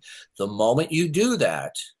A. The moment you do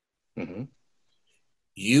that,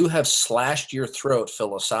 you have slashed your throat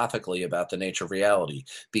philosophically about the nature of reality,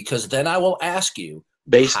 because then I will ask you,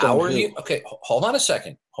 based how on are who? you? Okay, hold on a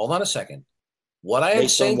second. What I am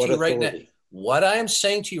Based on saying to what you right now, authority? what I am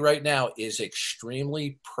saying to you right now is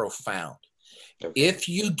extremely profound. Okay. If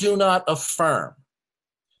you do not affirm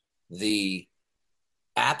the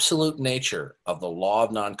absolute nature of the law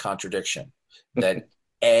of non-contradiction, that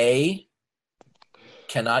A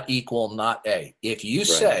cannot equal not A. If you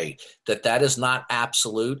say that that is not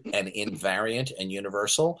absolute and invariant and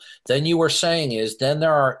universal, then you are saying is then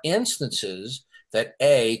there are instances that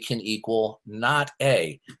A can equal not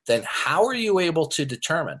A. Then how are you able to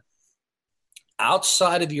determine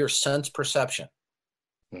outside of your sense perception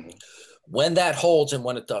when that holds and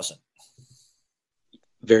when it doesn't?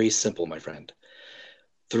 Very simple, my friend.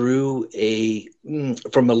 From a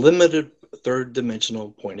limited third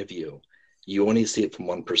dimensional point of view, you only see it from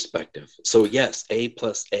one perspective. So yes, A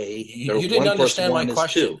plus A, you didn't understand my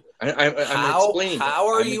question. I'm explaining. How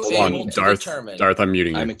are you able to determine? Darth, I'm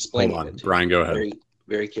muting you. I'm explaining Hold on. it to Brian, you go ahead. very,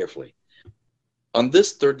 very carefully. On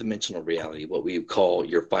this third dimensional reality, what we call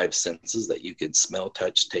your five senses that you can smell,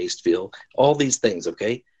 touch, taste, feel, all these things,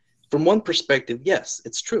 okay? From one perspective, yes,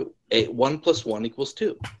 it's true. 1 + 1 =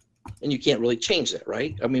 2. And you can't really change that,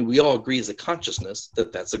 right? I mean, we all agree as a consciousness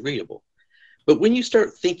that that's agreeable. But when you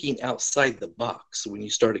start thinking outside the box, when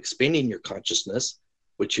you start expanding your consciousness,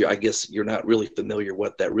 which I guess you're not really familiar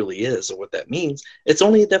what that really is or what that means, it's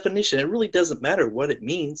only a definition. It really doesn't matter what it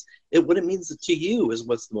means. What it means to you is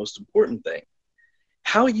what's the most important thing.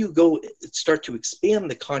 How you start to expand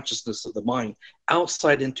the consciousness of the mind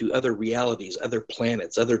outside into other realities, other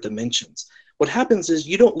planets, other dimensions. What happens is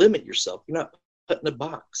you don't limit yourself. You're not put in a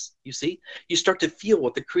box, you see? You start to feel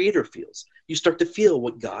what the Creator feels. You start to feel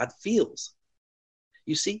what God feels.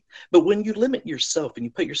 You see? But when you limit yourself and you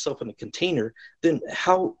put yourself in a container, then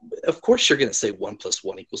of course you're going to say 1 +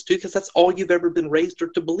 1 = 2, because that's all you've ever been raised or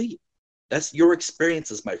to believe. That's your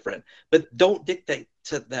experiences, my friend. But don't dictate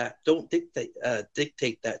to that. Don't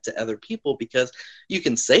dictate that to other people, because you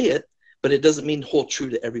can say it, but it doesn't mean hold true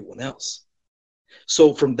to everyone else.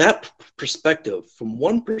 So from that perspective, from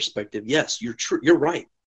one perspective, yes, you're true. You're right.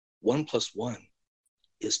 1 + 1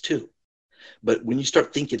 = 2. But when you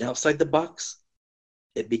start thinking outside the box,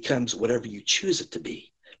 it becomes whatever you choose it to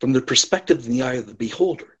be, from the perspective in the eye of the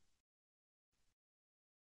beholder.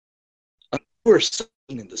 You are something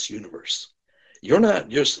in this universe. You're not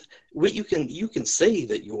just what you can say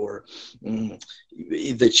that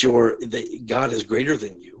that God is greater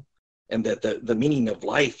than you, and that the meaning of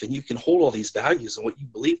life, and you can hold all these values and what you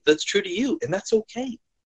believe that's true to you, and that's okay.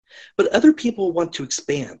 But other people want to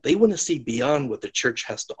expand. They want to see beyond what the church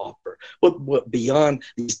has to offer, what beyond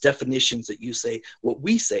these definitions that you say, what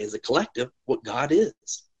we say as a collective, what God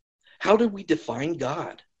is. How do we define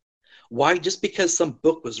God? Why, just because some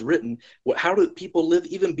book was written, how do people live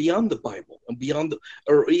even beyond the Bible and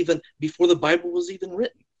or even before the Bible was even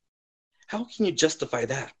written? How can you justify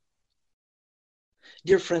that?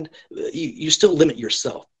 Dear friend, you still limit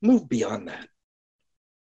yourself. Move beyond that.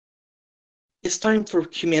 It's time for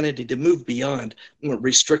humanity to move beyond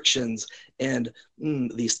restrictions and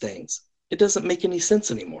these things. It doesn't make any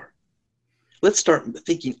sense anymore. Let's start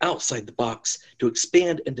thinking outside the box to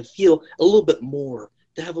expand and to feel a little bit more,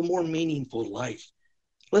 to have a more meaningful life.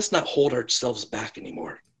 Let's not hold ourselves back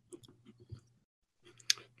anymore.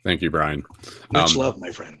 Thank you, Brian. Much love,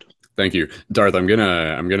 my friend. Thank you, Darth. I'm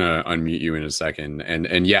gonna unmute you in a second,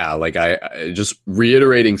 and yeah, like I just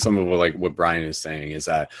reiterating some of what Brian is saying is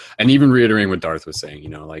that, and even reiterating what Darth was saying,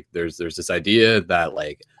 like there's this idea that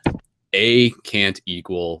like A can't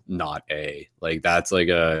equal not A, like that's like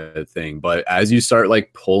a thing. But as you start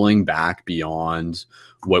like pulling back beyond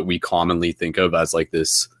what we commonly think of as like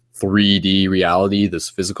this 3D reality, this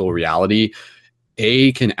physical reality,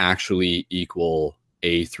 A can actually equal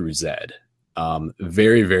A through Z.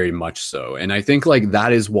 Very, very much so. And I think like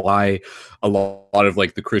that is why a lot of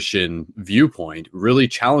like the Christian viewpoint really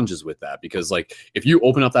challenges with that, because like if you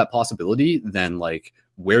open up that possibility, then like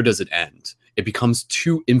where does it end? it becomes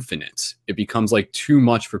too infinite. It becomes like too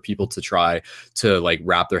much for people to try to like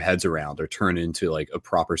wrap their heads around or turn into like a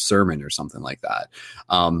proper sermon or something like that.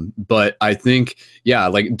 But I think, yeah,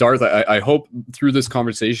 like Darth, I hope through this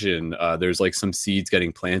conversation, there's like some seeds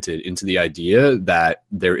getting planted into the idea that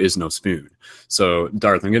there is no spoon. So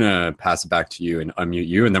Darth, I'm going to pass it back to you and unmute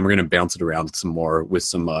you, and then we're going to bounce it around some more with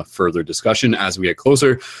some further discussion as we get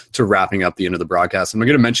closer to wrapping up the end of the broadcast. And I'm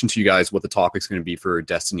going to mention to you guys what the topic's going to be for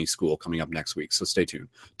Destiny School coming up next week. So stay tuned.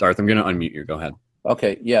 Darth, I'm going to unmute you. Go ahead.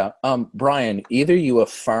 Okay, yeah. Brian, either you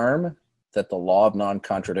affirm that the law of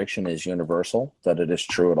non-contradiction is universal, that it is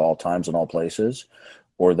true at all times and all places,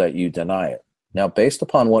 or that you deny it. Now, based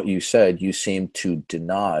upon what you said, you seem to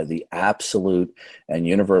deny the absolute and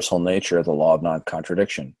universal nature of the law of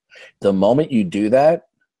non-contradiction. The moment you do that,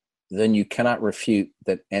 then you cannot refute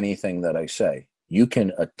that anything that I say. You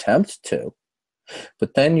can attempt to,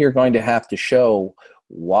 but then you're going to have to show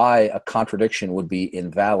why a contradiction would be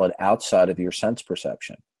invalid outside of your sense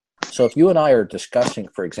perception. So if you and I are discussing,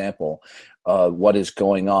 for example, what is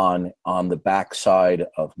going on the backside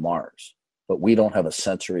of Mars, but we don't have a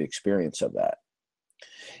sensory experience of that.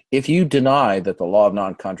 If you deny that the law of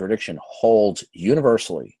non-contradiction holds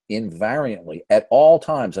universally, invariantly, at all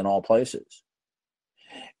times and all places,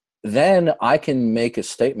 then I can make a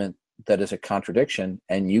statement that is a contradiction,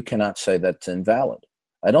 and you cannot say that's invalid.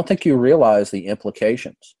 I don't think you realize the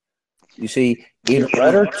implications. You see, in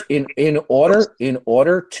order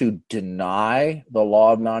to deny the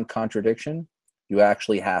law of non-contradiction, you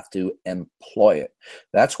actually have to employ it.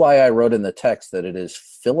 That's why I wrote in the text that it is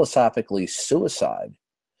philosophically suicide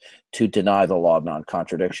to deny the law of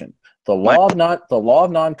non-contradiction. The law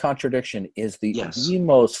of non-contradiction is the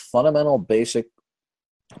most fundamental, basic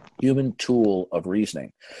human tool of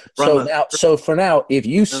reasoning. So for now, if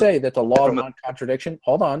you say that the law of non-contradiction,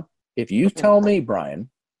 hold on, if you tell me, Brian,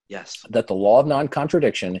 that the law of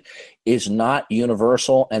non-contradiction is not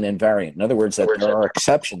universal and invariant, in other words, that there are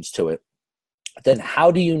exceptions to it, then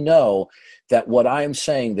how do you know that what I'm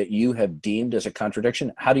saying that you have deemed as a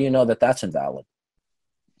contradiction, how do you know that that's invalid?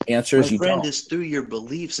 Answer is you don't. My friend, is through your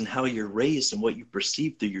beliefs and how you're raised and what you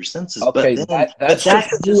perceive through your senses. Okay, that's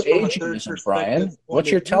just new ageism, Brian. What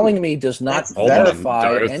you're telling me does not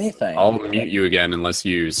verify anything. I'll mute you again unless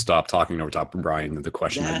you stop talking over top of Brian the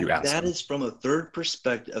question that you asked. That is from a third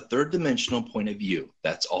perspective, a third dimensional point of view.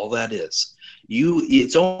 That's all that is.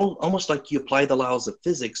 It's almost like you apply the laws of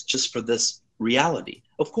physics just for this reality.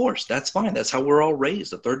 Of course, that's fine. That's how we're all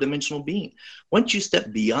raised, a third dimensional being. Once you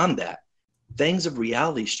step beyond that, things of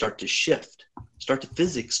reality start to shift.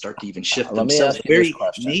 Physics start to even shift themselves. The very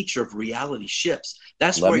nature of reality shifts.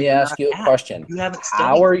 Let me ask you a question.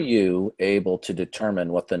 How are you able to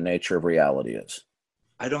determine what the nature of reality is?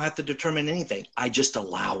 I don't have to determine anything. I just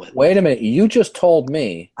allow it. Wait a minute. You just told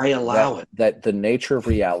me I allow it. That the nature of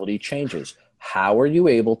reality changes. How are you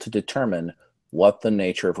able to determine what the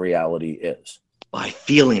nature of reality is? By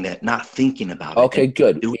feeling it, not thinking about it. Okay,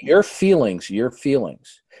 good. Your feelings.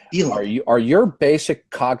 Are your basic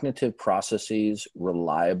cognitive processes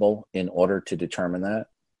reliable in order to determine that?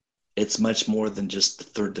 It's much more than just the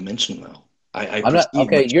third dimension, though.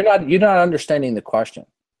 You're not understanding the question.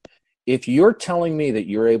 If you're telling me that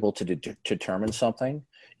you're able to determine something,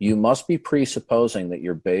 you must be presupposing that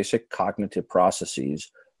your basic cognitive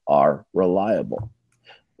processes are reliable.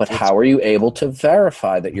 But how are you able to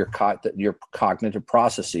verify that your cognitive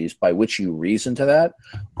processes by which you reason to that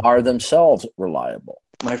are themselves reliable?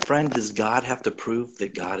 My friend, does God have to prove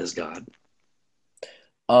that God is God?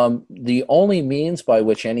 The only means by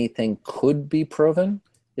which anything could be proven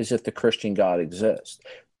is if the Christian God exists.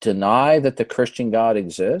 Deny that the Christian God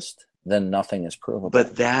exists, then nothing is provable.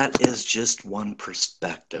 But that is just one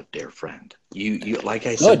perspective, dear friend. You like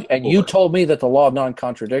I said. Good, and you told me that the law of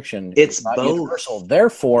non-contradiction is not universal.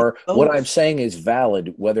 Therefore, what I'm saying is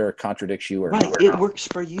valid, whether it contradicts you or not. Right, it works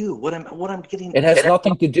for you. What I'm getting. It has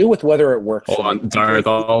nothing to do with whether it works. Hold on, Darth.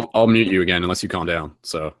 I'll mute you again unless you calm down.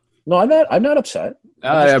 So. No, I'm not upset.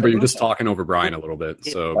 Yeah, but you're just talking over Brian a little bit.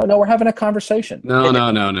 So. No, we're having a conversation.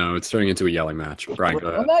 No. It's turning into a yelling match. Brian, go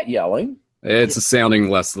ahead. I'm not yelling. It's sounding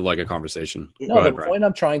less like a conversation. No, the point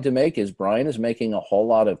I'm trying to make is Brian is making a whole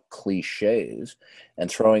lot of cliches and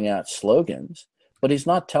throwing out slogans, but he's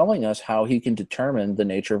not telling us how he can determine the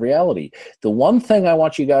nature of reality. The one thing I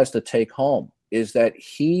want you guys to take home is that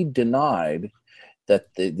he denied that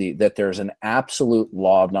that there's an absolute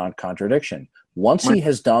law of non-contradiction. Once he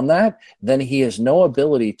has done that, then he has no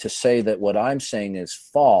ability to say that what I'm saying is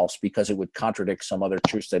false because it would contradict some other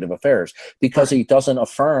true state of affairs, because he doesn't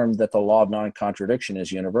affirm that the law of non-contradiction is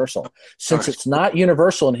universal. Since it's not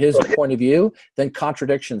universal in his point of view, then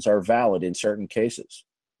contradictions are valid in certain cases.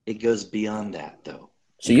 It goes beyond that, though.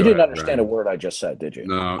 So you Go didn't ahead, understand Brian. a word I just said, did you?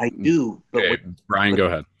 No. I do, but Okay, Brian, go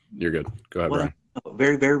ahead. You're good. Go ahead, Brian.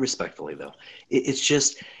 Very, very respectfully, though. It's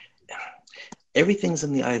just everything's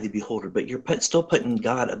in the eye of the beholder, but you're still putting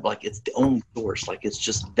God like it's the only source. Like it's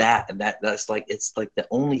just that, and that's like it's like the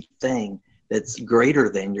only thing that's greater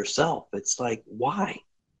than yourself. It's like, why?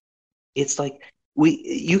 It's like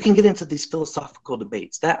you can get into these philosophical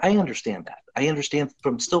debates. That I understand that. I understand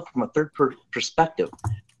from a third perspective.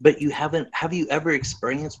 But have you ever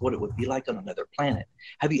experienced what it would be like on another planet?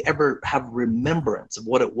 Have you ever have remembrance of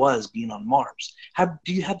what it was being on Mars?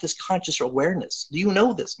 Do you have this conscious awareness? Do you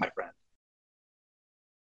know this, my friend?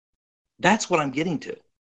 That's what I'm getting to.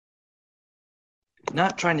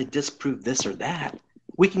 Not trying to disprove this or that.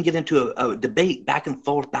 We can get into a debate back and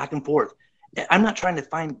forth, back and forth. I'm not trying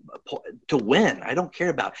to win. I don't care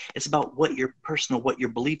about. It's about what your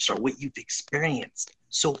beliefs are, what you've experienced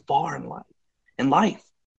so far in life.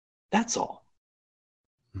 That's all.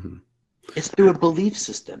 Mm-hmm. It's through a belief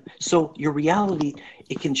system. So your reality,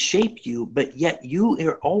 it can shape you, but yet you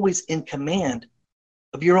are always in command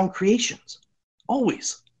of your own creations.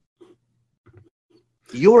 Always.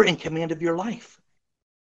 You're in command of your life.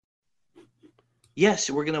 Yes,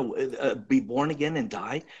 we're going to be born again and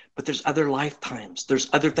die, but there's other lifetimes. There's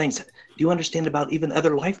other things. Do you understand about even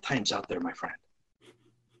other lifetimes out there, my friend?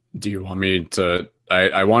 Do you want me to?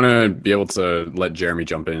 I want to be able to let Jeremy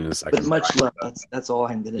jump in a second. But much love. That's all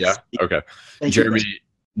I'm going to say. Yeah. Okay. Thank Jeremy,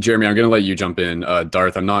 you, I'm going to let you jump in.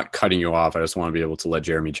 Darth, I'm not cutting you off. I just want to be able to let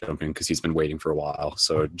Jeremy jump in because he's been waiting for a while.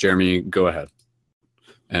 So, Jeremy, go ahead.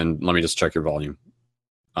 And let me just check your volume.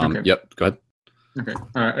 Okay. Yep. Go ahead. Okay.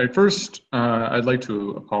 At first, I'd like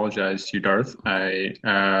to apologize to you, Darth. I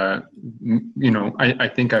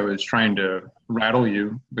think I was trying to rattle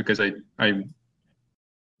you because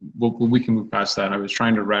we can move past that. I was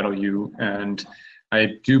trying to rattle you, and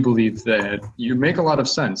I do believe that you make a lot of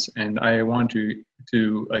sense, and I want to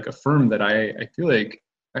like affirm that I feel like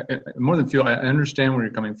I understand where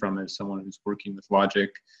you're coming from as someone who's working with logic,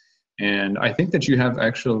 and I think that you have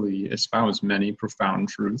actually espoused many profound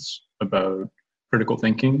truths about critical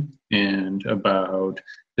thinking and about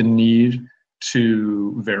the need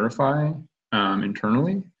to verify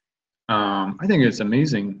internally. I think it's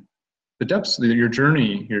amazing. The depths of your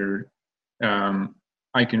journey here, I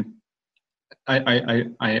think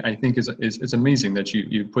is amazing that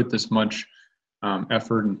you put this much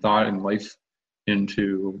effort and thought and life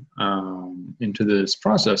into this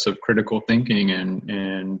process of critical thinking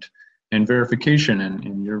and verification,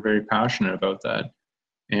 and you're very passionate about that.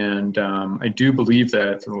 And I do believe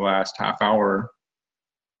that for the last half hour,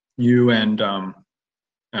 you and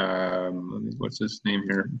what's his name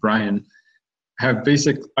here, Brian, have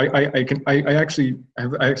I actually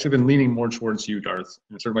been leaning more towards you, Darth,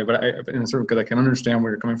 in a certain way, but because I can understand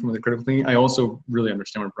where you're coming from with the critical thinking. I also really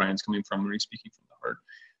understand where Brian's coming from when he's speaking from the heart.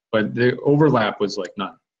 But the overlap was like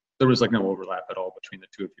none. There was like no overlap at all between the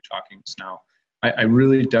two of you talking just now. I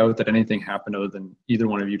really doubt that anything happened other than either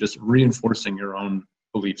one of you just reinforcing your own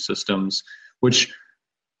belief systems, which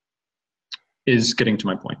is getting to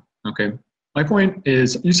my point. Okay, my point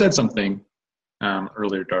is you said something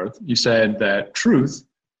earlier, Darth. You said that truth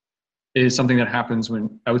is something that happens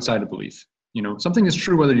when outside of belief. Something is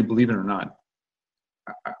true whether you believe it or not.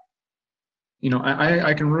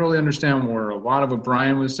 I can really understand where a lot of what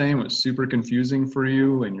Brian was saying was super confusing for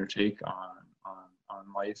you and your take on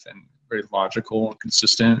life, and very logical and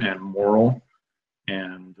consistent and moral,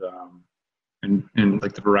 and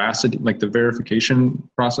like the veracity, like the verification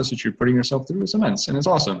process that you're putting yourself through is immense, and it's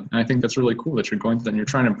awesome. And I think that's really cool that you're going through that, and you're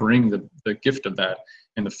trying to bring the gift of that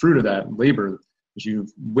and the fruit of that labor as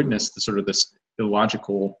you've witnessed the sort of this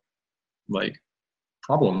illogical like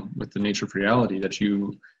problem with the nature of reality, that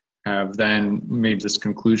you have then made this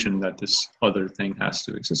conclusion that this other thing has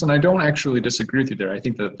to exist. And I don't actually disagree with you there. I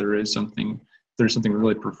think that there's something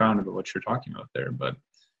really profound about what you're talking about there. But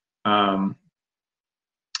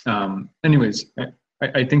anyways,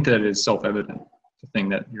 I think that it is self-evident, the thing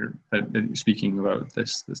that you're speaking about,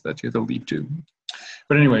 this that you have to leap to.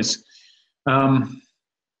 But anyways,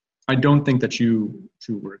 I don't think that you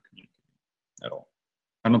two were communicating at all.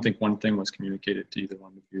 I don't think one thing was communicated to either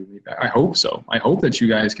one of you. I hope so. I hope that you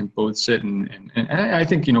guys can both sit and I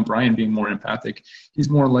think, Brian being more empathic, he's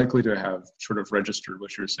more likely to have sort of registered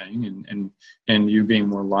what you're saying, and you being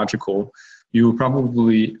more logical, you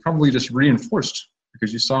probably just reinforced,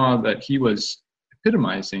 because you saw that he was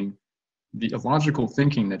epitomizing the illogical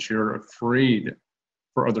thinking that you're afraid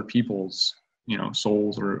for other people's,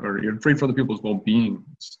 souls, or you're afraid for other people's well-being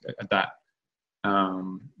at that.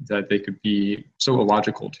 that they could be so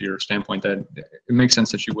illogical to your standpoint that it makes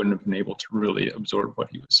sense that you wouldn't have been able to really absorb what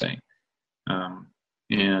he was saying.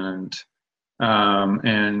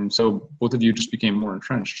 And so both of you just became more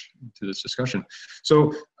entrenched into this discussion.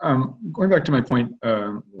 So going back to my point,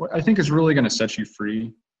 what I think is really going to set you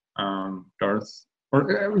free, Darth,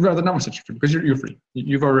 or rather not set you free, because you're free.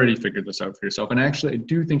 You've already figured this out for yourself. And actually, I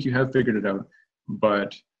do think you have figured it out,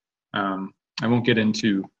 but I won't get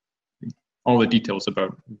into all the details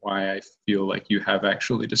about why I feel like you have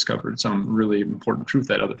actually discovered some really important truth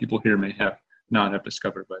that other people here may have not have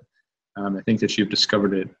discovered. But I think that you've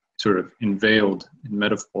discovered it sort of veiled in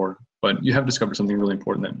metaphor, but you have discovered something really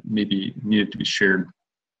important that maybe needed to be shared.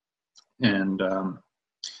 And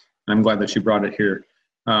I'm glad that you brought it here.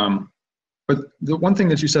 But the one thing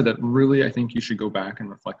that you said that really I think you should go back and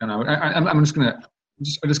reflect on, I'm just gonna,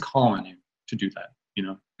 I just call on you to do that. You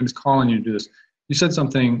know, I'm just calling you to do this. You said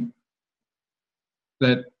something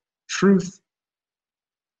that truth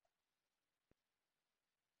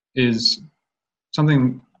is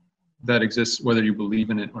something that exists whether you believe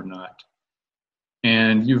in it or not.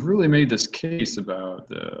 And you've really made this case about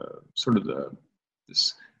that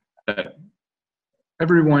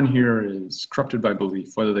everyone here is corrupted by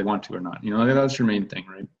belief, whether they want to or not. You know, that's your main thing,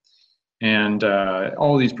 right? And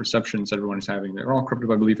all these perceptions everyone is having, they're all corrupted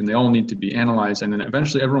by belief, and they all need to be analyzed. And then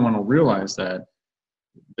eventually everyone will realize that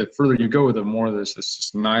the further you go, the more there's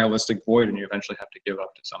this nihilistic void, and you eventually have to give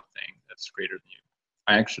up to something that's greater than you.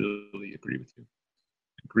 I actually agree with you.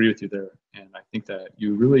 There. And I think that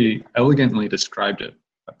you really elegantly described it,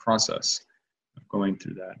 a process of going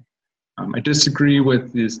through that. I disagree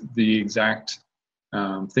with the exact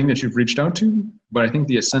thing that you've reached out to, but I think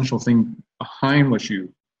the essential thing behind what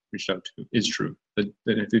you reached out to is true. That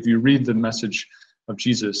if you read the message of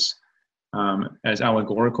Jesus as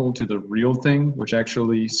allegorical to the real thing, which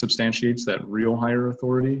actually substantiates that real higher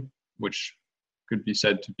authority, which could be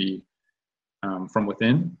said to be from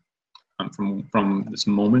within, from this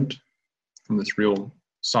moment, from this real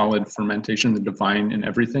solid fermentation, the divine in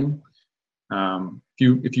everything.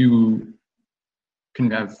 If you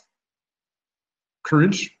can have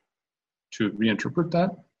courage to reinterpret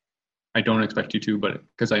that, I don't expect you to, but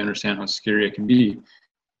because I understand how scary it can be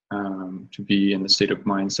to be in the state of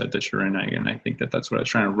mindset that you're in, and I think that that's what I was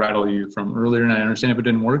trying to rattle you from earlier. And I understand if it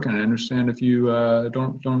didn't work, and I understand if you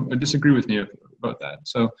don't disagree with me about that.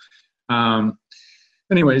 So.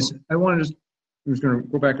 Anyways, I'm just going to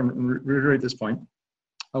go back and reiterate this point.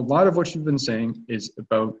 A lot of what you've been saying is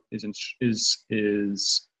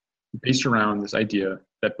based around this idea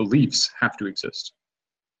that beliefs have to exist.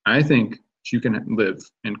 I think you can live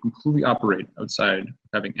and completely operate outside of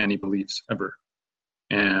having any beliefs ever.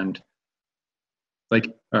 And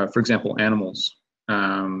like, for example, animals,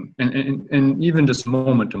 and even just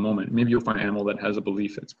moment to moment, maybe you'll find an animal that has a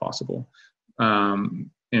belief it's possible, but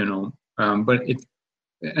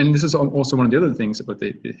and this is also one of the other things about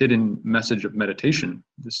the hidden message of meditation,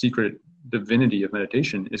 the secret divinity of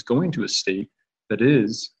meditation, is going to a state that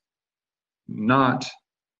is not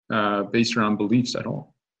based around beliefs at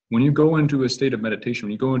all. When you go into a state of meditation,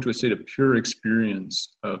 when you go into a state of pure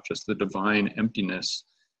experience of just the divine emptiness,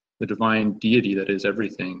 the divine deity that is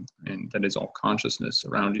everything and that is all consciousness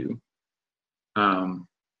around you,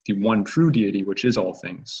 the one true deity, which is all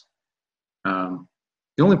things.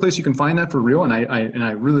 The only place you can find that for real, and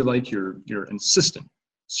I really like your insistent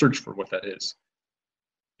search for what that is.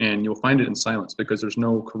 And you'll find it in silence, because there's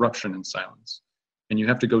no corruption in silence. And you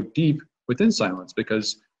have to go deep within silence,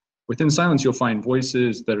 because within silence you'll find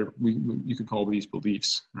voices that are you could call these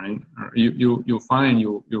beliefs, right? Or you'll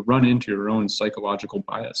run into your own psychological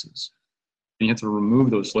biases. And you have to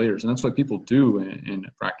remove those layers. And that's what people do in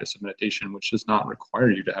a practice of meditation, which does not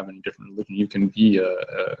require you to have any different religion. You can be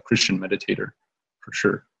a Christian meditator, for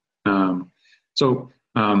sure.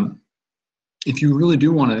 If you really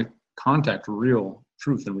do want to contact real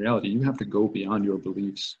truth and reality, you have to go beyond your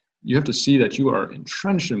beliefs. You have to see that you are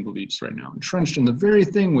entrenched in beliefs right now, entrenched in the very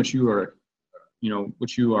thing which you are,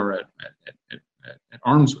 at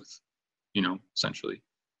arms with, essentially.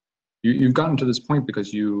 You've gotten to this point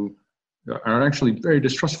because you are actually very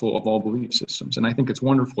distrustful of all belief systems. And I think it's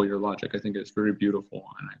wonderful, your logic. I think it's very beautiful,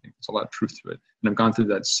 and I think there's a lot of truth to it. And I've gone through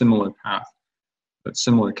that similar path, that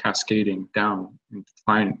similar cascading down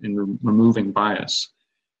in removing bias.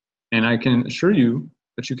 And I can assure you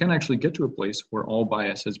that you can actually get to a place where all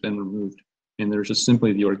bias has been removed, and there's just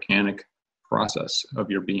simply the organic process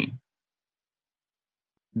of your being.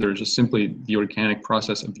 There's just simply the organic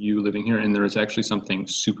process of you living here, and there is actually something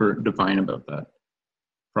super divine about that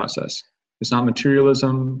process. It's not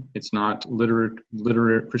materialism. It's not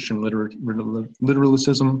Christian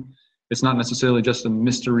literalism. It's not necessarily just a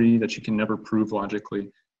mystery that you can never prove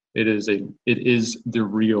logically. It is the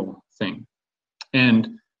real thing.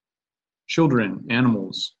 And children,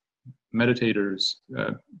 animals, meditators,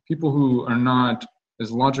 people who are not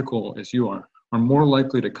as logical as you are more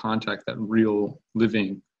likely to contact that real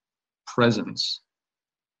living presence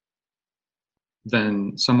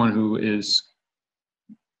than someone who is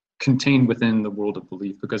contained within the world of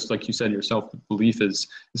belief. Because like you said yourself, belief is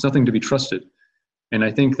nothing to be trusted. And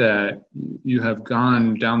I think that you have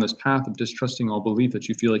gone down this path of distrusting all belief, that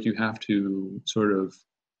you feel like you have to sort of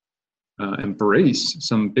embrace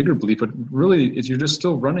some bigger belief, but really you're just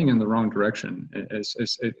still running in the wrong direction,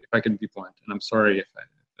 if I can be blunt. And I'm sorry if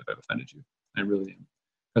I've offended you. I really am,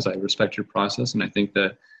 because I respect your process, and I think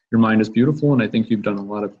that your mind is beautiful, and I think you've done a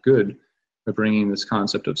lot of good by bringing this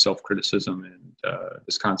concept of self-criticism and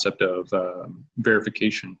this concept of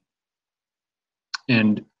verification.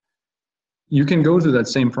 And you can go through that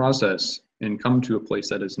same process and come to a place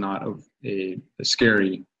that is not of a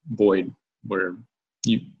scary void, where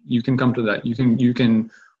you can come to that. You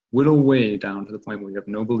can whittle way down to the point where you have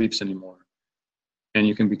no beliefs anymore, and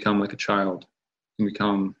you can become like a child. You can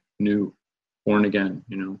become new, born again.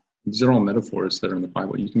 These are all metaphors that are in the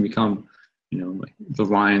Bible. You can become, like the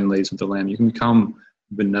lion lays with the lamb. You can become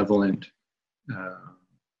benevolent,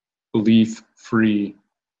 belief-free,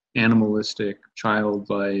 animalistic,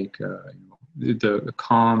 childlike, the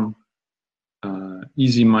calm,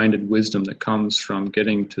 easy-minded wisdom that comes from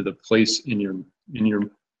getting to the place in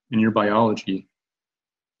your biology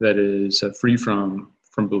that is free from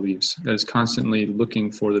beliefs, that is constantly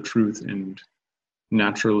looking for the truth and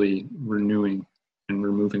naturally renewing and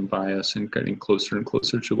removing bias and getting closer and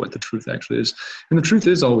closer to what the truth actually is. And the truth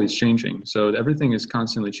is always changing. So everything is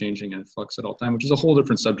constantly changing and in flux at all time, which is a whole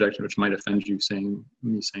different subject, which might offend you, saying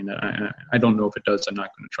that. I don't know if it does. I'm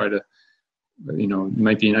not going to try to, it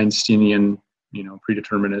might be an Einsteinian,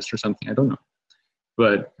 predeterminist or something. I don't know.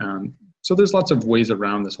 But so there's lots of ways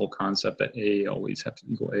around this whole concept that A always have to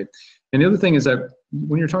equal A. And the other thing is that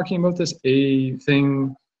when you're talking about this A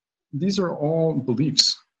thing, these are all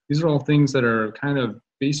beliefs. These are all things that are kind of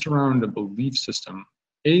based around a belief system.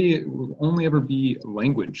 A will only ever be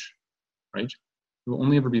language, right? It will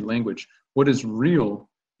only ever be language. What is real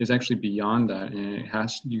is actually beyond that, and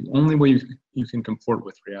the only way you can comport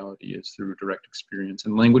with reality is through direct experience.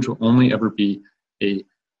 And language will only ever be a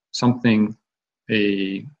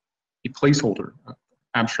placeholder,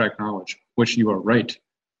 abstract knowledge, which you are right,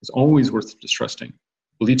 is always worth distrusting.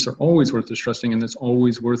 Beliefs are always worth distrusting, and it's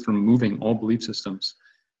always worth removing all belief systems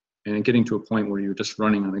and getting to a point where you're just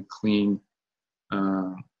running on a clean,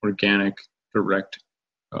 organic, direct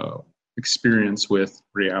experience with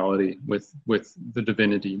reality, with the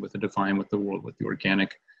divinity, with the divine, with the world, with the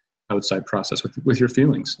organic outside process, with your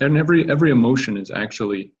feelings. And every emotion is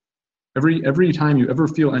actually, every time you ever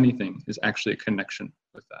feel anything is actually a connection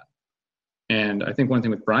with that. And I think one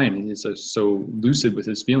thing with Brian, he's so lucid with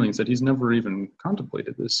his feelings that he's never even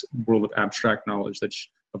contemplated this world of abstract knowledge,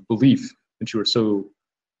 of belief that you are so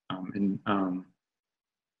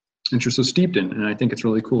that you're so steeped in. And I think it's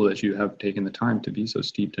really cool that you have taken the time to be so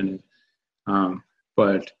steeped in it.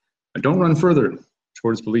 But don't run further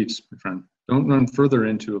towards beliefs, my friend. Don't run further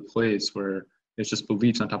into a place where it's just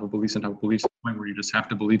beliefs on top of beliefs on top of beliefs, to the point where you just have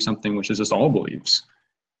to believe something which is just all beliefs.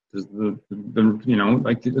 You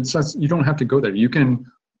don't have to go there. You can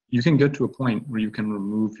get to a point where you can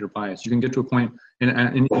remove your bias. You can get to a point,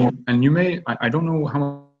 and you may. I don't know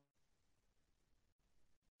how.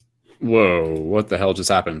 Whoa, what the hell just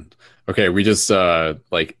happened? Okay, we just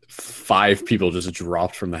like 5 people just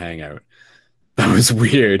dropped from the Hangout. That was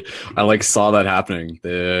weird. I saw that happening.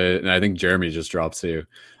 And I think Jeremy just dropped too.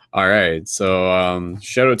 All right, so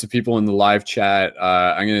shout out to people in the live chat.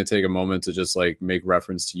 I'm going to take a moment to just make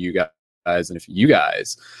reference to you guys, and if you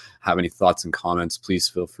guys have any thoughts and comments, please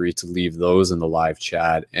feel free to leave those in the live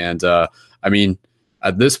chat. And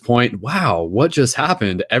at this point, wow, what just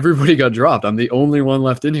happened? Everybody got dropped. I'm the only one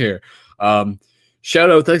left in here. Shout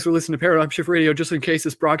out, thanks for listening to Paradigm Shift Radio. Just in case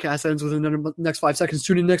this broadcast ends within the next 5 seconds,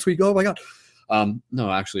 tune in next week. Oh my God. No,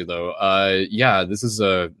 actually though, this is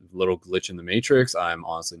a little glitch in the matrix. I'm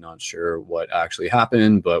honestly not sure what actually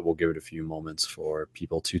happened, but we'll give it a few moments for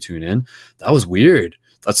people to tune in. That was weird.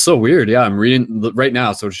 That's so weird. Yeah, I'm reading right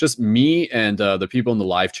now. So it's just me and the people in the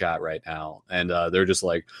live chat right now. And they're just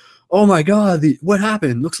like, oh my God, what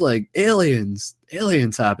happened? Looks like aliens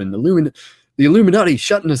happened. The Illuminati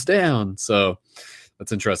shutting us down. So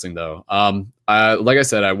that's interesting, though. Like I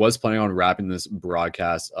said, I was planning on wrapping this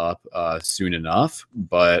broadcast up soon enough,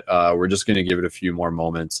 but we're just going to give it a few more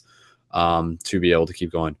moments to be able to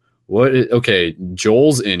keep going. Okay,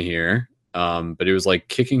 Joel's in here. but it was like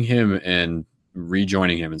kicking him and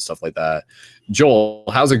rejoining him and stuff like that. Joel,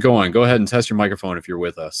 how's it going? Go ahead and test your microphone if you're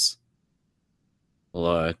with us.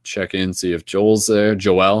 We'll check in, see if Joel's there.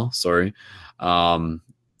 Joel, sorry.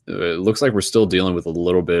 It looks like we're still dealing with a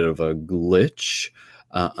little bit of a glitch.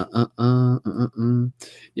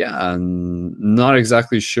 Yeah, I'm not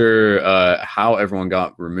exactly sure how everyone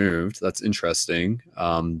got removed. That's interesting.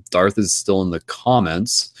 Darth is still in the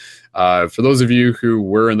comments. For those of you who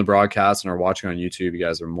were in the broadcast and are watching on YouTube, you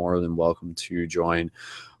guys are more than welcome to join.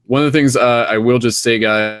 One of the things I will just say,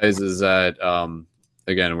 guys, is that,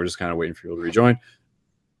 again, we're just kind of waiting for you to rejoin.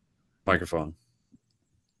 Microphone.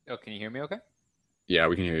 Oh, can you hear me okay? Yeah,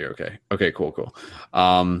 we can hear you okay. Okay, cool.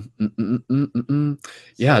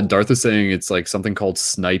 Yeah, Darth is saying it's like something called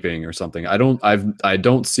sniping or something. I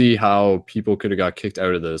don't see how people could have got kicked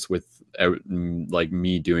out of this without like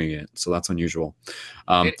me doing it. So that's unusual.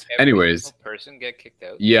 Did every single person get kicked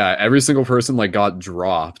out? Yeah, every single person like got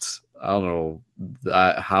dropped. I don't know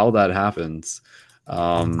how that happens.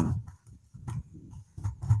 That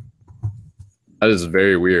is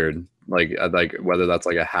very weird. Like whether that's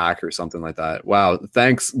like a hack or something like that. Wow.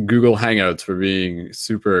 Thanks Google Hangouts for being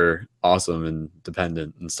super awesome and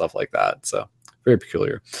dependent and stuff like that. So very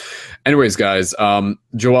peculiar. Anyways, guys,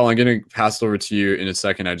 Joel, I'm going to pass it over to you in a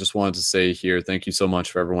second. I just wanted to say here, thank you so much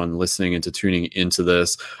for everyone listening and to tuning into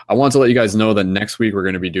this. I want to let you guys know that next week we're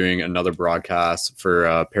going to be doing another broadcast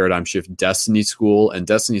for Paradigm Shift Destiny School. And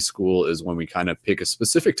Destiny School is when we kind of pick a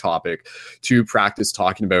specific topic to practice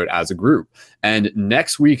talking about as a group. And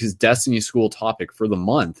next week's Destiny School topic for the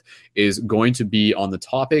month is going to be on the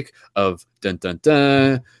topic of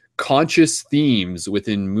conscious themes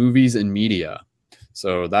within movies and media.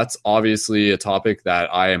 So that's obviously a topic that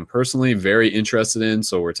I am personally very interested in.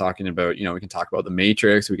 So we're talking about, we can talk about The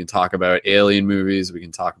Matrix, we can talk about alien movies, we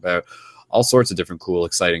can talk about all sorts of different cool,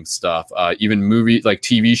 exciting stuff. Even movie, like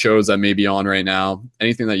TV shows that may be on right now,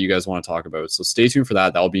 anything that you guys want to talk about. So stay tuned for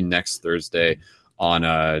that. That'll be next Thursday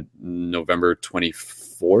on November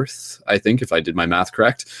 24th, I think, if I did my math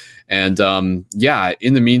correct. And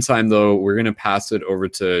in the meantime, though, we're going to pass it over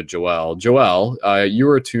to Joel. Joel, you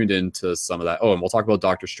were tuned into some of that. Oh, and we'll talk about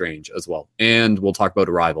Doctor Strange as well. And we'll talk about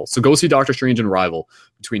Arrival. So go see Doctor Strange and Arrival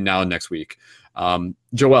between now and next week.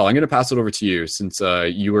 Joel, I'm going to pass it over to you since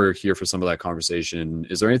you were here for some of that conversation.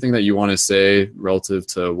 Is there anything that you want to say relative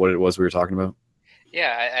to what it was we were talking about?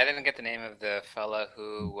 Yeah, I didn't get the name of the fella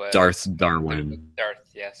who was... Darth Darwin. Darth,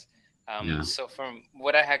 yes. So from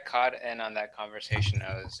what I had caught in on that conversation,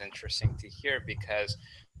 it was interesting to hear because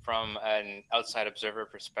from an outside observer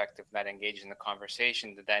perspective that engaged in the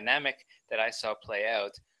conversation, the dynamic that I saw play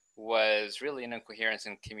out was really an incoherence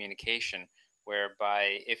in communication,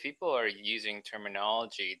 whereby if people are using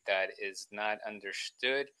terminology that is not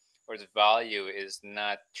understood or its value is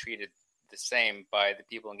not treated the same by the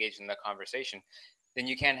people engaged in the conversation, then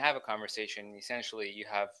you can't have a conversation. Essentially, you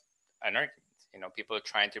have an argument. People are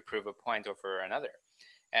trying to prove a point over another.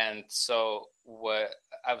 And so what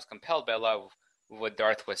I was compelled by a lot of what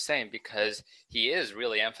Darth was saying, because he is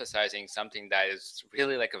really emphasizing something that is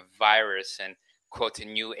really like a virus in, quote,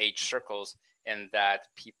 new age circles, in that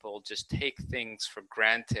people just take things for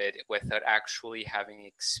granted without actually having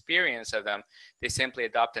experience of them. They simply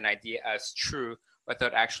adopt an idea as true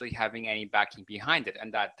without actually having any backing behind it.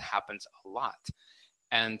 And that happens a lot.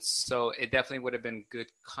 And so it definitely would have been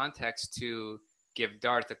good context to give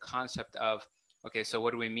Darth the concept of, okay, so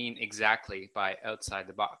what do we mean exactly by outside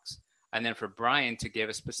the box? And then for Brian to give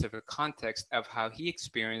a specific context of how he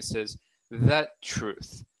experiences that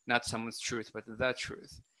truth, not someone's truth, but the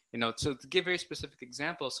truth. So to give very specific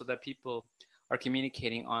examples so that people are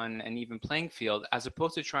communicating on an even playing field, as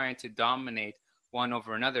opposed to trying to dominate one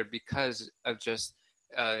over another because of just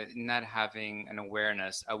not having an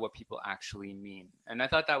awareness of what people actually mean. And I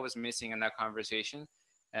thought that was missing in that conversation.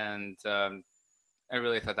 And I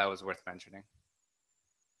really thought that was worth mentioning.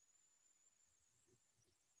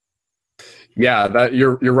 Yeah, that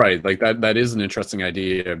you're right. Like that is an interesting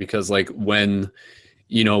idea because like when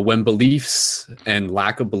beliefs and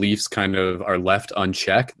lack of beliefs kind of are left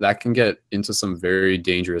unchecked, that can get into some very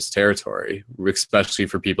dangerous territory, especially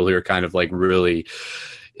for people who are kind of like really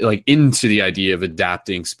like into the idea of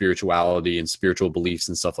adapting spirituality and spiritual beliefs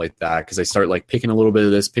and stuff like that, because they start like picking a little bit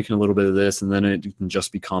of this, and then it can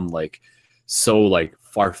just become like so like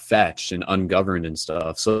far-fetched and ungoverned and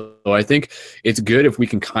stuff. So I think it's good if we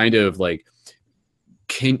can kind of like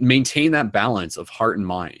maintain that balance of heart and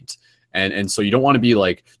mind. And so you don't want to be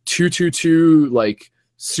like too like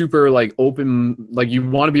super like open, like you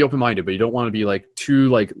want to be open-minded, but you don't want to be like too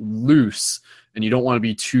like loose, and you don't want to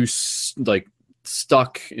be too like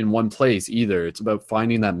stuck in one place either. It's about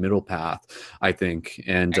finding that middle path, I think,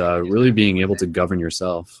 and really being able to govern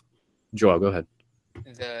yourself. Joel, go ahead.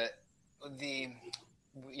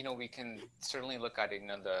 We can certainly look at it,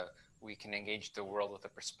 we can engage the world with a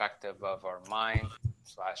perspective of our mind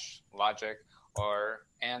 / logic, or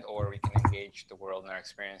we can engage the world and our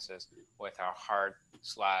experiences with our heart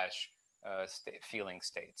 / feeling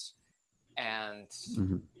states. And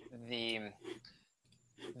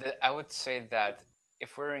I would say that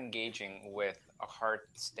if we're engaging with a heart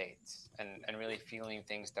state and really feeling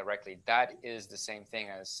things directly, that is the same thing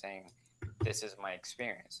as saying, this is my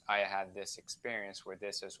experience. I had this experience where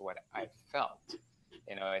this is what I felt.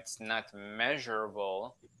 It's not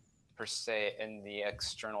measurable per se in the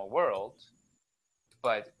external world,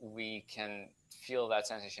 but we can feel that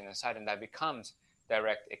sensation inside, and that becomes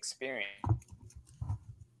direct experience.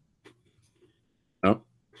 Oh,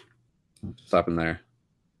 what's happened there?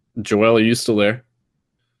 Joelle, are you still there?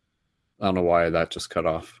 I don't know why that just cut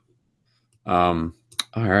off. All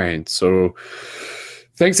right, so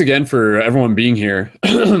thanks again for everyone being here.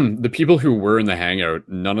 The people who were in the Hangout,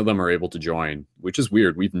 none of them are able to join, which is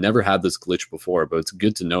weird. We've never had this glitch before, but it's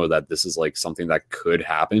good to know that this is like something that could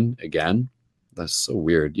happen again. That's so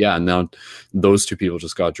weird. Yeah, and now those two people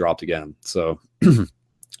just got dropped again. So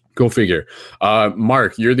go figure.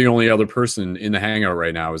 Mark, you're the only other person in the Hangout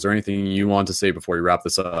right now. Is there anything you want to say before we wrap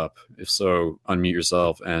this up? If so, unmute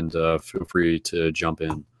yourself and feel free to jump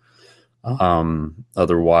in.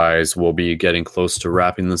 Otherwise, we'll be getting close to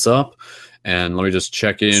wrapping this up. And let me just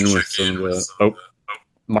check in with some of the... Oh,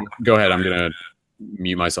 Mark, go ahead. I'm going to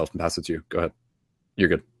mute myself and pass it to you. Go ahead. You're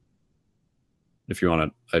good. If you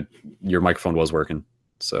want to... your microphone was working.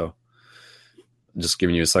 So just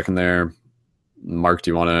giving you a second there. Mark,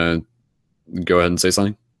 do you want to go ahead and say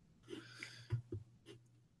something?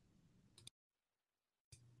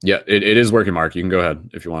 Yeah, it is working, Mark. You can go ahead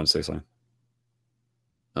if you want to say something.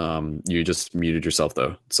 You just muted yourself,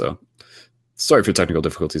 though. So sorry for technical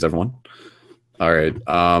difficulties, everyone. All right.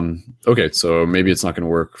 Okay, so maybe it's not going to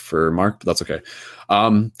work for Mark, but that's okay.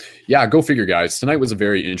 Yeah, go figure, guys. Tonight was a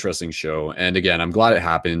very interesting show. And again, I'm glad it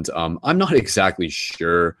happened. I'm not exactly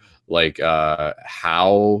sure,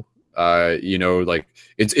 how...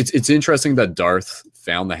 it's interesting that Darth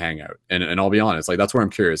found the Hangout, and I'll be honest, that's where I'm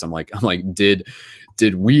curious. I'm like,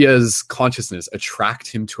 did we as consciousness attract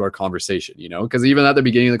him to our conversation? Because even at the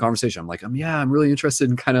beginning of the conversation, I'm like, I'm really interested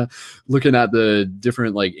in kind of looking at the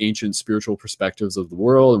different ancient spiritual perspectives of the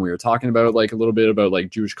world, and we were talking about a little bit about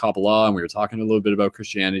Jewish Kabbalah, and we were talking a little bit about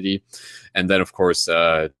Christianity, and then of course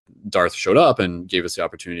Darth showed up and gave us the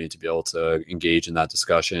opportunity to be able to engage in that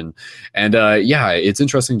discussion. And it's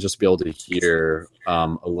interesting just to be able to hear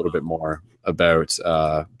a little bit more about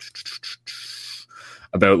a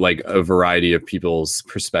variety of people's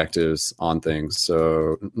perspectives on things.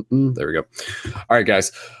 So there we go. All right,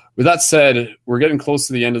 guys. With that said, we're getting close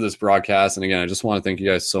to the end of this broadcast. And again, I just want to thank you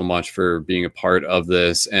guys so much for being a part of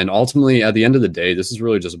this. And ultimately, at the end of the day, this is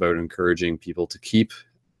really just about encouraging people to keep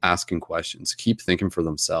asking questions, keep thinking for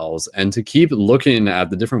themselves, and to keep looking at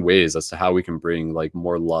the different ways as to how we can bring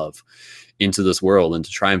more love into this world and to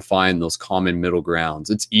try and find those common middle grounds.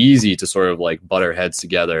 It's easy to sort of butt our heads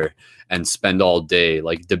together and spend all day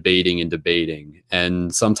debating.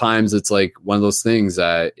 And sometimes it's one of those things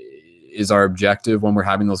that is our objective when we're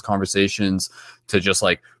having those conversations, to just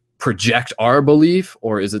project our belief,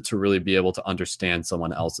 or is it to really be able to understand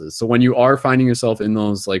someone else's? So when you are finding yourself in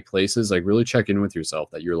those places, really check in with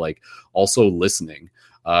yourself that you're also listening.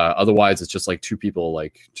 Otherwise, it's just two people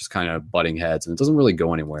just kind of butting heads, and it doesn't really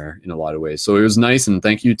go anywhere in a lot of ways. So it was nice, and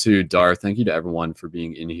thank you to Darth, thank you to everyone for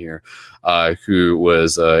being in here, who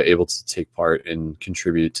was able to take part and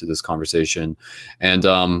contribute to this conversation. And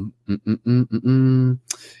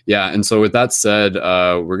yeah, and so with that said,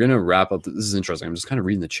 we're gonna wrap up. This is interesting. I'm just kind of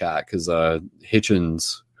reading the chat because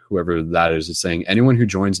Hitchens, whoever that is saying anyone who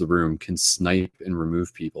joins the room can snipe and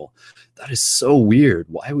remove people. That is so weird.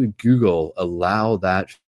 Why would Google allow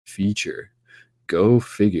that feature? Go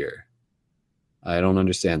figure. I don't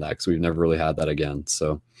understand that because we've never really had that again.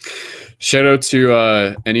 So shout out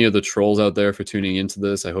to any of the trolls out there for tuning into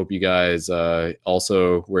this. I hope you guys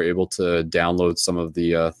also were able to download some of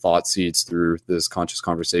the thought seeds through this conscious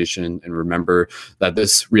conversation. And remember that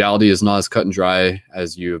this reality is not as cut and dry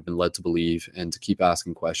as you have been led to believe, and to keep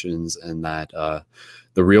asking questions, and that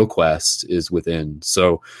the real quest is within.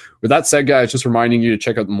 So with that said, guys, just reminding you to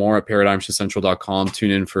check out more at ParadigmShiftCentral.com.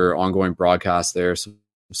 Tune in for ongoing broadcasts there. So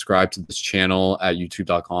subscribe to this channel at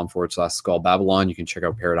youtube.com/SkullBabylon. You can check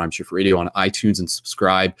out Paradigm Shift Radio on iTunes and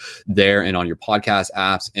subscribe there and on your podcast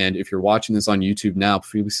apps. And if you're watching this on YouTube now,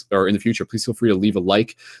 please, or in the future, please feel free to leave a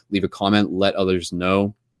like, leave a comment, let others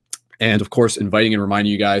know. And of course, inviting and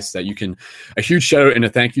reminding you guys that you can, a huge shout out and a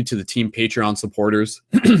thank you to the team Patreon supporters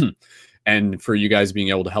and for you guys being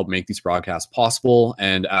able to help make these broadcasts possible.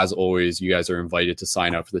 And as always, you guys are invited to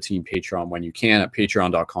sign up for the team Patreon when you can at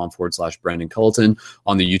patreon.com/Brendan Culleton.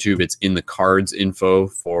 On the YouTube, it's in the cards info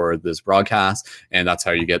for this broadcast. And that's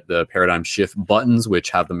how you get the Paradigm Shift buttons,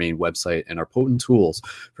 which have the main website and are potent tools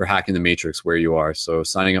for hacking the matrix where you are. So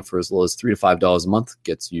signing up for as little as $3 to $5 a month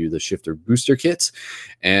gets you the Shifter Booster Kit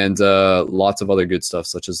and lots of other good stuff,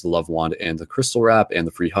 such as the Love Wand and the Crystal Wrap and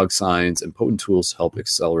the free hug signs and potent tools to help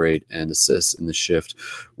accelerate and assist in the shift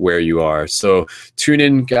where you are. So tune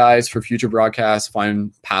in, guys, for future broadcasts.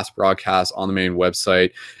 Find past broadcasts on the main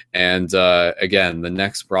website. And again, the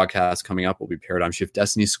next broadcast coming up will be Paradigm Shift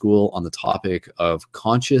Destiny School on the topic of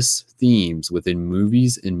conscious themes within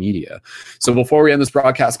movies and media. So before we end this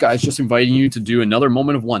broadcast, guys, just inviting you to do another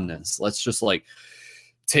moment of oneness. Let's just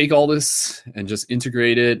take all this and just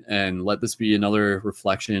integrate it and let this be another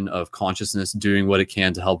reflection of consciousness doing what it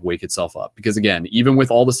can to help wake itself up. Because again, even with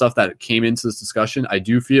all the stuff that came into this discussion, I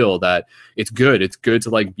do feel that it's good. It's good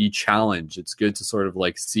to be challenged. It's good to sort of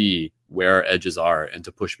see where our edges are and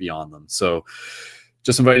to push beyond them. So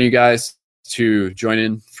just inviting you guys to join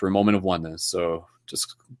in for a moment of oneness. So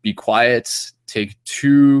just be quiet, take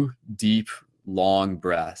 2 deep, long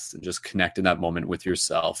breaths and just connect in that moment with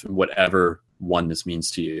yourself and whatever oneness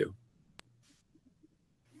means to you.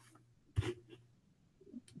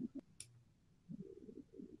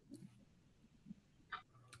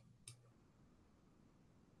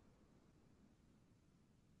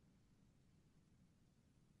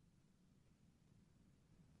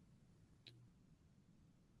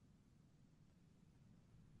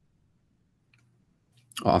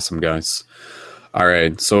 Awesome, guys. All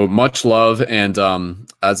right, so much love, and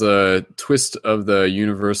as a twist of the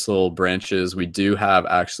universal branches, we do have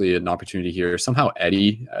actually an opportunity here. Somehow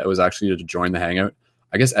Eddie was actually to join the Hangout.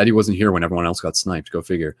 I guess Eddie wasn't here when everyone else got sniped. Go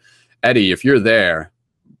figure. Eddie, if you're there,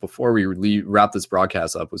 before we wrap this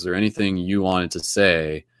broadcast up, was there anything you wanted to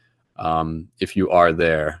say if you are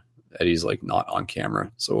there? Eddie's not on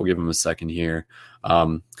camera, so we'll give him a second here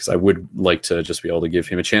because I would like to just be able to give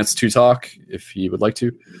him a chance to talk if he would like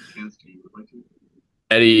to.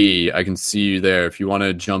 Eddie, I can see you there. If you want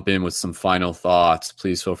to jump in with some final thoughts,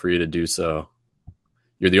 please feel free to do so.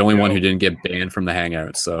 You're the only one who didn't get banned from the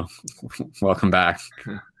Hangout, so welcome back.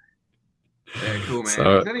 Yeah, cool, man.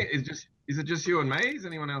 So, is it just you and me? Is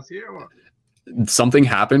anyone else here? Or what? Something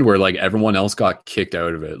happened where everyone else got kicked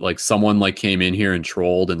out of it. Someone came in here and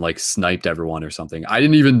trolled and sniped everyone or something. I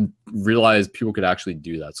didn't even realize people could actually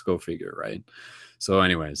do that. So go figure, right? So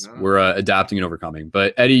anyways, we're adapting and overcoming.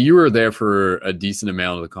 But Eddie, you were there for a decent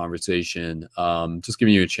amount of the conversation. Just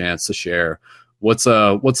giving you a chance to share what's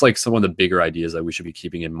some of the bigger ideas that we should be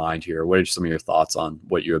keeping in mind here. What are some of your thoughts on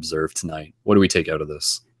what you observed tonight? What do we take out of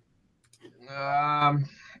this? I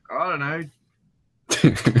don't know.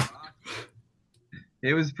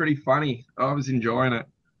 It was pretty funny. I was enjoying it.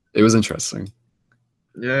 It was interesting.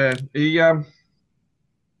 Yeah.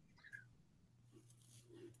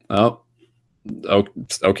 Oh,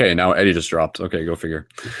 okay. Now Eddie just dropped. Okay, go figure.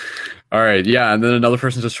 All right. Yeah. And then another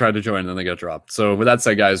person just tried to join and then they got dropped. So with that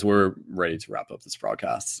said, guys, we're ready to wrap up this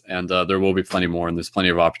broadcast. And there will be plenty more and there's plenty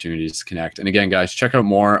of opportunities to connect. And again, guys, check out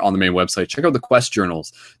more on the main website. Check out the quest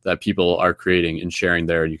journals that people are creating and sharing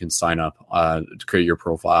there. You can sign up to create your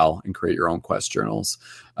profile and create your own quest journals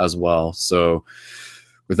as well. So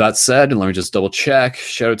with that said, and let me just double check.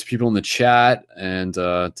 Shout out to people in the chat and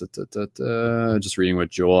just reading what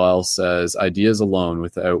Joel says. Ideas alone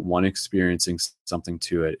without one experiencing something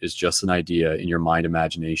to it is just an idea in your mind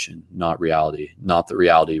imagination, not reality, not the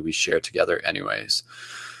reality we share together anyways.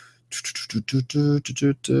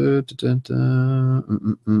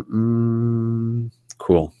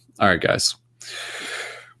 Cool. All right, guys.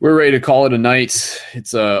 We're ready to call it a night.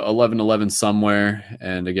 It's 11:11 somewhere.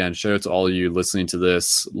 And again, shout out to all of you listening to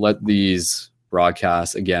this. Let these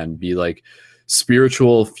broadcasts, again, be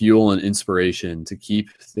spiritual fuel and inspiration to keep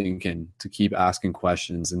thinking, to keep asking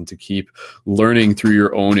questions, and to keep learning through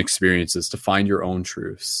your own experiences, to find your own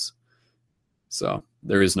truths. So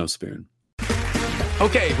there is no spoon.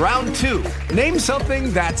 Okay, round 2. Name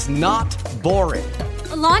something that's not boring.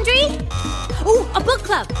 A laundry? Ooh, a book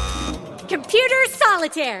club. Computer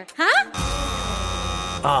solitaire, huh?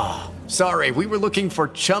 Ah, sorry, we were looking for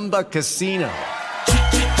Chumba Casino.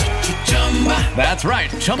 That's right.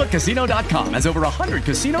 ChumbaCasino.com has over 100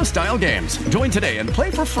 casino-style games. Join today and play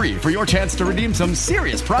for free for your chance to redeem some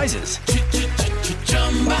serious prizes.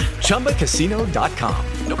 ChumbaCasino.com.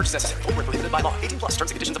 No purchase necessary. Void where prohibited by law. 18+ terms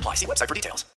and conditions apply. See website for details.